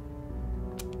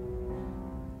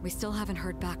 We still haven't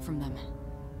heard back from them.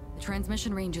 The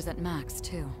transmission range is at max,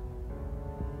 too.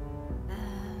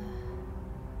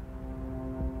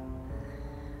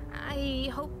 I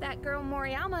hope that girl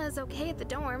Moriyama is okay at the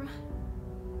dorm.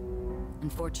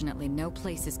 Unfortunately, no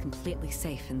place is completely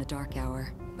safe in the dark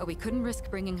hour. But we couldn't risk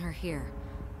bringing her here.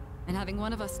 And having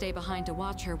one of us stay behind to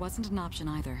watch her wasn't an option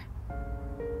either.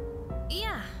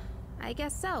 Yeah, I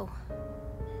guess so.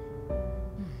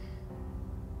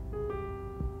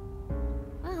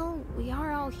 Well, we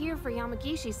are all here for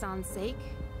Yamagishi-san's sake.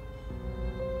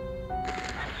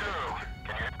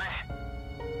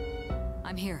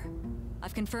 I'm here.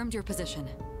 I've confirmed your position.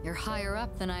 You're higher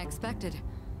up than I expected.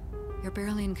 You're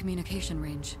barely in communication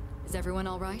range. Is everyone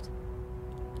all right?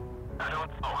 I don't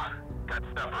know. Got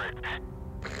separated.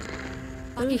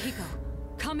 Akihiko.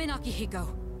 Come in,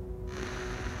 Akihiko.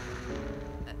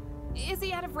 Is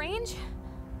he out of range?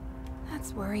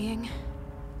 That's worrying.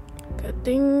 Good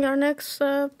thing our next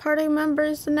party member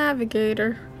is the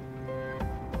navigator.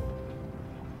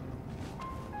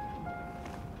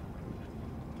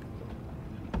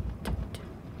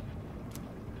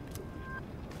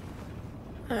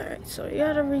 Alright, so you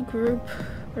gotta regroup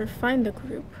or find the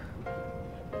group.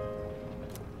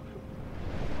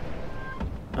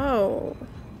 Oh.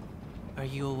 Are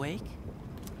you awake?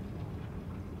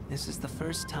 This is the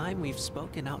first time we've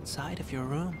spoken outside of your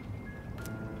room.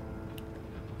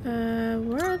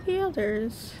 Where are the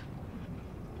others?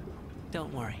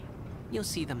 Don't worry. You'll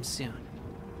see them soon.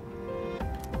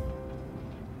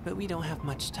 But we don't have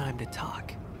much time to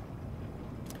talk.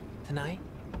 Tonight,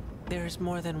 there is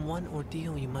more than one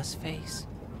ordeal you must face.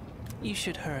 You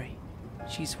should hurry.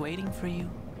 She's waiting for you.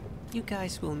 You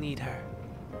guys will need her.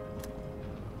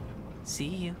 See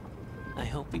you. I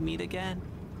hope we meet again.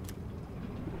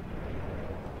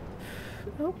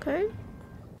 Okay.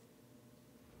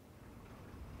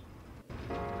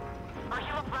 Are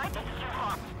you alright? This is your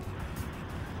fault.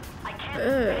 I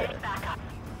can't get back up.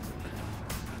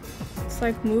 It's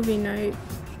like movie night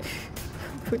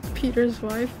with Peter's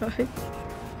Wi-Fi.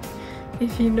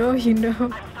 If you know, you know.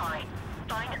 I'm sorry.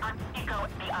 Find Akihiko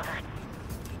and the others.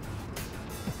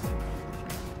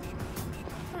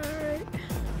 Alright.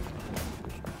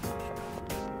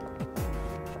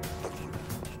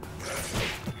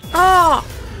 Oh!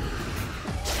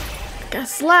 Got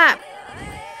slapped.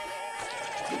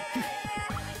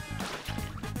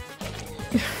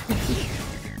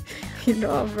 You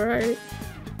know I'm right.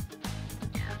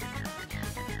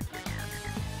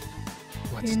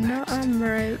 What's you know next? I'm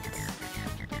right.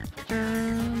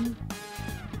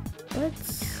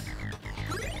 Let's...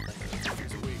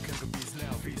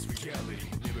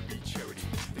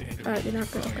 Alright, you're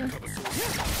not going there.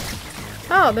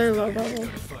 Oh, they're low level.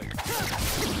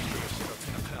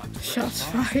 Shots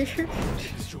fired.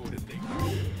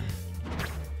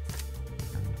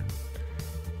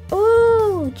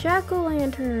 Ooh,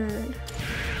 jack-o'-lantern.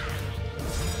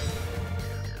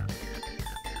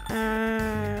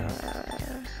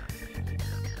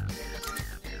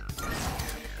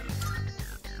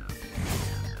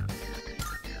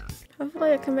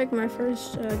 Hopefully I can make my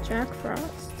first Jack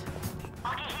Frost.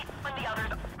 Yamagishi, when the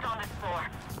others on this floor.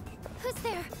 Who's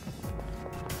there?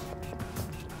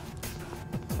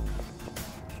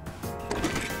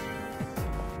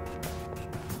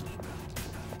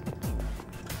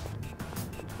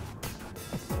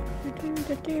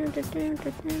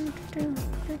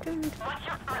 What's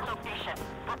your current location?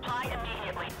 Reply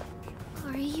immediately.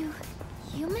 Are you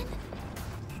human?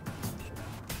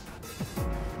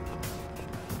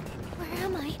 Where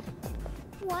am I?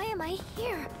 Why am I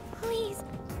here? Please,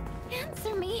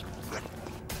 answer me.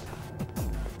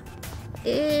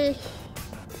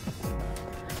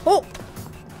 Oh!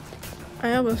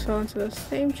 I almost fell into the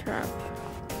same trap.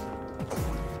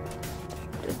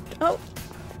 Oh!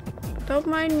 Don't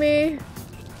mind me.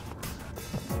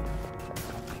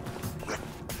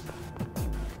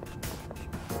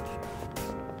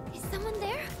 Is someone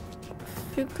there?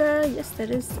 Fuuka, yes, that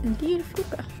is indeed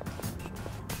Fuuka.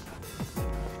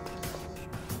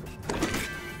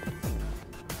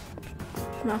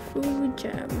 Mafu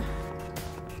gem.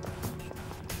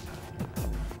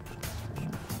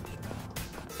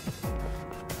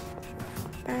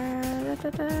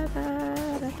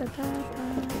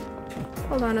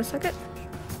 Hold on a second.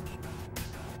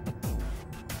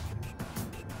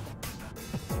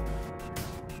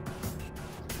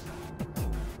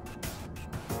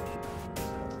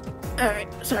 Alright,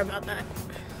 sorry about that.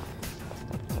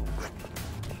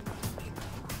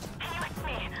 Helix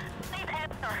me. Please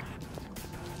answer.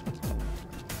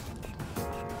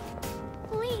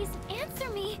 Please, answer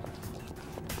me.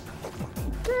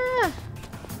 Ah.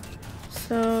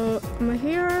 So, my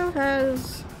hero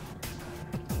has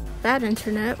bad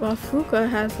internet, while Fuuka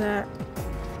has that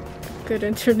good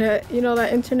internet. You know,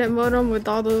 that internet modem with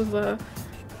all those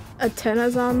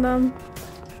antennas on them?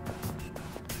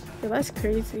 Yeah, that's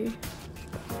crazy.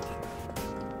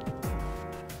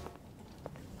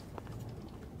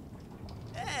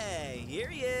 Hey, here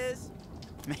he is.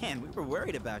 Man, we were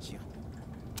worried about you.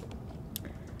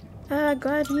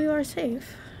 Glad you are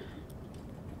safe.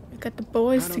 We got the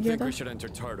boys I don't together. think we should enter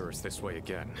Tartarus this way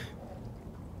again.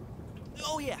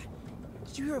 Oh yeah.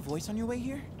 Did you hear a voice on your way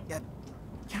here? Yeah,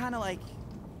 kind of like...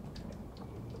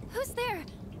 Who's there?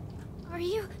 Are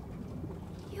you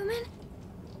human?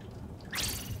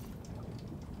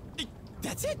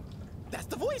 That's it! That's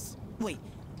the voice! Wait,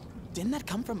 didn't that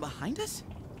come from behind us?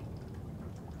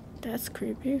 That's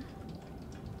creepy.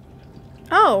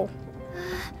 Oh!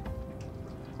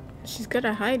 She's good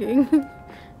at hiding.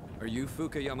 Are you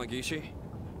Fuuka Yamagishi?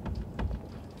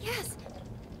 Yes.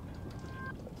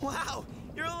 Wow,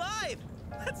 you're alive!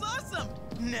 That's awesome!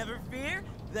 Never fear,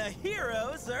 the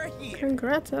heroes are here!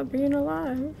 Congrats on being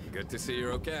alive. Good to see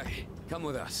you're okay. Come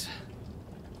with us.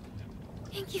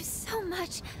 Thank you so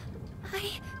much.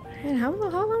 Man, how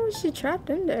long was she trapped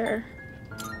in there?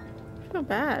 I feel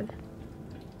bad.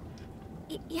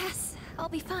 Yes, I'll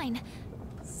be fine.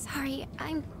 Sorry,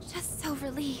 I'm just so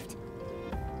relieved.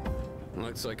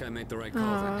 Looks like I made the right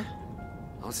call then.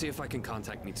 I'll see if I can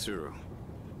contact Mitsuru.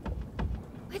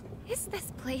 What is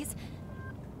this place?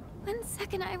 1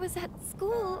 second I was at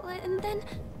school, and then...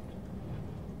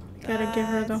 Gotta give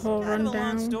her the whole Kind of a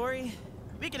rundown. long story.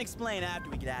 We can explain after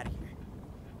we get out of here.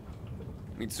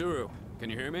 Mitsuru, can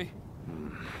you hear me?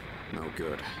 No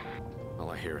good.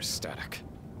 All I hear is static.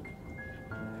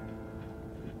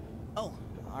 Oh,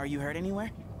 are you hurt anywhere?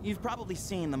 You've probably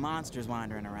seen the monsters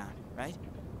wandering around, right?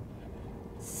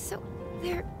 So,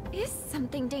 there is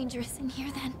something dangerous in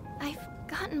here then. I've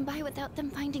gotten by without them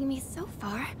finding me so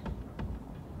far.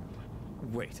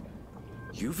 Wait,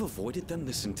 you've avoided them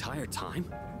this entire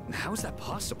time? How is that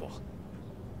possible?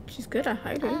 She's good at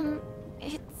hiding.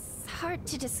 It's hard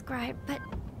to describe, but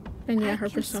And yeah, I her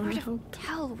can persona sort of helped.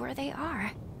 tell where they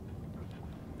are.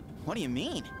 What do you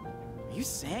mean? Are you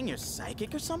saying you're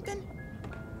psychic or something?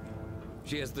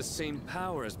 She has the same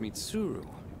power as Mitsuru,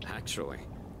 actually.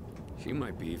 She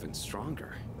might be even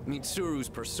stronger. Mitsuru's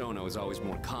persona is always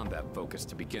more combat-focused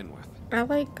to begin with. I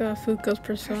like Fuuka's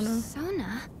persona.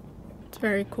 Persona? It's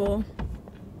very cool.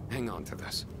 Hang on to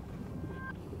this.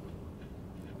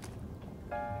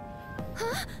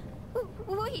 Huh?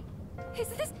 Wait, is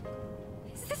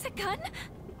this a gun?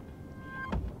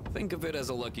 Think of it as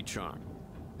a lucky charm.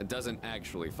 It doesn't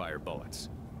actually fire bullets.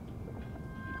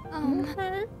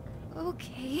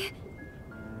 Okay.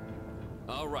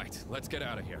 All right, let's get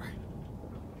out of here.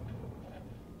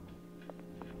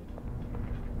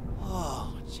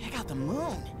 Whoa, check out the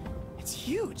moon. It's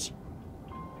huge.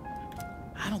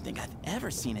 I don't think I've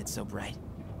ever seen it so bright.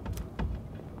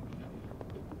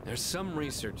 There's some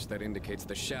research that indicates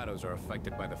the shadows are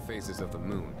affected by the phases of the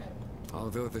moon.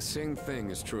 Although the same thing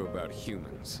is true about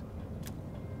humans.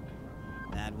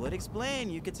 That would explain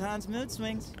Yucatan's mood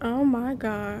swings. Oh my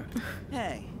god.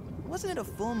 Hey, wasn't it a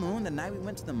full moon the night we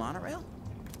went to the monorail?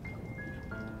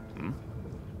 Hmm?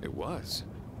 It was.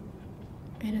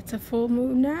 And it's a full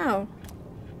moon now.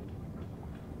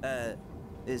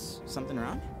 Is something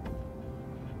wrong?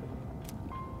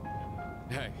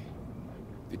 Hey,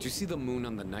 did you see the moon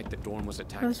on the night the dorm was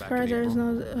attacked As back far in as there's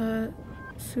April? no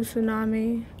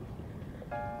tsunami.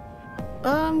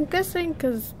 I'm guessing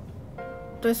because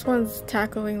this one's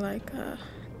tackling like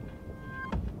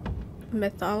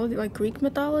mythology, like Greek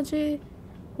mythology,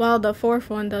 while the fourth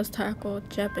one does tackle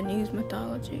Japanese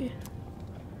mythology,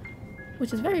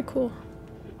 which is very cool.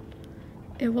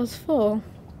 It was full.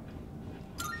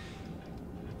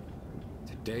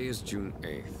 Today is June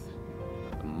 8th.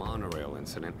 The monorail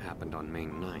incident happened on May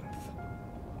 9th.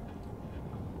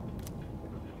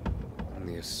 And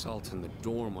the assault in the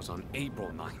dorm was on April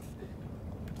 9th.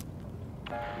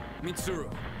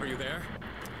 Mitsuru, are you there?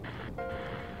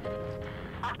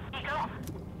 Akihiko?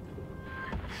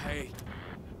 Hey.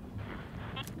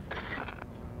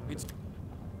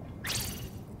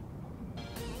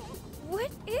 What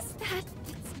is that?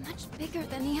 It's much bigger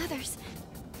than the others.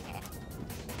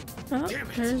 Oh,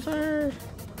 there's our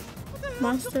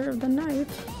monster of the night.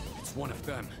 It's one of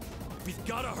them. We've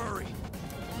gotta hurry.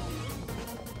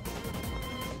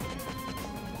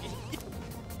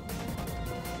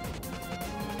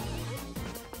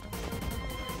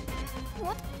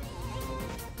 What?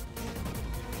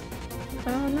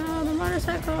 Oh no, the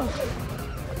motorcycle.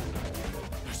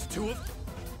 There's two of them.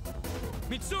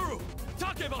 Mitsuru!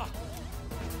 Takeba!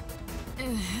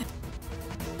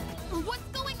 What's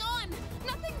going on?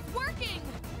 Nothing's working!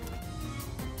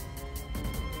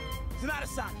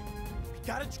 Tsunade-san, we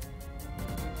gotta...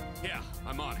 Yeah,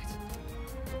 I'm on it.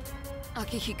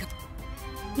 Akihiko.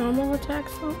 Normal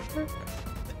attacks don't work.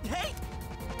 Hey!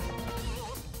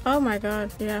 Oh my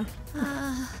god, yeah.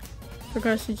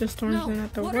 Forgot she just storms in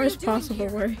at the worst possible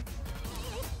way.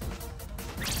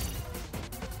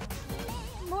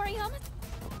 Moriyama?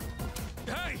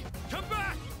 Hey, come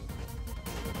back!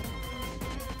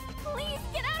 Please,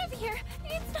 get out of here!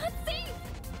 It's not safe!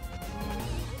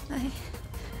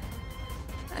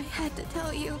 I had to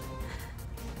tell you.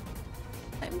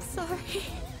 I'm sorry.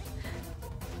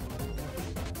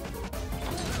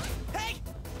 Hey!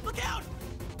 Look out!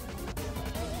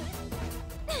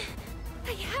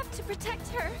 I have to protect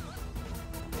her.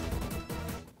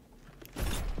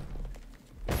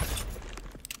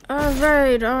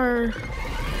 Alright, our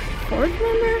fourth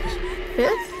member?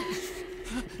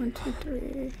 Fifth? 1, 2,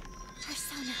 3.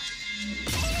 Persona.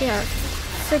 Yeah,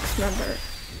 sixth member.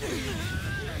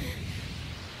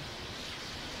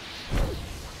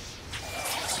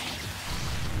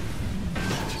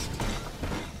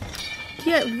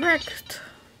 Get wrecked.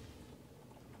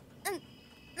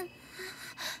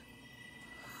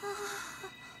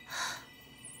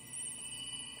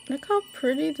 Look how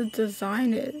pretty the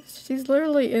design is. She's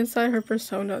literally inside her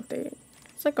persona thing.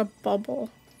 It's like a bubble.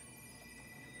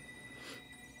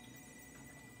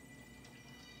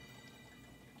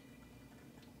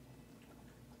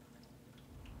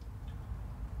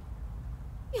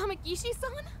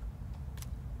 Yamagishi-san?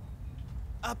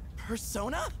 A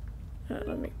persona?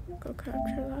 Let me go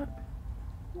capture that.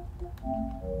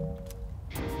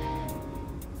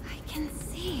 I can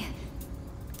see.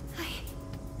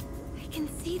 I can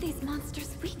see these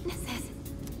monsters' weaknesses.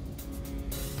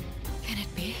 Can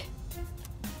it be?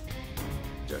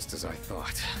 Just as I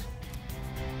thought.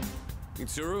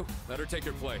 Mitsuru, let her take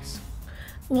your place.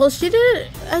 Well, she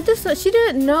didn't. She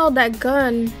didn't know that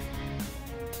gun.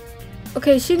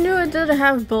 Okay, she knew it didn't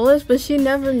have bullets, but she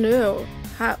never knew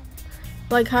how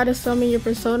to summon your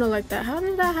persona like that. How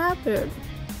did that happen?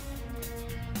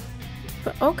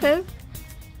 But okay,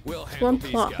 We'll one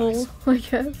plot hole, I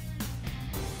guess.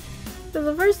 So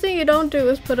the first thing you don't do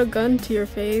is put a gun to your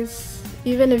face,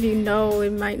 even if you know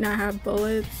it might not have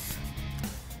bullets.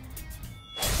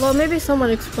 Well, maybe someone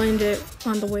explained it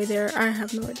on the way there. I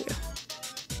have no idea.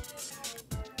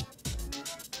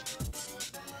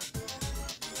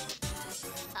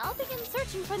 I'll begin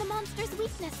searching for the monster's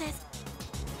weaknesses.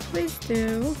 Please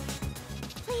do.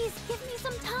 Please, give me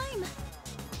some time.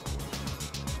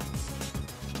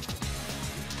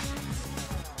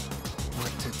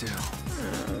 What to do?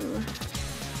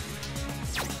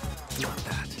 Not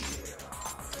that.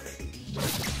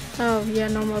 Oh yeah,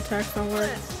 normal attacks don't work.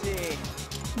 Let's see.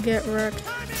 Get wrecked.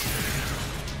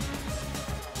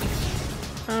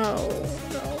 Oh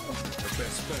no. The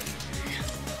best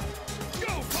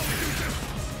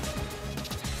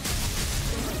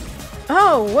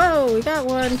Oh, whoa, we got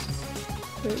one.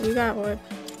 We got one.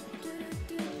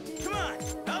 Come on,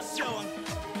 I'll show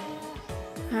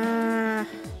him.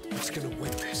 Who's gonna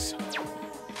win this?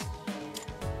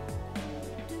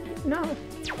 No.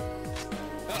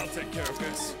 I'll take care of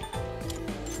this.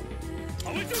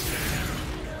 I'll do this.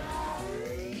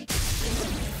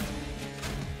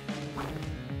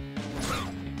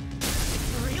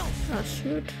 Oh,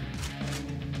 shoot.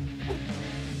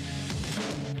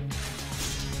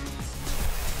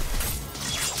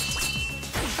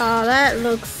 Oh, that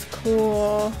looks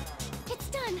cool. It's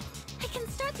done. I can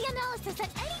start the analysis at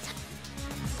any time.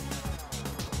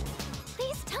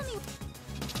 Please tell me.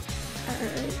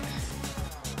 Alright.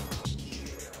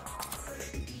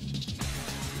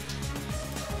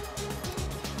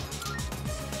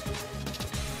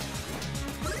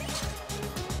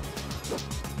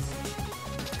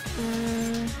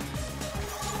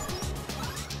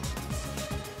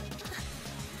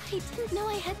 I didn't know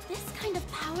I had this kind of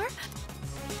power.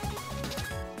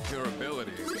 Your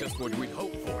ability is just what we'd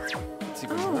hope for. It's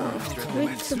even more Oh,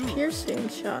 adrenaline switch to too. piercing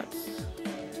shots.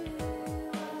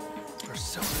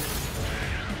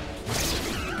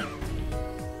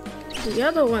 The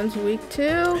other one's weak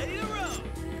too.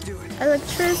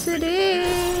 Electricity.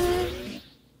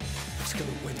 Who's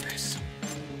gonna win this?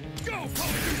 Go,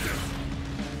 Polyjuicer!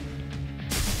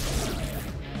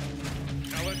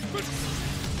 Now let's put...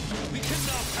 We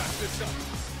cannot pass this up.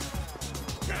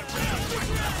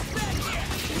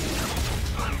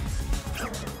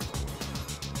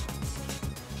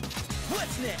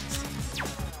 What's next?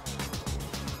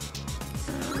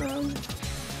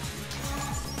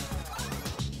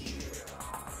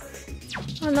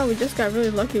 Oh no, we just got really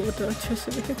lucky with the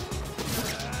electricity.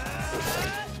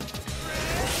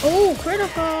 Oh,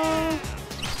 critical!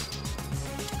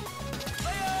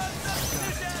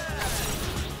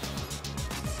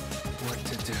 What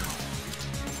to do?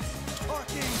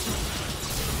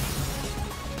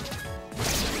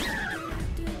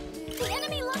 The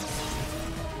enemy lost.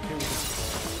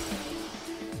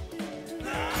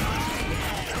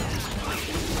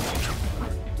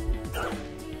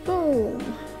 Boom!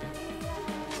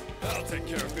 I'll take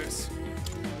care of this.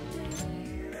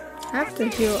 I have to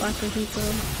heal Akihiko.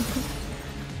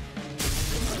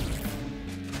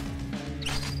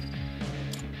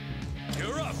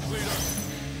 You're up, leader.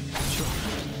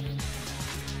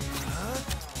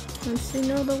 Once you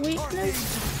know the weakness.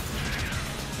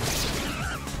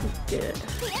 Good.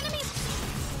 The enemy.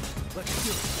 Let's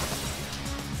do it.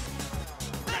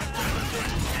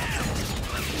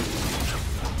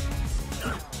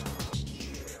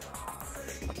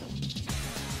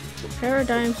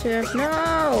 Paradigm shift.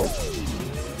 No!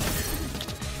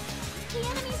 The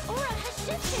enemy's aura has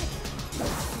shifted.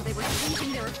 So they were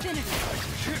changing their affinity.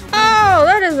 Oh,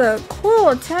 that is a cool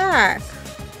attack.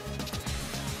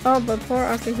 Oh, but poor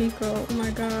Akihiko. Oh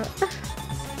my god.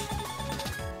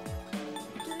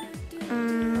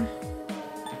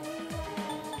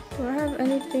 Do I have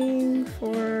anything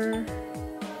for...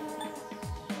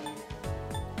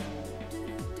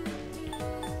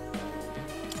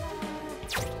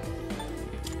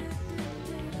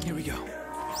 Here we go.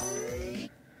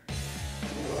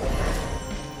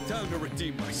 Time to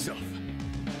redeem myself.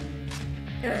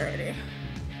 Alrighty.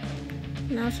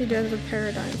 Now she does a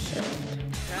paradigm shift.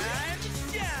 Time to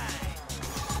shine.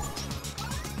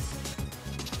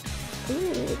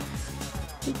 Ooh.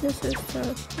 Weakness is to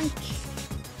punch.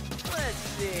 Let's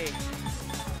see.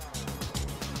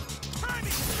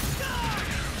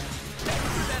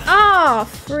 Oh,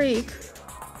 freak.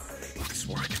 This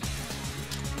work.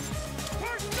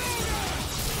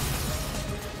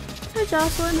 Hi,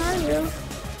 Jocelyn. How are you?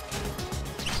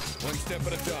 One step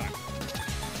at a time.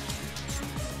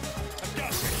 I've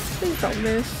got this. Please don't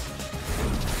miss.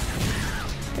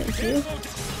 Thank you.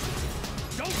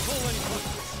 Don't pull any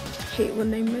punches. Hate when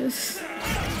they miss. Oh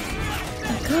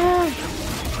my god.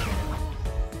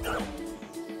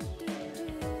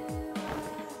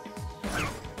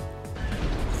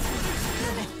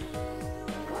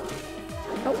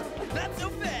 Oh. Not so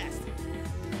fast.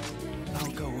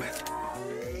 I'll go with.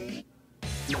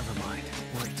 Never mind.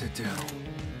 What to do?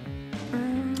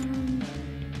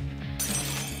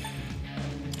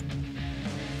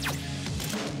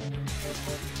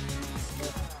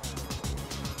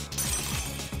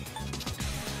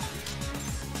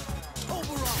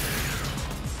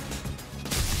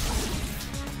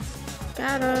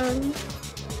 Got him.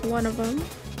 One of them.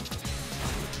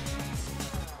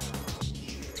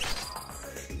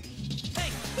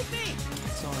 Hey, pick me.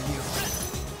 It's all you.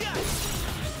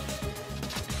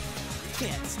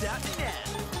 Can't stop me now.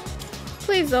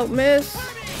 Please don't miss.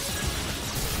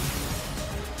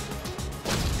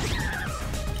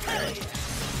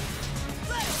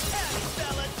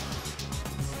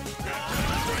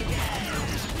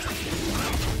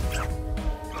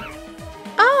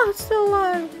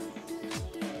 alive.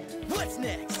 What's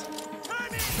next?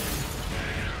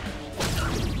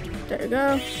 There you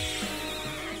go.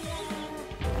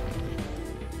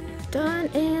 Done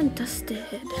and dusted.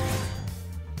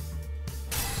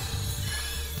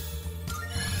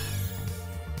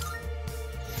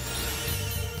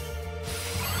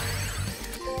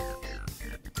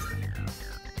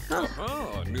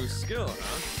 Oh, new skill,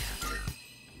 huh?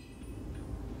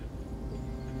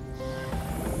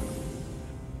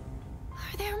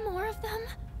 Are there more of them?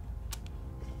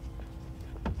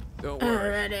 Don't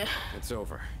worry. Alrighty. It's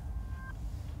over.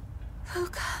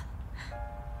 Fuuka,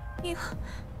 you...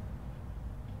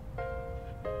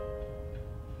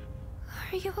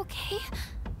 Are you okay?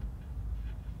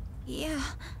 Yeah.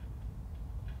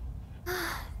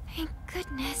 Thank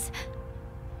goodness.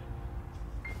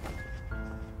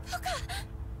 Fuuka!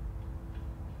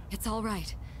 It's all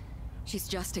right. She's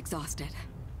just exhausted.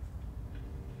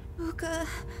 Fuuka,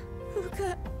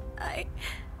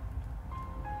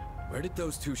 Where did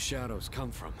those two shadows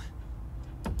come from?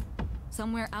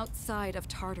 Somewhere outside of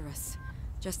Tartarus.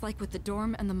 Just like with the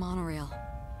dorm and the monorail.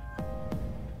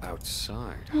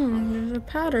 Outside? There's a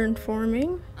pattern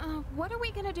forming. What are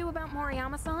we gonna do about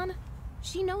Moriyama-san?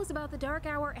 She knows about the Dark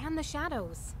Hour and the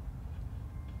shadows.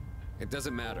 It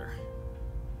doesn't matter.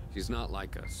 She's not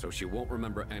like us, so she won't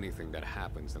remember anything that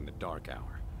happens in the Dark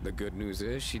Hour. The good news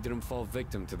is she didn't fall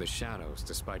victim to the shadows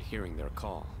despite hearing their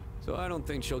call. So I don't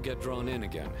think she'll get drawn in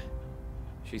again.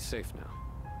 She's safe now.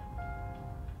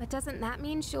 But doesn't that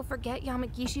mean she'll forget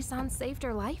Yamagishi-san saved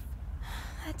her life?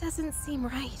 That doesn't seem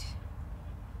right.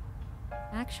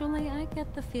 Actually, I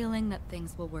get the feeling that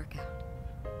things will work out.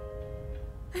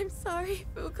 I'm sorry,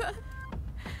 Fuuka.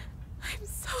 I'm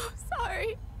so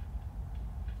sorry.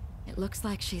 It looks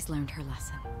like she's learned her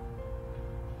lesson.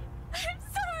 I'm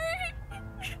sorry.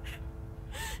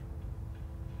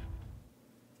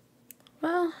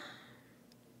 Well,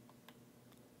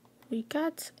 we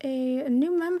got a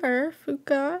new member,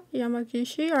 Fuuka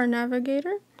Yamagishi, our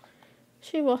navigator.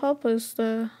 She will help us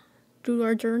do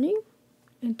our journey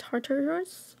in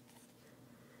Tartarus.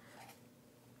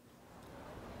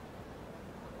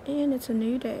 And it's a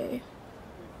new day.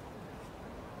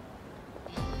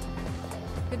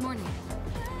 Good morning.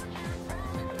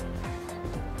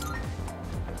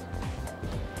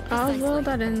 Oh, well,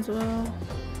 that ends well.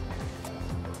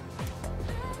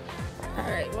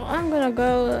 Alright, well, I'm gonna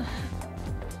go.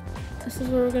 This is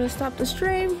where we're gonna stop the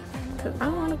stream because I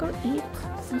want to go eat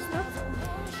and stuff.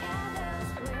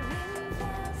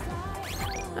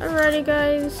 Alrighty,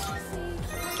 guys.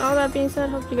 All that being said,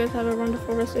 hope you guys have a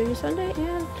wonderful rest of your Sunday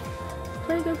and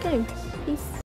play a good game. Peace.